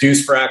to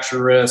reduce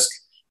fracture risk,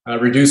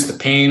 reduce the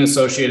pain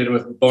associated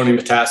with bony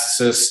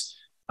metastasis.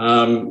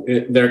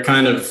 They're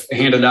kind of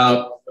handed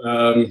out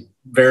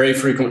very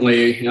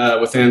frequently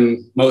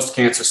within most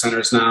cancer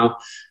centers now.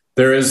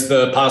 There is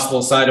the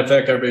possible side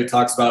effect. Everybody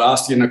talks about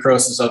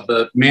osteonecrosis of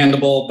the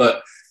mandible,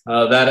 but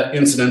that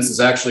incidence is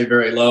actually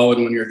very low.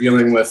 And when you're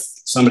dealing with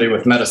somebody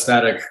with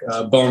metastatic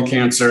bone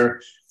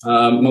cancer,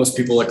 most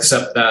people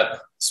accept that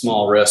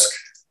small risk.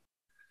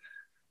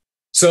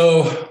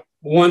 So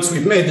once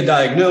we've made the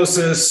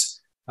diagnosis,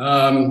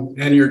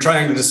 and you're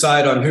trying to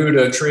decide on who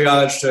to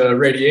triage to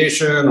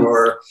radiation,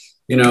 or,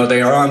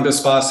 they are on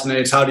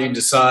bisphosphonates, how do you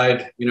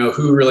decide,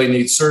 who really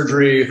needs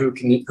surgery, who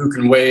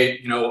can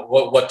wait,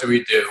 what do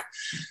we do?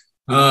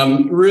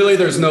 Really,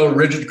 there's no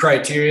rigid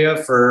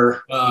criteria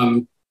for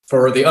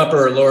the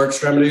upper or lower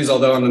extremities,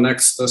 although on the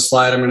next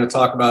slide, I'm going to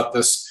talk about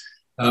this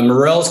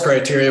Morell's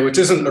criteria, which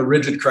isn't a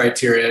rigid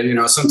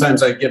criteria.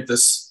 Sometimes I give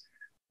this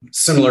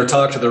similar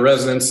talk to the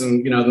residents,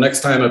 and the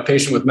next time a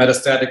patient with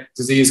metastatic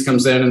disease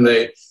comes in and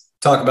they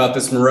talk about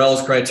this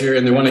Morell's criteria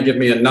and they want to give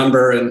me a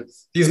number, and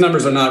these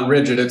numbers are not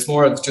rigid. It's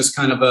more of just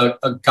kind of a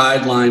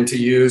guideline to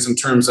use in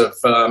terms of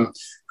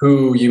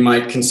who you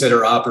might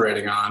consider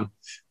operating on.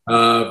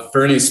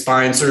 For any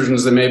spine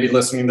surgeons that may be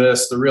listening to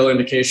this, the real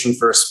indication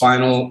for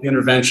spinal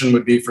intervention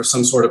would be for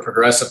some sort of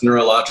progressive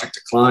neurologic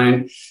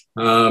decline.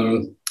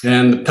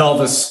 And the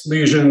pelvis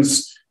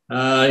lesions,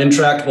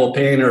 intractable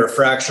pain or a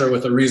fracture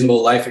with a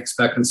reasonable life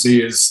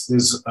expectancy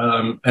is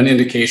an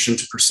indication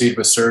to proceed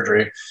with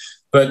surgery.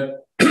 But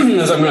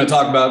as I'm going to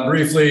talk about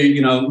briefly,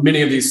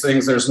 many of these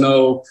things, there's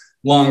no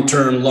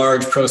long-term,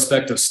 large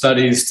prospective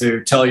studies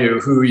to tell you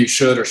who you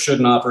should or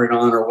shouldn't operate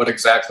on or what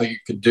exactly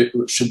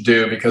you should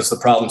do, because the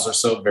problems are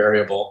so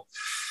variable.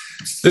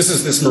 This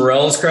is this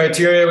Morell's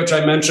criteria, which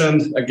I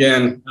mentioned.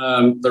 Again,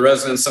 the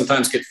residents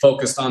sometimes get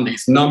focused on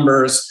these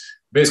numbers.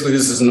 Basically,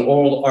 this is an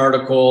old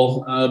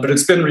article, but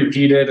it's been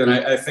repeated, and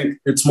I think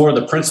it's more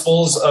the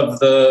principles of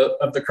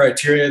the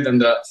criteria than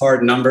the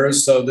hard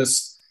numbers. So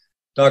this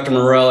Dr.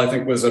 Morell, I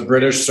think, was a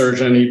British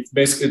surgeon.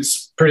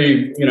 It's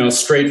pretty,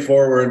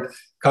 straightforward,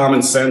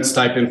 common sense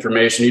type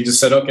information. He just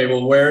said, okay,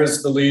 well, where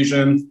is the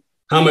lesion?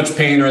 How much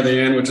pain are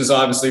they in? Which is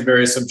obviously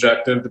very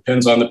subjective,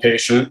 depends on the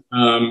patient.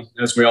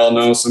 As we all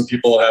know, some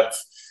people have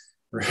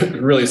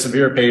really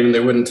severe pain and they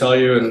wouldn't tell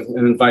you,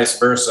 and vice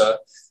versa.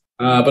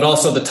 But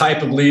also the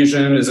type of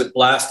lesion. Is it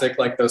blastic,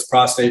 like those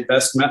prostate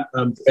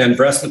and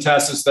breast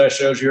metastasis that I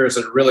showed you, or is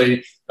it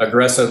really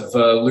aggressive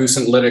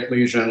lucent lytic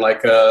lesion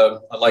like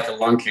a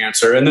lung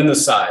cancer? And then the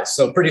size.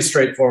 So pretty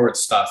straightforward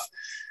stuff.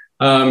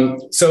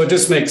 So it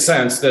just makes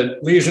sense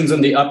that lesions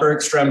in the upper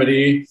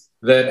extremity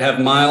that have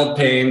mild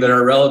pain, that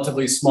are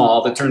relatively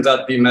small, that turns out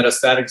to be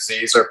metastatic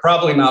disease, are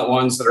probably not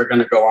ones that are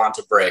going to go on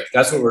to break.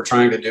 That's what we're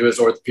trying to do as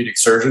orthopedic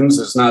surgeons,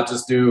 is not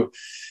just do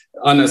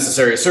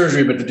unnecessary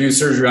surgery, but to do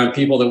surgery on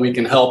people that we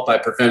can help by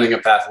preventing a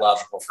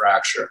pathological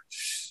fracture.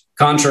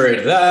 Contrary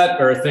to that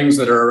are things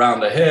that are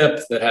around the hip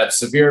that have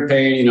severe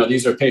pain.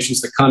 These are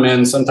patients that come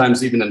in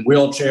sometimes even in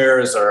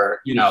wheelchairs, or,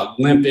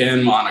 limp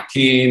in on a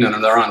cane,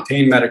 and they're on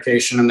pain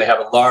medication, and they have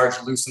a large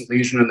lucent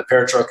lesion in the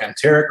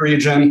paratrochanteric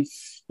region.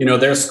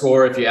 Their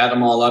score, if you add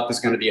them all up, is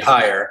going to be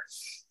higher.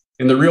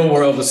 In the real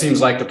world, it seems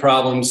like the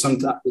problems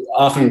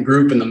often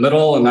group in the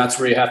middle, and that's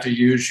where you have to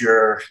use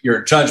your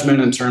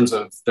judgment in terms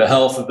of the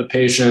health of the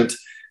patient,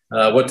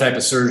 what type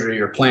of surgery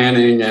you're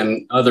planning,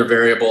 and other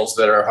variables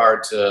that are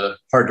hard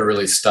to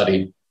really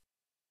study.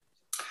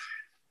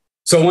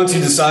 So once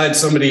you decide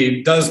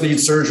somebody does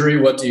need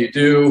surgery, what do you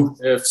do?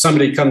 If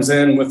somebody comes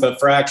in with a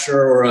fracture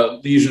or a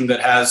lesion that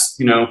has,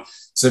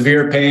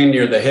 severe pain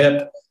near the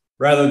hip,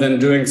 rather than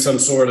doing some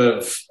sort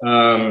of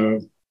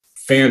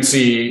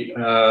fancy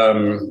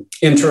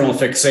internal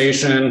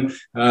fixation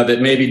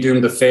that may be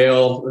doomed to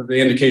fail, the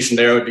indication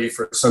there would be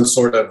for some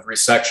sort of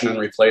resection and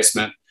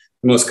replacement.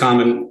 The most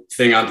common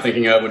thing I'm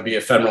thinking of would be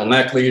a femoral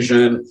neck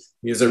lesion.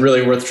 Is it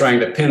really worth trying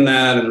to pin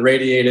that and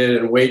radiate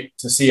it and wait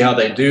to see how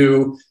they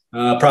do?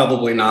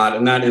 Probably not.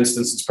 In that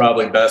instance, it's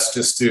probably best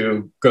just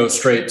to go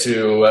straight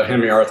to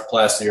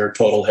hemiarthroplasty or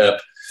total hip.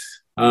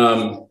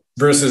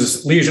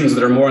 Versus lesions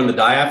that are more in the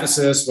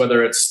diaphysis,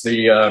 whether it's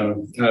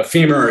the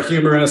femur or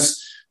humerus,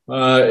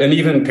 and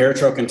even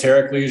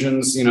paratrochanteric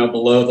lesions,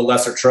 below the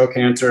lesser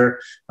trochanter.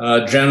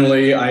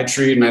 Generally, I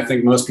treat, and I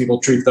think most people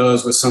treat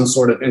those with some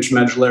sort of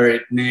intramedullary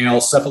nail,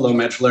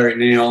 cephalomedullary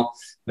nail,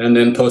 and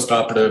then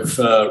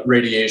postoperative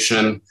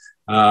radiation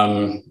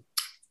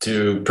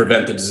to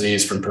prevent the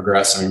disease from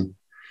progressing.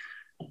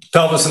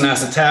 Pelvis and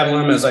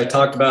acetabulum, as I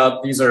talked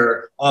about, these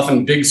are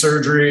often big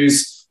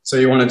surgeries. So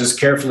you want to just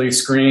carefully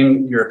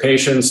screen your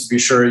patients to be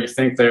sure you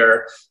think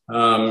they're,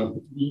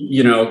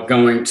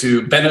 going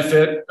to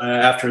benefit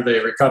after they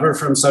recover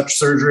from such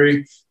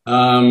surgery.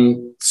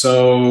 And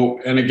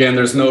again,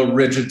 there's no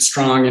rigid,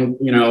 strong,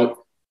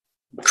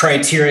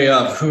 criteria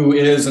of who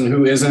is and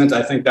who isn't.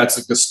 I think that's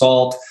a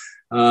gestalt.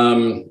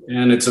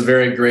 And it's a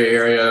very gray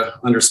area,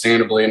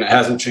 understandably, and it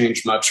hasn't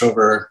changed much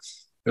over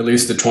at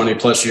least the 20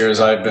 plus years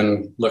I've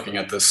been looking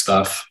at this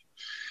stuff.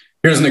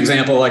 Here's an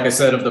example, like I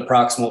said, of the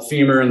proximal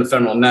femur and the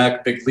femoral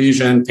neck, big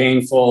lesion,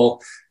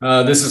 painful.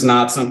 This is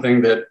not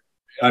something that,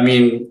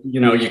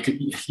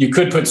 you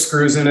could put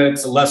screws in it.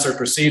 It's a lesser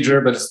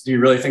procedure, but do you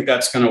really think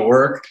that's going to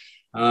work?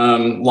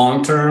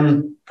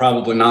 Long-term,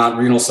 probably not.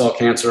 Renal cell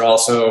cancer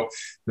also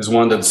is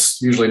one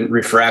that's usually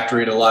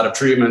refractory to a lot of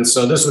treatments.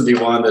 So this would be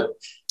one that,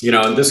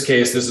 in this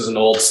case, this is an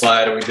old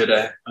slide. We did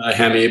a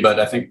hemi, but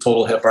I think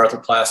total hip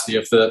arthroplasty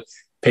if the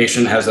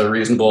patient has a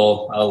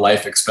reasonable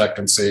life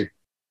expectancy.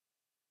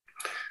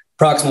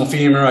 Proximal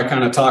femur, I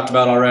kind of talked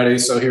about already.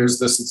 So here's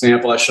this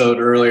example I showed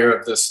earlier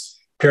of this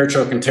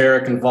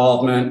paratrochanteric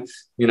involvement,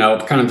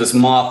 kind of this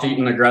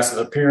moth-eaten aggressive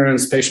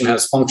appearance. Patient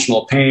has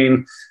functional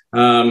pain.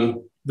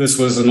 This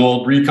was an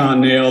old recon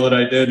nail that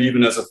I did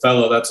even as a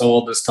fellow. That's how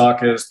old this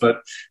talk is.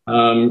 But,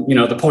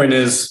 the point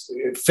is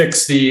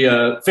fix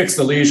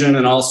the lesion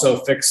and also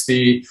fix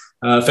the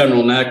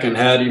femoral neck and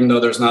head, even though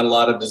there's not a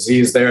lot of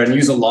disease there, and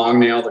use a long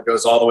nail that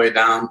goes all the way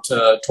down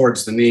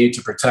towards the knee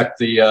to protect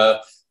the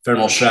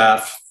femoral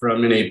shaft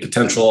from any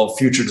potential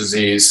future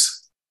disease.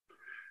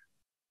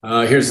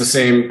 Here's the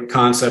same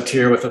concept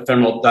here with a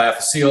femoral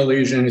diaphyseal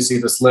lesion. You see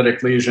this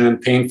lytic lesion,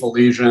 painful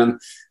lesion.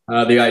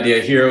 The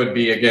idea here would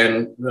be,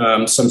 again,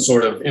 some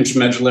sort of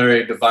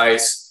intramedullary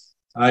device.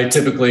 I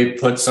typically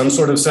put some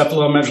sort of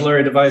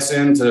cephalomedullary device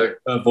in to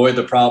avoid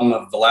the problem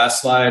of the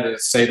last slide.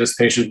 Say this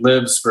patient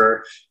lives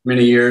for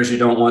many years. You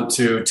don't want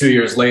to, 2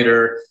 years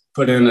later,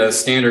 put in a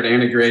standard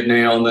antegrade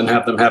nail and then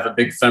have them have a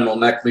big femoral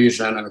neck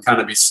lesion and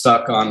kind of be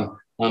stuck on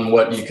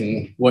what you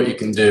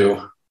can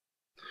do.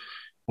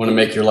 Want to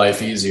make your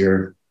life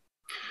easier.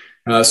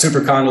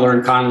 Supracondylar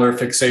and condylar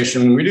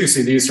fixation. We do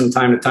see these from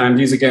time to time.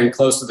 These, again,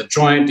 close to the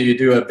joint. Do you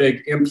do a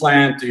big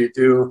implant? Do you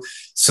do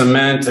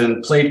cement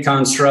and plate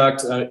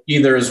construct?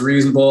 Either is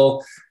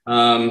reasonable.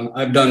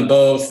 I've done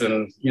both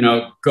and,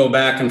 go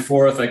back and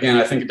forth. Again,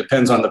 I think it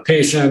depends on the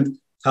patient.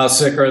 How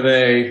sick are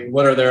they?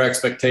 What are their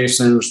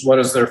expectations? What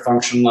is their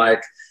function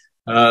like?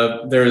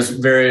 There's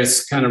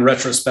various kind of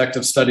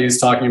retrospective studies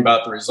talking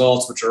about the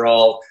results, which are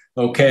all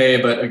okay.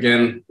 But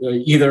again,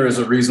 either is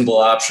a reasonable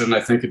option.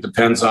 I think it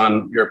depends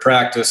on your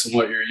practice and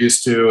what you're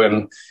used to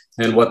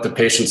and what the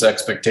patient's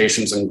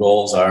expectations and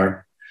goals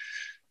are.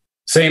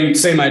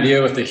 Same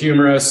idea with the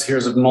humerus.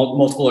 Here's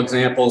multiple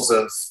examples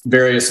of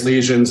various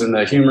lesions in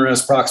the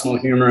humerus, proximal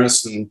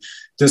humerus and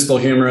distal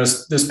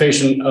humerus. This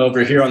patient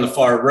over here on the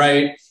far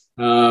right,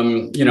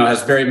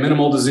 has very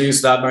minimal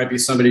disease. That might be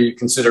somebody you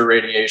consider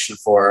radiation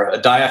for. A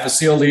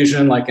diaphyseal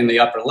lesion, like in the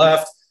upper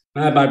left,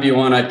 that might be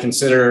one I'd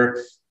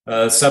consider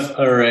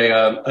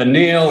a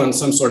nail and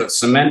some sort of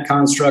cement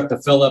construct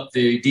to fill up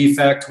the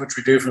defect, which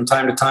we do from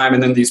time to time.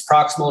 And then these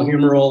proximal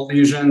humeral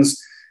lesions,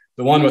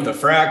 the one with a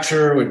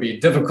fracture would be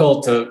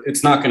difficult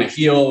it's not going to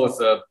heal with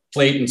a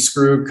plate and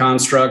screw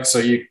construct. So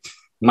you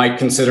might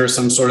consider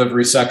some sort of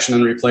resection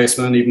and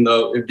replacement, even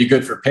though it'd be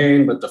good for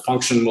pain, but the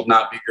function will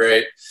not be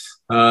great.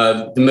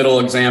 The middle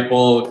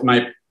example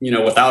might,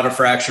 without a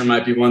fracture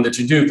might be one that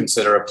you do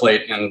consider a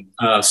plate and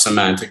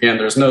cement. Again,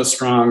 there's no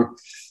strong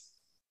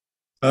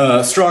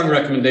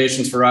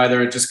recommendations for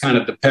either. It just kind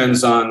of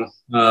depends on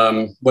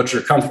what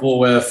you're comfortable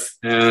with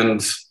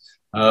and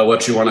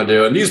what you want to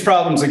do. And these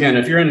problems, again,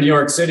 if you're in New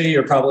York City,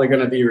 you're probably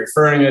going to be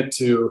referring it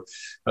to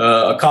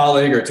a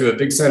colleague or to a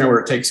big center where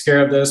it takes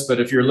care of this. But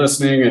if you're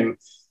listening and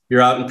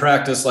you're out in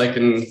practice, like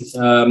in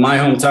my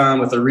hometown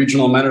with a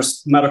regional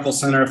medical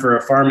center for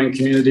a farming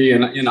community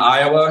in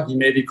Iowa, you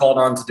may be called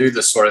on to do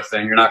this sort of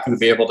thing. You're not going to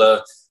be able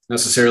to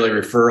necessarily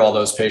refer all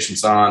those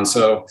patients on.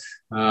 So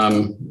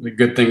the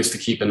good things to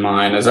keep in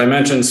mind. As I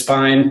mentioned,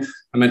 spine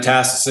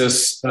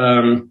metastasis.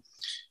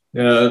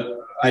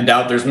 I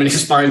doubt there's many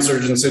spine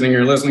surgeons sitting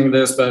here listening to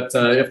this, but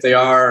if they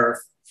are,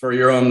 for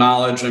your own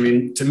knowledge, I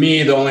mean, to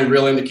me, the only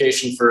real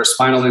indication for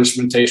spinal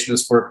instrumentation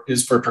is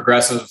for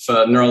progressive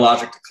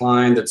neurologic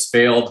decline that's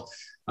failed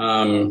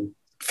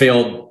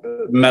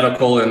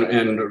medical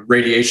and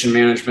radiation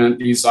management.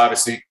 These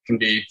obviously can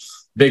be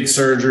big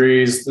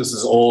surgeries. This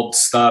is old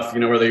stuff,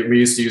 where we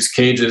used to use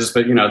cages,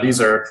 but, these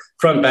are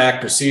front back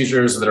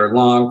procedures that are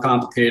long,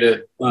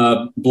 complicated,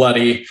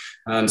 bloody.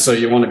 And so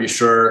you want to be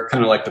sure,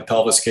 kind of like the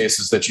pelvis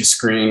cases, that you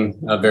screen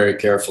very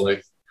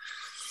carefully.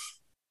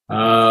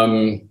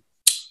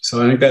 So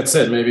I think that's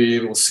it. Maybe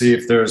we'll see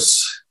if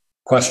there's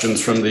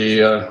questions from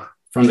the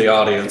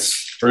audience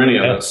for any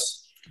of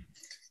us.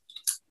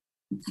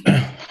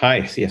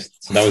 Hi. Yes,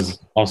 that was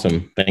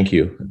awesome. Thank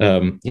you.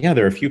 There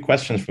are a few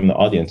questions from the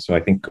audience, so I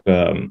think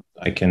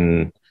I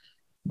can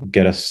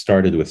get us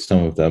started with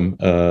some of them.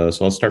 So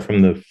I'll start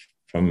from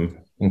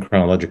in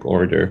chronological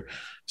order.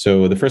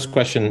 So the first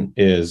question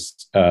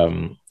is,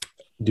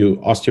 do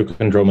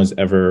osteochondromas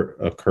ever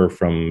occur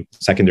from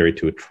secondary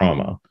to a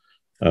trauma?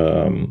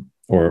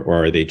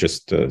 Or are they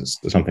just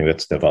something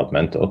that's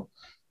developmental?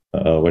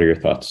 What are your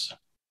thoughts?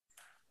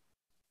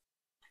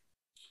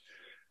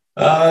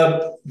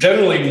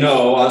 Generally,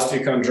 no.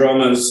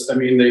 Osteochondromas, I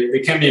mean, they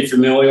can be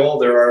familial.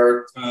 There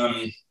are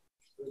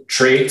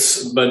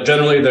traits, but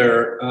generally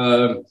they're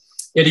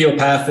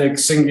idiopathic,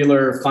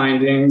 singular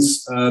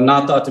findings,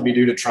 not thought to be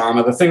due to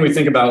trauma. The thing we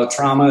think about with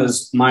trauma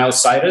is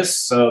myositis.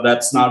 So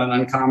that's not an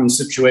uncommon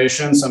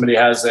situation. Somebody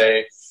has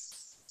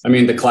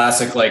the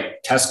classic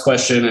like test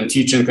question and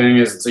teaching thing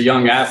is it's a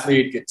young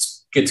athlete,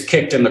 gets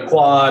kicked in the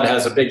quad,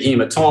 has a big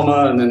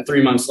hematoma, and then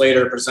 3 months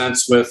later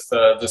presents with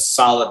this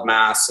solid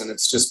mass. And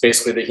it's just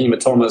basically the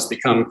hematoma has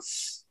become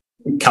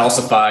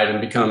calcified and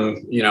become,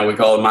 we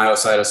call it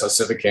myositis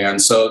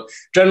ossificans. So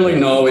generally,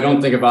 no, we don't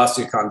think of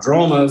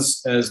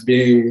osteochondromas as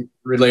being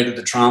related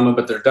to trauma,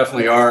 but there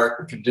definitely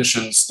are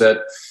conditions that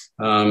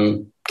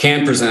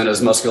can present as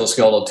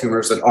musculoskeletal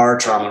tumors that are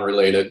trauma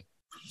related.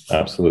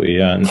 Absolutely,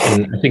 yeah.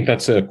 And I think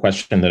that's a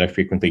question that I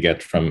frequently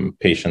get from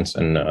patients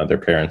and their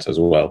parents as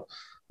well.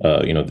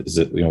 Is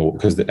it,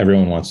 because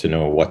everyone wants to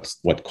know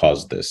what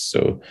caused this.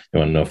 So they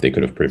want to know if they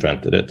could have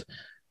prevented it.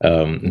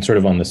 And sort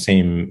of on the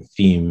same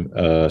theme,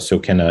 so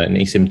can an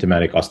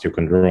asymptomatic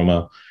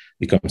osteochondroma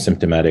become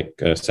symptomatic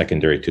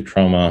secondary to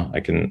trauma? I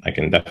can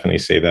definitely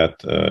say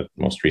that.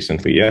 Most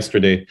recently,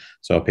 yesterday,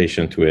 saw a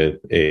patient with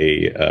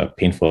a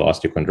painful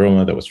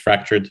osteochondroma that was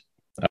fractured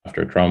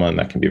after trauma, and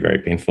that can be very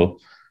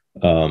painful.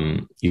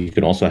 You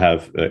can also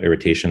have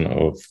irritation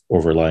of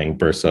overlying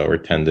bursa or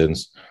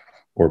tendons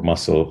or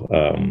muscle.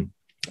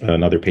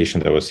 Another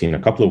patient that was seen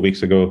a couple of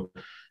weeks ago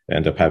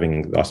ended up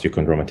having the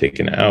osteochondroma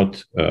taken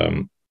out.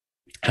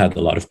 Had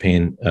a lot of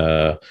pain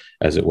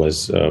as it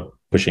was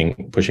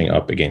pushing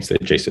up against the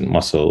adjacent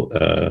muscle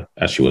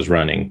as she was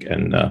running,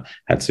 and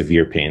had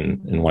severe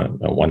pain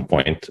at one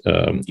point,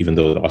 even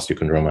though the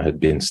osteochondroma had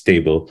been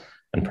stable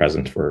and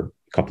present for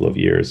a couple of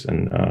years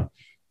and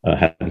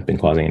hadn't been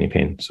causing any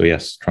pain. So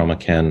yes, trauma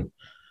can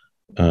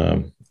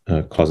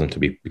cause them to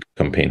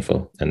become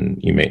painful, and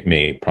you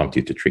may prompt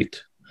you to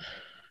treat.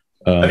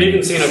 I've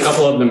even seen a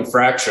couple of them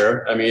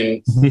fracture. I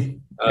mean,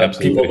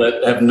 people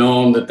that have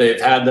known that they've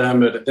had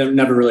them, but they've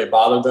never really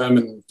bothered them.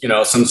 And,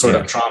 some sort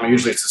of trauma,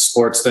 usually it's a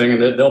sports thing,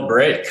 and they'll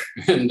break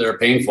and they're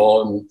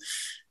painful.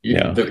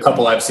 And the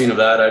couple I've seen of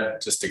that, I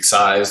just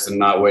excised and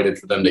not waited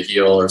for them to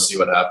heal or see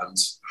what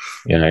happens.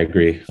 Yeah, I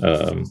agree.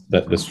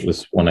 That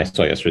this one I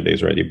saw yesterday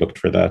is already booked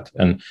for that.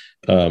 And,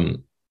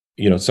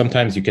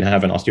 sometimes you can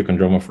have an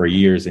osteochondroma for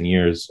years and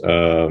years.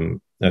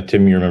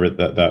 Tim, you remember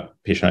that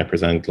patient I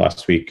presented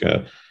last week?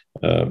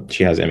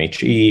 She has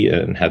MHE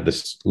and had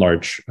this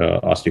large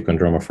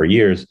osteochondroma for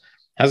years,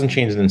 hasn't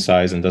changed in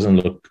size and doesn't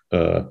look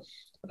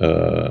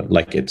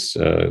like it's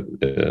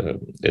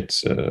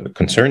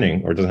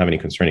concerning or doesn't have any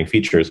concerning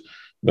features.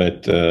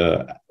 But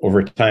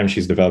over time,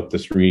 she's developed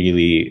this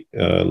really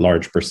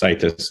large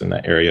bursitis in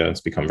that area.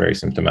 It's become very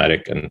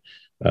symptomatic, and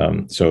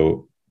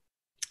so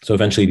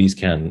eventually these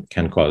can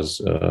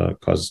cause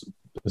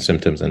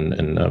symptoms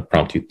and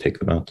prompt you to take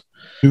them out.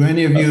 Do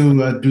any of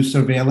you do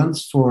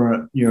surveillance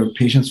for your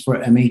patients for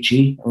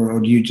MHE, or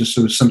do you just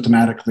sort of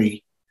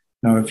symptomatically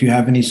know if you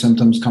have any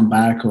symptoms, come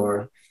back,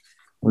 or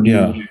do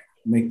you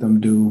make them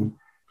do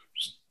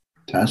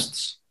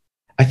tests?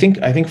 I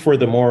think for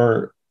the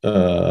more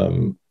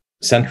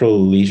central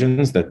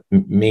lesions that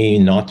may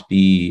not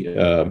be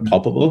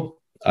palpable,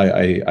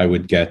 I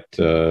would get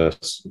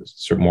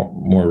sort of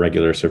more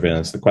regular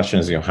surveillance. The question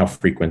is, how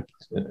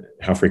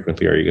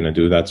frequently are you going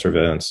to do that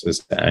surveillance? Is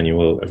it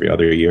annual, every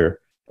other year?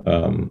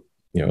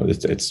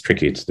 It's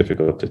tricky. It's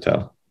difficult to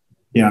tell.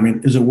 Yeah, I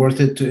mean, is it worth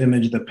it to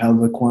image the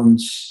pelvic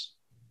ones?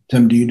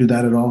 Tim, do you do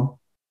that at all?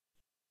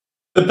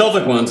 The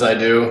pelvic ones I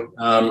do,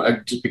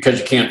 just because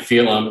you can't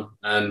feel them,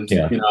 and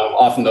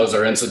often those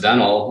are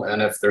incidental.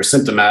 And if they're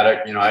symptomatic,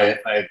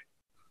 I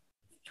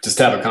just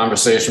have a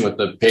conversation with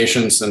the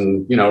patients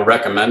and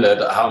recommend it.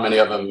 How many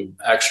of them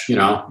actually,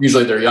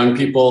 usually they're young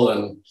people,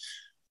 and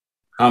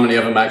how many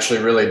of them actually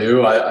really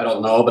do, I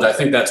don't know, but I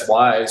think that's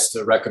wise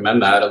to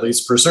recommend that, at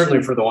least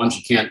certainly for the ones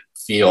you can't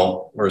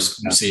feel or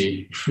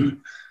see.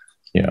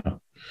 Yeah.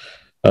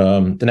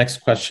 The next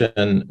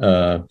question,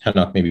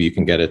 Hanok, maybe you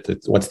can get it.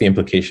 What's the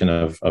implication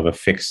of a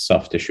fixed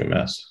soft tissue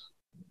mass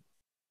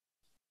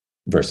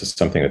versus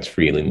something that's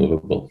freely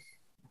movable?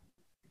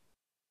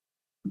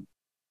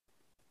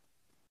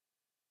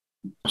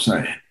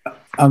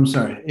 I'm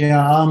sorry.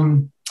 Yeah.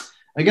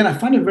 Again, I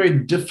find it very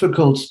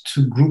difficult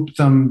to group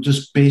them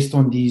just based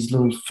on these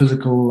little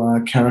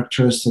physical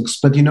characteristics.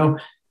 But,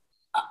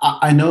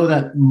 I know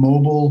that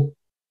mobile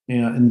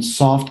and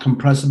soft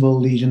compressible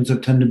lesions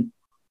tend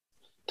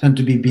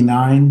to be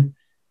benign.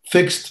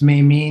 Fixed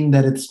may mean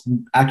that it's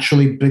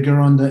actually bigger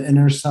on the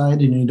inner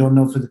side, and you don't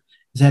know if it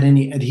has had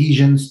any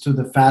adhesions to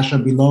the fascia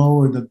below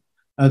or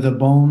the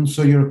bone.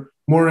 So you're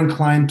more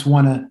inclined to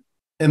want to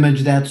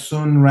image that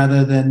soon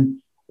rather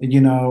than,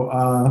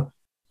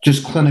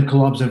 just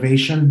clinical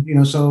observation.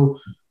 So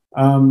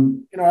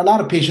A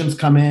lot of patients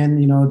come in,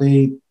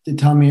 they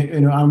tell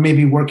me, I may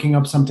be working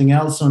up something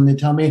else, and they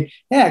tell me,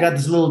 hey, I got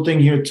this little thing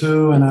here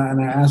too, and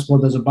I ask, well,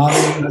 does it bother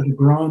you? Has it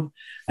grown?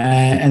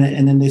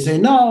 And then they say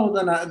no.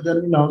 Then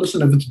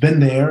listen, if it's been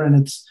there and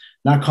it's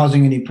not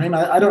causing any pain,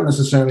 I don't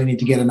necessarily need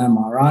to get an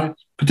MRI,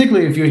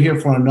 particularly if you're here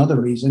for another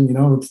reason.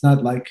 It's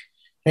not like,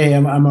 hey,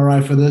 I'm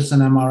MRI for this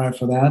and MRI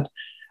for that.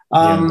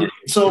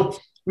 So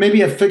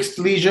maybe a fixed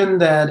lesion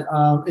that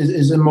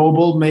is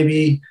immobile,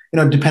 maybe,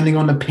 depending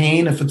on the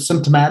pain, if it's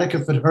symptomatic,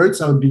 if it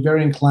hurts, I would be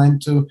very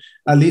inclined to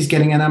at least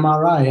getting an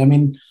MRI. I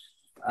mean,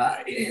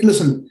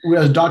 listen, we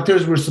as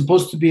doctors, we're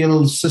supposed to be a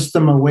little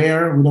system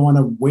aware. We don't want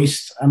to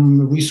waste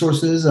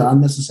resources,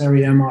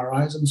 unnecessary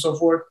MRIs and so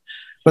forth.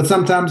 But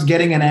sometimes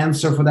getting an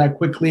answer for that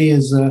quickly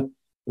is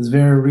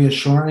very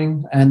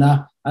reassuring. And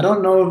I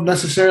don't know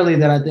necessarily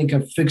that I think a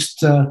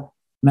fixed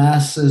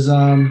mass is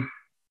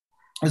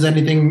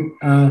anything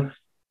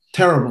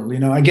terrible.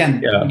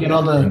 Again, you get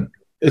all the.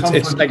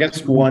 It's I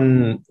guess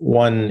one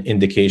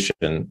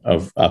indication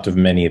out of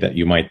many that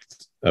you might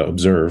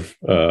observe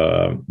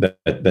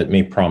that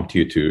may prompt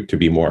you to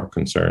be more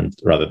concerned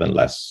rather than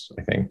less.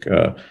 I think,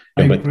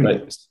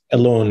 but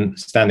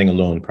standing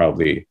alone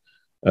probably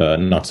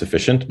not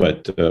sufficient,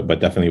 but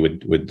definitely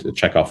would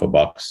check off a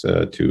box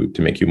to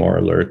make you more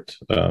alert.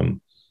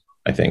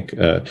 I think,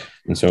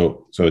 and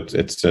so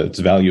its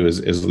value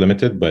is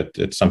limited, but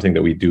it's something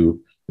that we do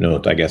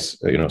note. I guess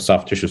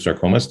soft tissue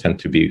sarcomas tend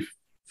to be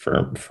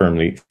firm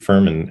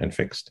and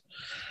fixed.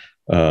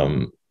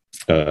 The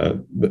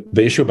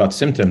issue about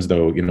symptoms,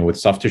 though, with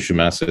soft tissue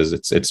masses,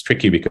 it's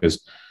tricky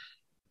because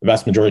the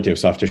vast majority of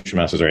soft tissue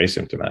masses are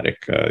asymptomatic,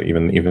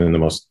 even in the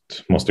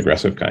most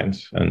aggressive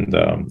kinds, and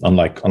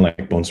unlike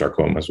bone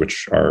sarcomas,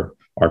 which are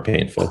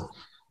painful.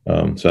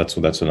 So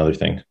that's another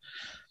thing.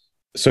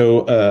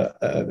 So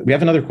we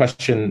have another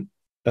question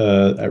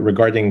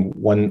regarding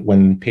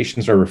when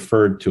patients are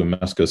referred to a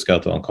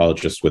musculoskeletal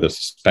oncologist with a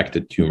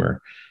suspected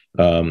tumor.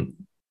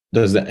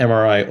 Does the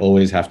MRI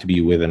always have to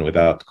be with and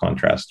without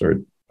contrast,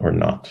 or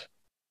not?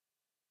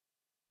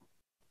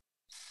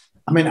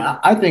 I mean,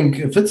 I think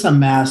if it's a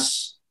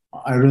mass,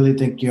 I really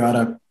think you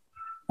ought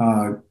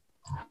to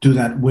do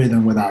that with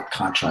and without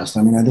contrast.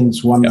 I mean, I think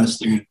it's one less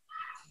thing.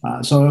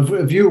 So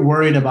if you're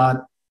worried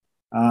about,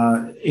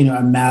 a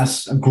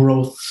mass, a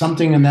growth,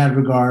 something in that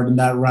regard, in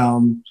that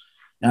realm,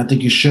 I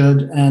think you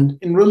should. And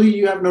really,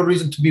 you have no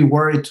reason to be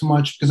worried too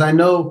much, because I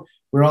know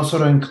we're all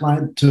sort of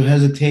inclined to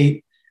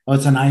hesitate. Oh,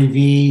 it's an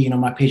IV.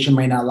 My patient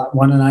may not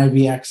want an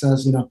IV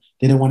access.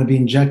 They don't want to be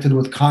injected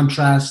with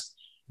contrast.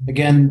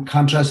 Again,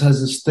 contrast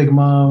has a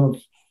stigma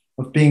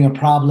of being a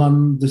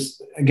problem.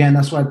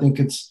 That's why I think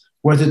it's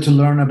worth it to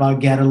learn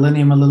about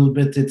gadolinium a little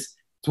bit. It's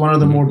one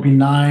of the more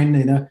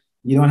benign.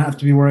 You don't have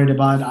to be worried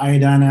about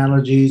iodine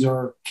allergies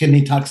or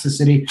kidney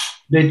toxicity.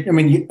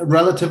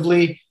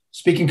 Relatively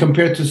speaking,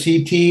 compared to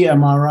CT,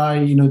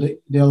 MRI,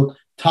 they'll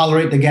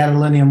tolerate the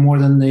gadolinium more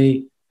than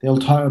they'll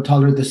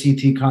tolerate the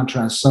CT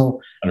contrast.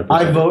 So 100%.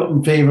 I vote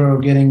in favor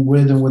of getting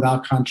with and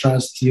without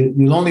contrast.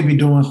 You'll only be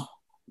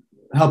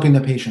helping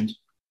the patient.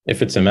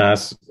 If it's a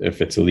mass,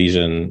 if it's a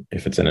lesion,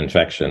 if it's an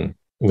infection,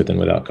 with and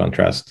without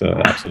contrast,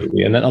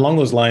 absolutely. And then along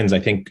those lines, I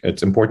think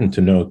it's important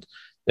to note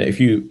that if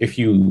you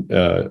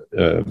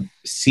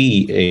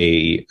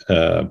see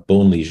a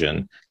bone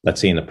lesion, let's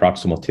say in the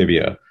proximal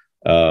tibia,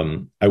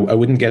 I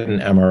wouldn't get an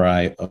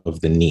MRI of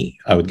the knee.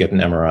 I would get an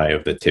MRI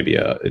of the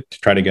tibia to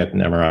try to get an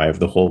MRI of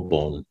the whole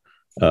bone.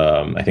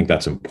 I think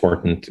that's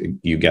important.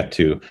 You get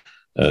to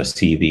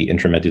see the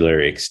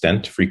intramedullary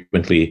extent.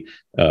 Frequently,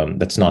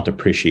 that's not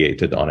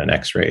appreciated on an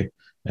X-ray.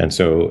 And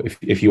so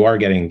if you are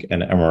getting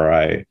an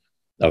MRI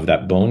of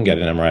that bone, get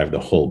an MRI of the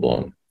whole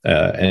bone.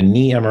 A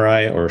knee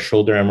MRI or a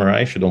shoulder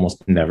MRI should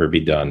almost never be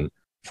done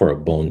for a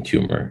bone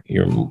tumor.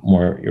 You're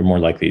more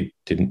likely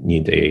to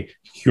need a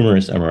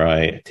humerus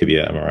MRI, a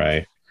tibia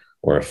MRI,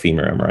 or a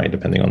femur MRI,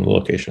 depending on the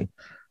location.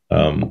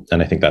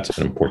 And I think that's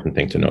an important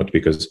thing to note,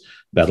 because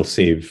that'll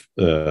save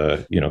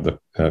the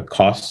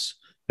costs.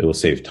 It will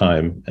save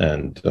time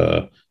and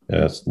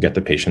get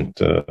the patient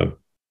to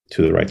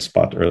the right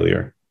spot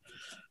earlier.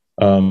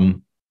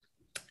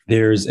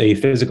 There's a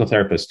physical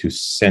therapist who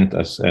sent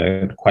us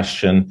a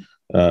question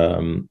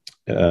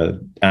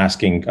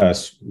asking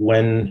us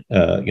when,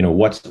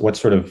 what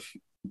sort of,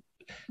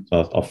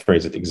 I'll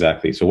phrase it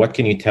exactly. So what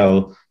can you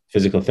tell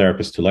physical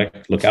therapists to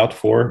look out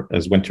for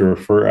as when to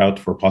refer out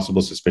for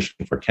possible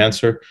suspicion for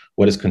cancer?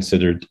 What is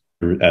considered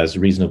as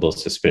reasonable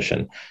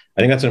suspicion?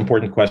 I think that's an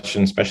important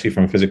question, especially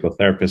from a physical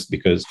therapist,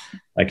 because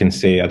I can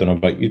say, I don't know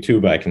about you too,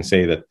 but I can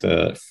say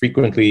that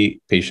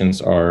frequently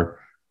patients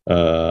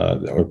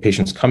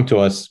patients come to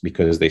us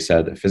because they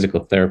said a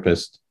physical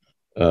therapist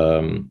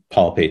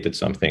palpated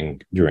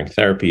something during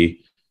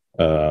therapy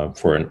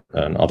for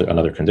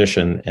another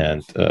condition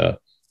and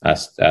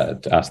asked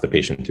the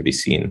patient to be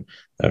seen.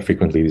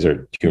 Frequently, these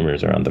are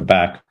tumors around the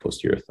back,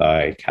 posterior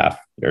thigh, calf,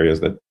 areas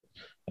that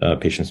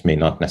patients may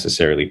not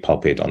necessarily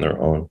palpate on their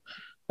own.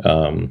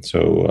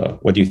 So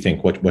what do you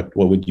think? What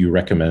would you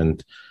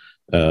recommend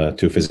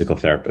to a physical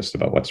therapist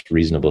about what's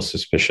reasonable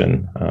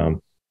suspicion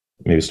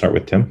maybe start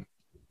with Tim.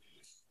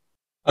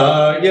 Yeah,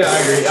 I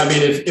agree. I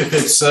mean, if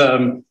it's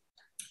a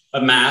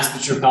mass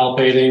that you're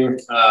palpating,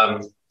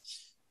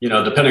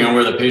 depending on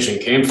where the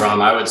patient came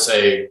from, I would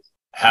say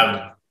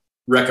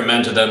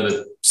recommend to them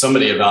that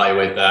somebody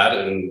evaluate that.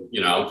 And,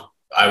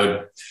 I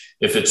would,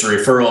 if it's a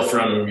referral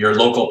from your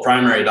local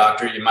primary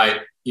doctor, you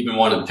might even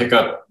want to pick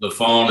up the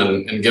phone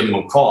and give them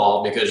a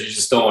call, because you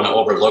just don't want to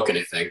overlook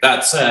anything.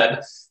 That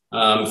said,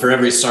 for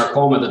every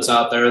sarcoma that's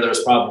out there,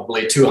 there's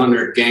probably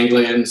 200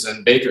 ganglions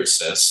and Baker's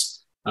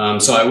cysts.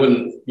 So I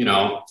wouldn't,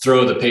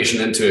 throw the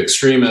patient into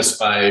extremis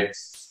by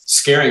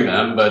scaring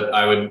them, but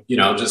I would,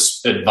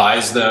 just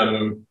advise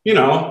them,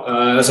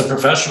 as a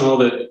professional,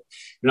 that you're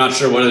not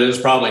sure what it is,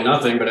 probably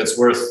nothing, but it's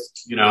worth,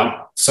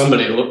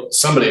 somebody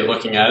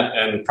looking at,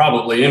 and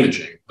probably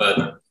imaging.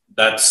 But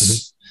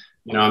that's,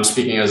 I'm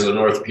speaking as an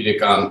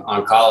orthopedic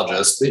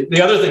oncologist.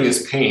 The other thing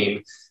is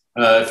pain.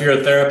 If you're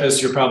a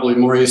therapist, you're probably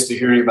more used to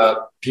hearing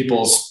about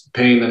people's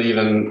pain than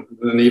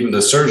even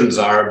the surgeons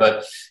are.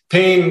 But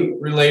pain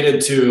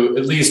related to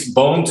at least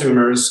bone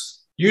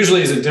tumors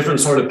usually is a different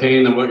sort of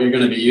pain than what you're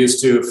going to be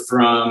used to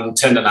from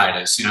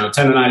tendonitis.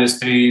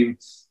 Tendonitis pain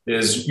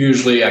is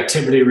usually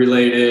activity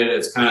related.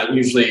 It's kind of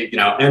usually,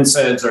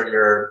 NSAIDs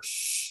or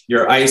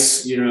your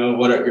ice,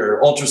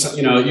 your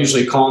ultrasound, it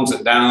usually calms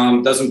it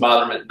down, doesn't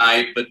bother them at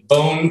night. But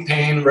bone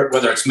pain,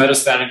 whether it's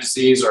metastatic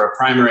disease or a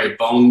primary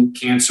bone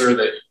cancer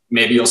that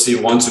maybe you'll see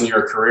once in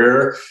your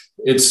career,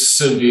 it's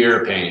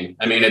severe pain.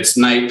 I mean, it's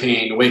night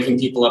pain, waking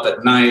people up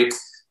at night.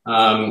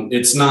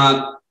 It's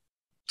not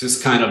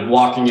just kind of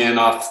walking in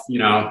off,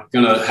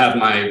 going to have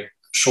my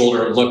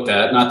shoulder looked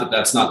at. Not that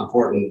that's not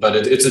important, but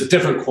it's a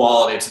different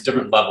quality. It's a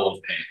different level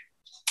of pain.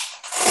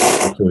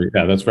 Absolutely.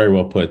 Yeah, that's very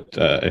well put.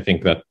 I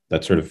think that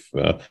sort of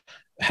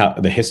how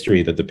the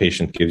history that the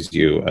patient gives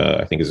you,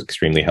 I think, is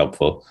extremely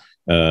helpful.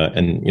 I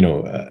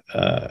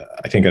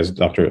think, as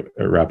Dr.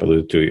 Rapp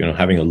alluded to,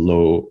 having a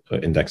low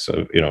index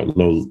of,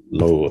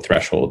 low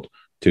threshold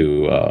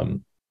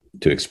to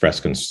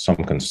express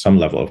some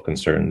level of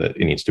concern that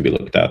it needs to be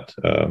looked at,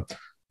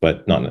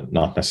 but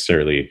not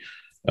necessarily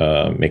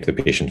make the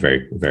patient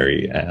very,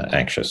 very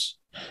anxious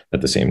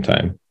at the same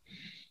time.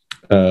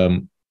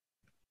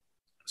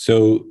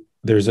 So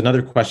there's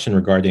another question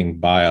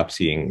regarding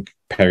biopsying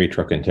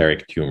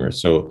peritrochanteric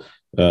tumors. So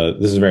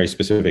this is a very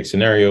specific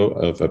scenario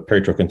of a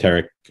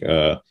peritrochanteric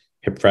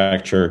hip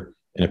fracture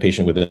in a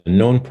patient with a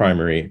known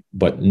primary,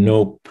 but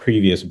no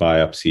previous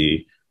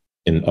biopsy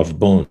of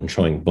bone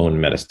showing bone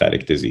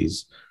metastatic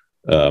disease.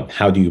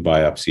 How do you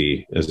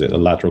biopsy? Is it a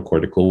lateral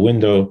cortical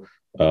window?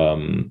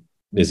 Do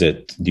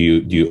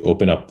you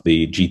open up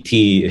the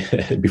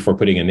GT before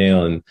putting a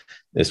nail and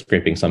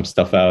scraping some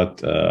stuff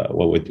out?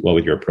 What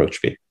would your approach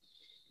be?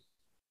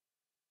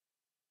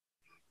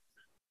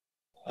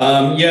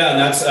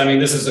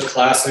 This is a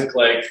classic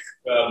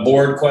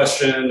board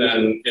question,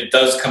 and it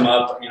does come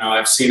up.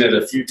 I've seen it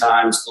a few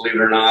times, believe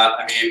it or not.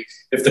 I mean,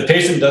 if the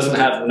patient doesn't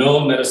have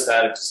no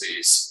metastatic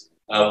disease,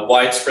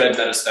 widespread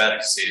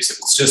metastatic disease, if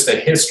it's just a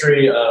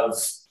history of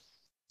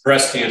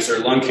breast cancer,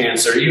 lung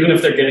cancer, even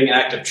if they're getting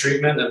active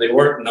treatment and they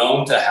weren't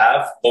known to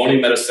have bony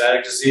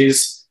metastatic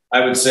disease,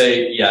 I would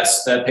say,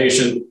 yes, that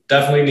patient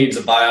definitely needs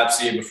a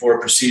biopsy before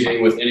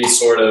proceeding with any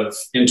sort of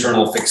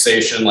internal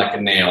fixation like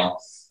a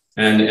nail.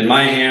 And in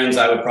my hands,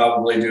 I would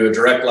probably do a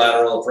direct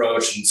lateral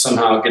approach and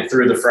somehow get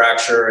through the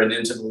fracture and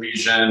into the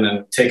lesion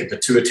and take a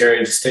pituitary.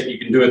 You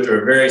can do it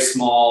through a very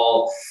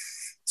small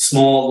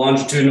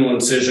longitudinal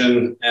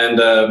incision. And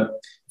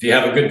if you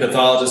have a good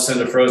pathologist, send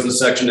a frozen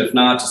section. If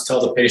not, just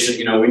tell the patient,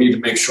 we need to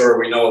make sure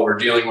we know what we're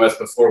dealing with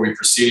before we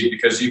proceed,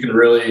 because you can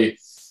really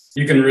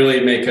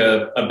make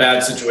a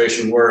bad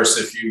situation worse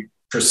if you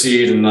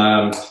proceed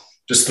and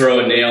just throw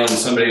a nail in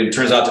somebody and it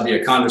turns out to be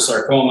a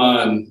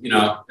chondrosarcoma, and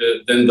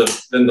then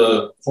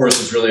the horse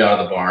is really out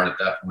of the barn at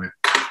that point.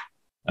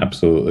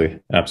 Absolutely.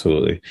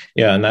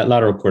 Yeah, and that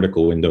lateral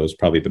cortical window is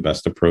probably the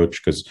best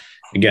approach, because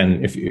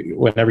again,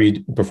 whenever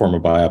you perform a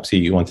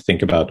biopsy, you want to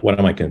think about, what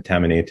am I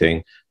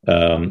contaminating?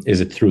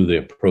 Is it through the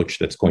approach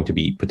that's going to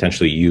be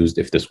potentially used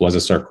if this was a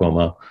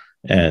sarcoma?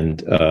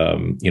 And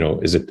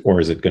is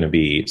it going to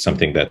be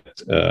something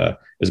that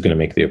is going to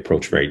make the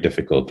approach very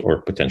difficult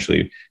or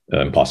potentially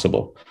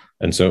impossible?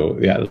 And so,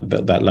 yeah,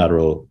 that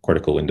lateral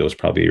cortical window is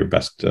probably your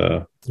best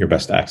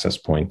access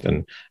point.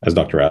 And as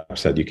Dr. Rapp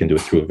said, you can do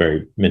it through a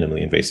very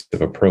minimally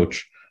invasive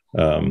approach,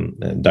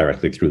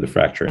 directly through the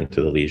fracture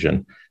into the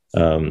lesion.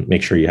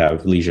 Make sure you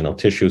have lesional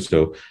tissue.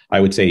 So I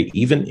would say,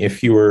 even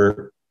if you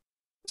were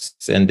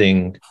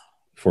sending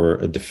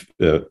for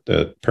a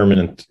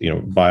permanent,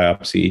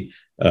 biopsy,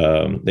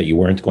 that you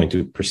weren't going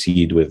to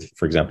proceed with,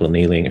 for example,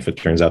 nailing, if it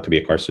turns out to be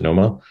a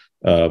carcinoma,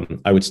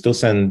 I would still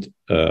send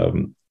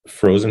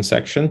frozen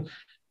section,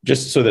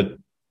 just so that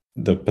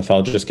the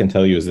pathologist can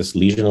tell you, is this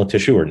lesional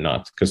tissue or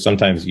not? Because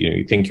sometimes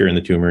you think you're in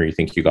the tumor, you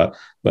think you got,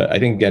 but I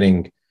think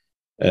getting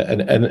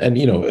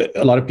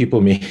a lot of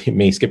people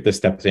may skip this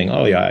step, saying,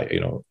 oh yeah,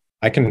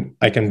 I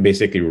can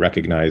basically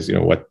recognize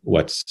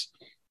what's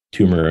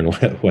tumor and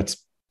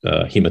what's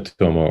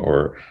hematoma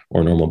or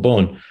normal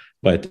bone.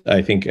 But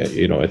I think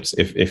it's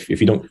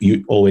if you don't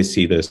you always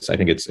see this, I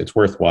think it's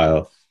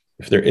worthwhile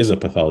if there is a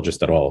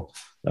pathologist at all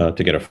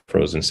to get a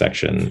frozen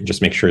section.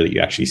 Just make sure that you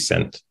actually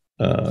sent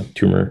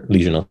tumor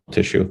lesional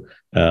tissue,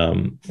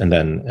 and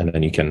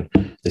then you can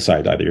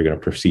decide either you're going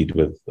to proceed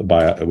with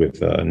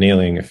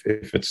nailing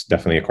if it's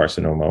definitely a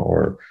carcinoma,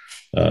 or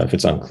if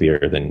it's unclear,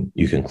 then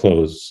you can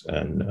close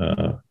and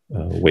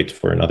wait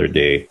for another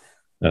day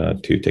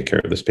to take care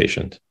of this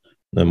patient.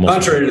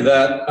 Contrary to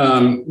that,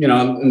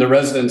 and the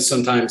residents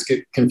sometimes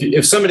get confused.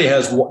 If somebody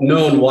has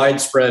known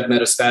widespread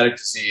metastatic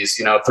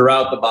disease,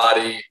 throughout the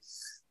body,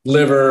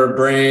 liver,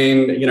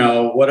 brain,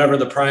 whatever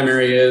the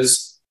primary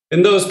is,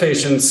 in those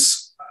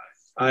patients,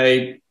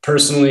 I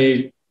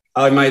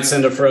might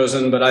send a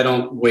frozen, but I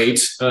don't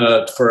wait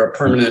for a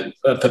permanent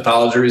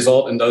pathology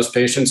result in those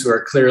patients who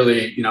are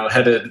clearly,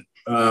 headed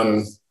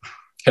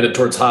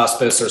towards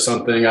hospice or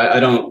something.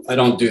 I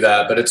don't do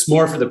that, but it's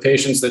more for the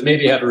patients that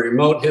maybe have a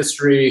remote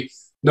history,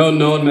 no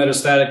known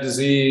metastatic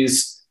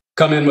disease,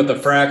 come in with a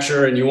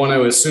fracture, and you want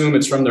to assume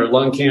it's from their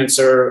lung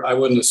cancer. I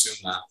wouldn't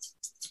assume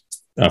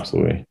that.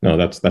 Absolutely. No,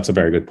 that's a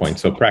very good point.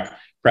 So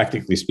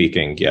practically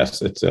speaking,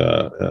 yes, it's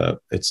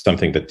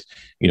something that,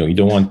 you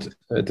don't want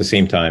at the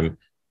same time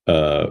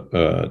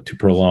to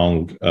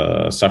prolong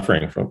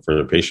suffering for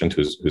the patient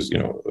who's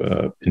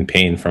in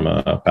pain from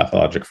a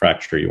pathologic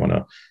fracture. You want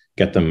to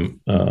get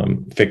them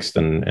fixed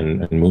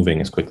and moving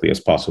as quickly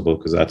as possible,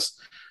 because that's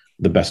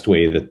the best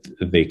way that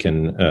they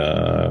can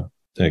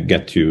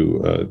get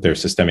to their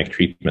systemic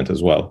treatment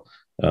as well.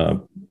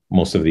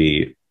 Most of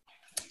the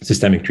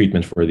systemic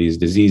treatment for these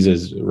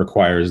diseases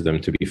requires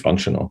them to be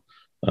functional.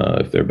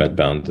 If they're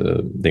bedbound,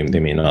 they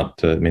may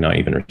not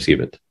even receive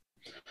it.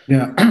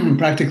 Yeah,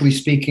 practically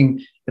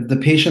speaking, if the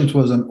patient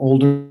was an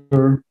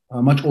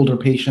much older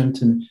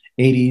patient in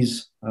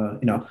 80s,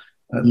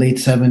 late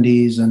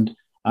 70s, and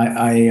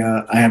I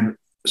have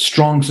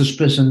strong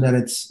suspicion that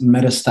it's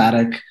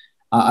metastatic,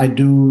 I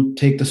do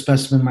take the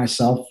specimen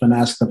myself and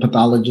ask the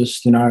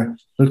pathologist,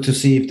 look to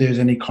see if there's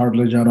any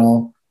cartilage at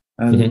all,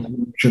 and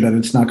make sure that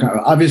it's not.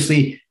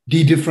 Obviously,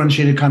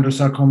 dedifferentiated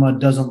chondrosarcoma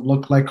doesn't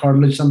look like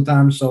cartilage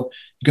sometimes, so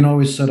you can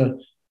always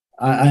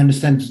I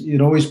understand it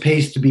always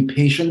pays to be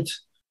patient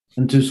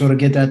and to sort of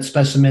get that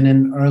specimen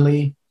in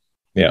early.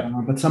 Yeah.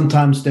 But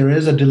sometimes there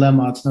is a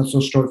dilemma. It's not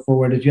so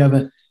straightforward. If you have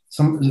a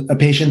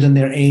patient in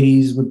their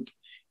 80s with,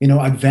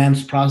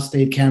 advanced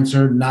prostate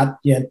cancer, not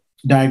yet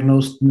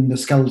diagnosed in the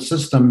skeletal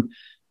system,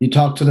 you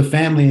talk to the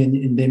family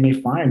and they may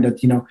find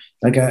that,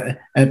 like a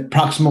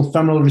proximal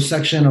femoral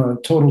resection or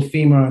a total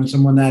femur in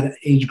someone that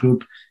age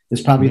group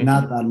is probably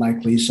not that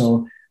likely.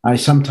 So I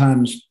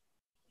sometimes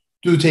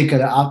do take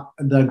the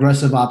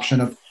aggressive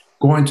option of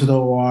going to the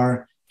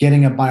OR,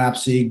 getting a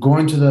biopsy,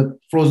 going to the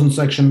frozen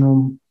section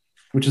room,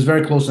 which is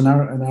very close in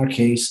our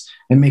case,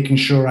 and making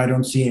sure I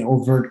don't see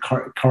overt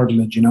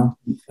cartilage,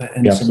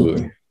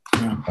 Absolutely.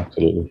 Yeah.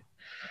 Absolutely.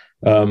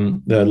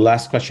 The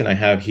last question I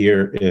have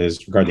here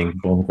is regarding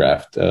bone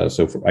graft.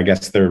 I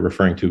guess they're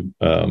referring to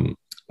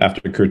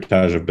after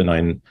curettage of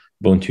benign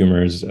bone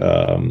tumors,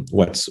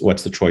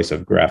 what's the choice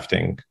of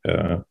grafting?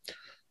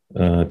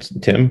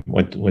 Tim,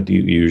 what do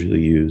you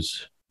usually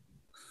use?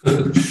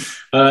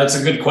 It's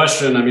a good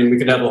question. I mean, we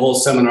could have a whole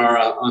seminar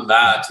on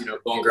that,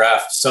 bone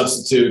graft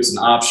substitutes and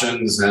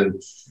options.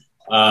 And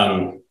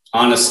I'm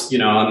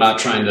not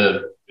trying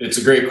to, it's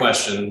a great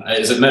question.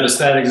 Is it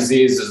metastatic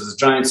disease? Is it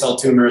giant cell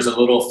tumor? Is it a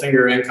little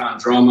finger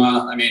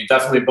enchondroma? I mean,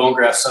 definitely bone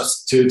graft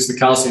substitutes. The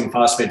calcium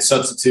phosphate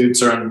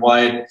substitutes are in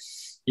wide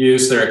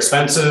use. They're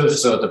expensive,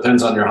 so it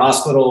depends on your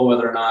hospital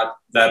whether or not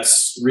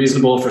that's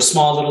reasonable. For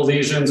small little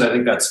lesions, I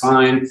think that's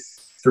fine.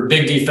 For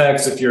big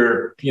defects, if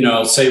you're,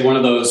 say one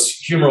of those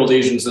humeral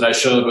lesions that I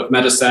showed with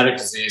metastatic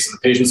disease, and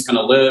the patient's going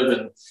to live,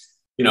 and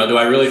do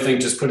I really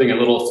think just putting a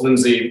little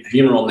flimsy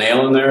humeral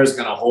nail in there is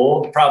going to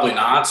hold? Probably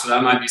not. So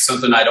that might be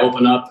something I'd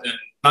open up and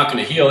not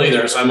going to heal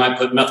either. So I might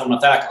put methyl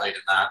methacrylate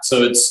in that.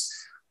 So it's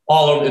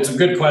a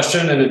good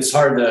question, and it's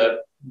hard to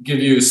give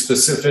you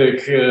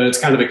specific. It's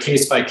kind of a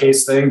case by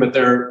case thing, but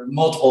there are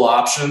multiple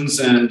options,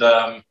 and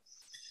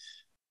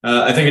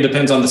I think it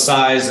depends on the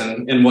size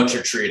and what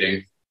you're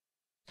treating.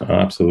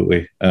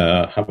 Absolutely.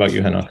 How about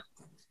you, Henok?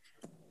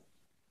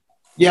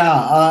 Yeah,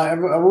 I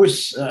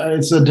always,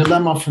 it's a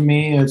dilemma for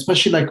me,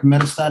 especially like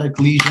metastatic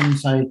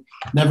lesions. I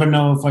never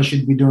know if I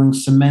should be doing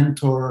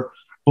cement or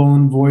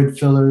bone void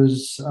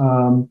fillers.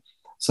 Around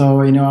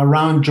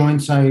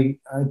joints, I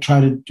try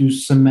to do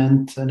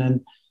cement, and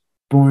then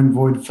bone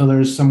void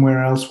fillers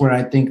somewhere else where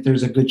I think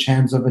there's a good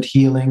chance of it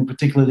healing,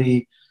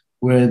 particularly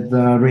with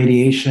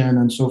radiation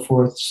and so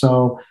forth.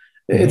 So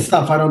it's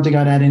tough. I don't think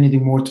I'd add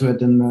anything more to it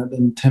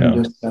than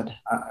Tim just said.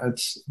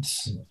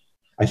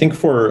 I think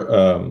for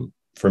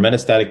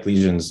metastatic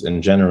lesions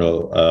in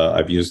general,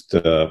 I've used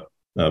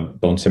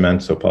bone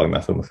cement, so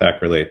polymethyl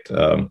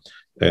methacrylate.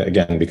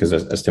 Again, because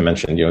as Tim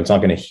mentioned, it's not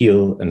going to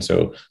heal, and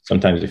so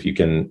sometimes if you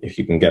can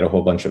get a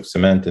whole bunch of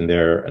cement in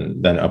there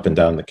and then up and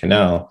down the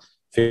canal,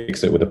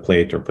 fix it with a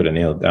plate or put a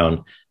nail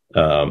down.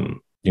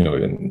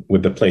 And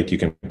with the plate, you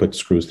can put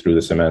screws through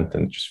the cement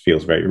and it just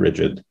feels very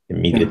rigid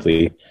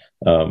immediately.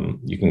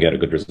 you can get a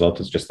good result.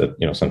 It's just that,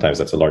 sometimes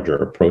that's a larger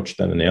approach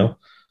than a nail.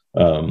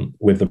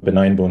 With the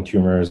benign bone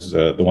tumors,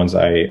 the ones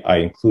I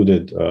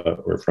included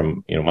were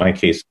from, my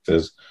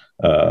cases.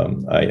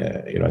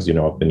 As you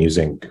know, I've been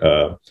using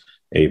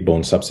a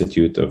bone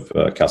substitute of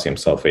calcium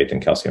sulfate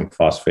and calcium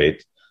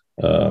phosphate.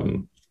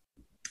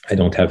 I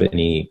don't have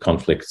any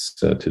conflicts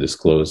to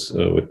disclose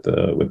with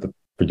the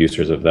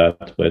producers of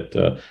that, but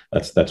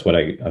that's what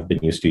I've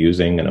been used to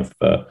using, and I've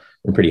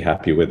been pretty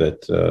happy with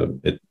it.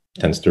 It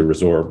tends to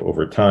resorb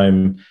over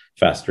time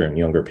faster in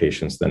younger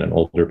patients than in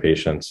older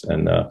patients,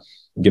 and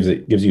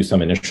gives you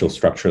some initial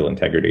structural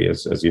integrity.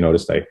 As you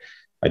noticed,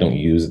 I don't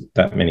use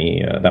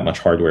that much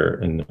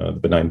hardware in the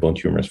benign bone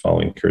tumors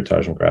following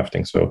curettage and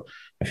grafting. So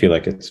I feel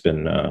like it's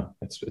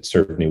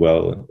served me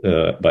well.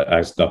 But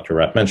as Dr.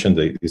 Rath mentioned,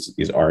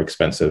 these are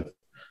expensive,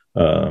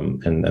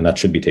 and that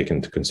should be taken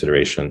into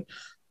consideration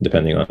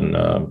depending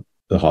on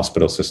the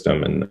hospital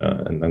system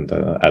and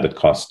the added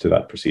cost to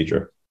that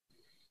procedure.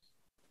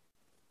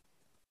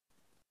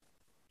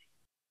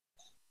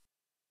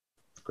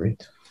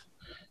 Great.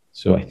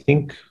 So I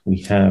think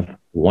we have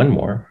one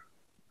more.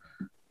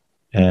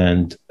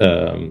 And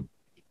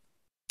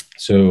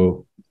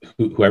so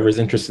whoever's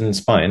interested in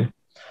spine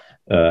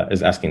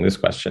is asking this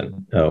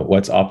question.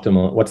 What's the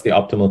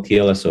optimal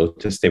TLSO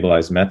to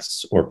stabilize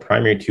METs or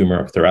primary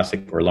tumor of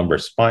thoracic or lumbar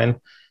spine?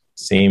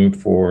 Same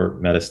for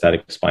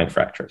metastatic spine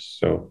fractures.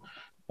 So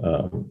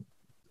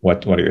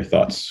what are your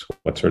thoughts?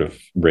 What sort of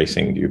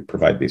bracing do you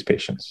provide these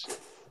patients?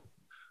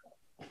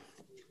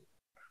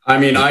 I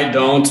mean, I'll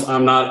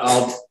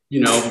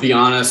be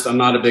honest, I'm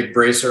not a big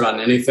bracer on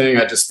anything.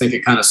 I just think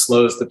it kind of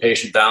slows the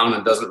patient down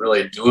and doesn't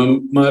really do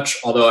them much.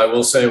 Although I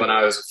will say, when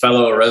I was a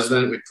fellow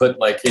resident, we put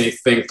like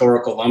anything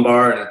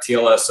thoracolumbar and a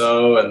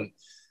TLSO, and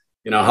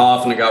how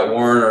often it got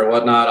worn or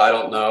whatnot, I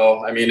don't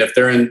know. I mean, if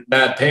they're in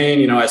bad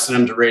pain, I send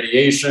them to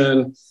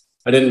radiation.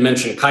 I didn't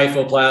mention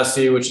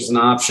kyphoplasty, which is an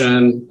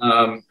option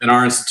in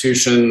our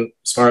institution.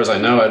 As far as I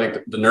know, I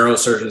think the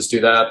neurosurgeons do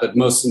that, but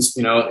most,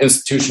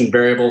 institution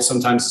variable,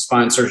 sometimes the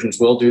spine surgeons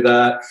will do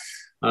that.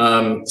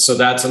 So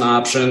that's an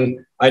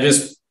option. I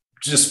just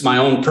my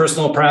own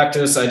personal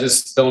practice, I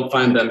just don't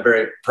find them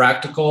very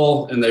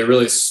practical, and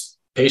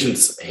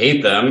patients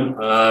hate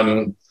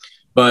them.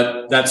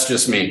 But that's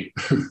just me.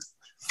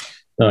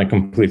 No, I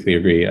completely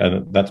agree.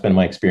 That's been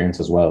my experience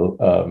as well.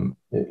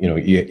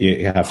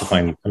 You have to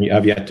find.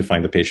 I've yet to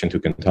find the patient who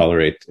can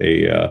tolerate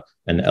an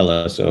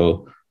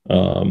LSO,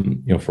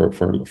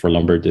 for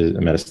lumbar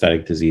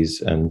metastatic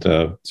disease, and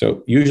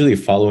so usually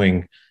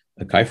following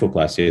a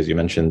kyphoplasty, as you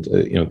mentioned,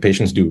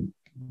 patients do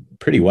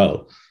pretty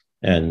well,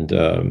 and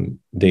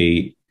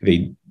they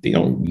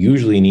don't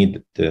usually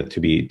need to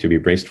be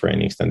braced for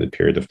any extended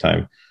period of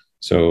time.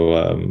 So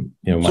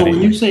so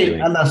when you say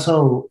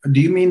LSO,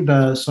 do you mean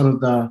the sort of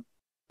the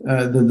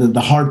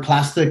hard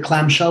plastic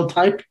clamshell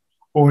type,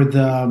 or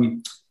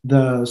the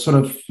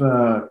sort of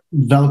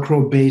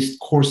Velcro based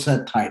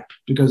corset type?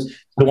 Because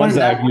the ones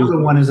that I've used,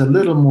 one is a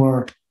little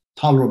more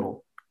tolerable.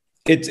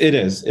 It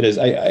is.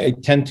 I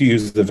tend to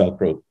use the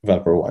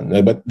Velcro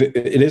one, but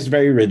it is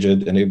very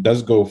rigid, and it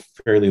does go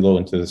fairly low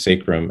into the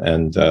sacrum,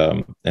 and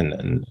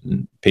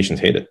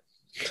patients hate it.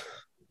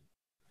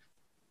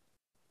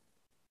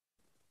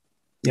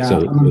 Yeah,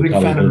 so I'm a big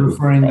fan of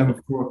referring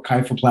them for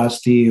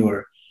kyphoplasty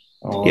or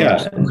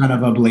some kind of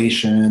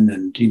ablation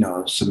and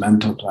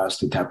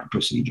cementoplasty type of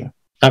procedure.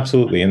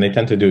 Absolutely, and they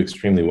tend to do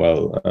extremely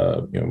well.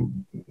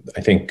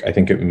 I think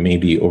it may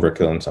be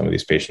overkill in some of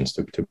these patients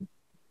to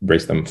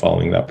brace them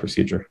following that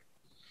procedure.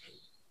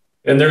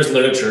 And there's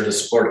literature to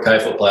support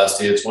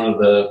kyphoplasty. It's one of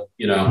the,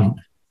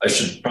 I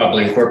should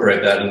probably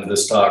incorporate that into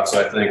this talk.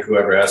 So I think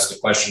whoever asked the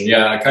question,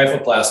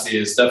 kyphoplasty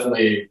is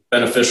definitely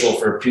beneficial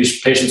for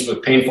patients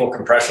with painful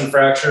compression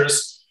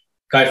fractures.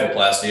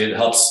 Kyphoplasty, it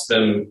helps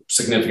them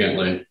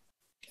significantly.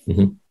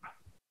 Mm-hmm.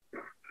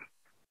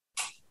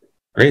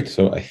 Great.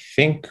 So I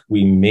think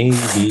we may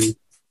be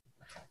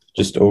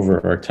just over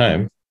our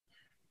time,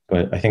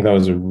 but I think that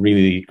was a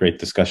really great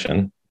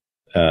discussion.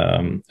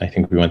 I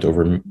think we went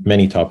over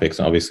many topics.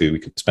 Obviously, we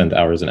could spend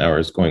hours and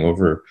hours going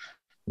over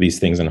these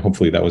things, and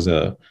hopefully that was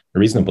a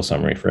reasonable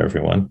summary for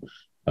everyone.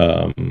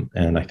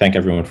 And I thank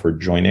everyone for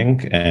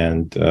joining,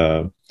 and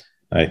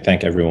I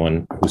thank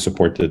everyone who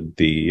supported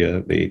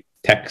the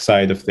tech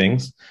side of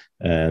things.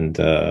 And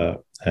I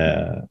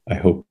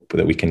hope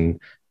that we can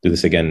do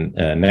this again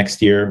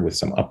next year with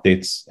some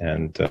updates.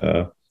 And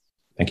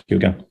thank you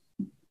again.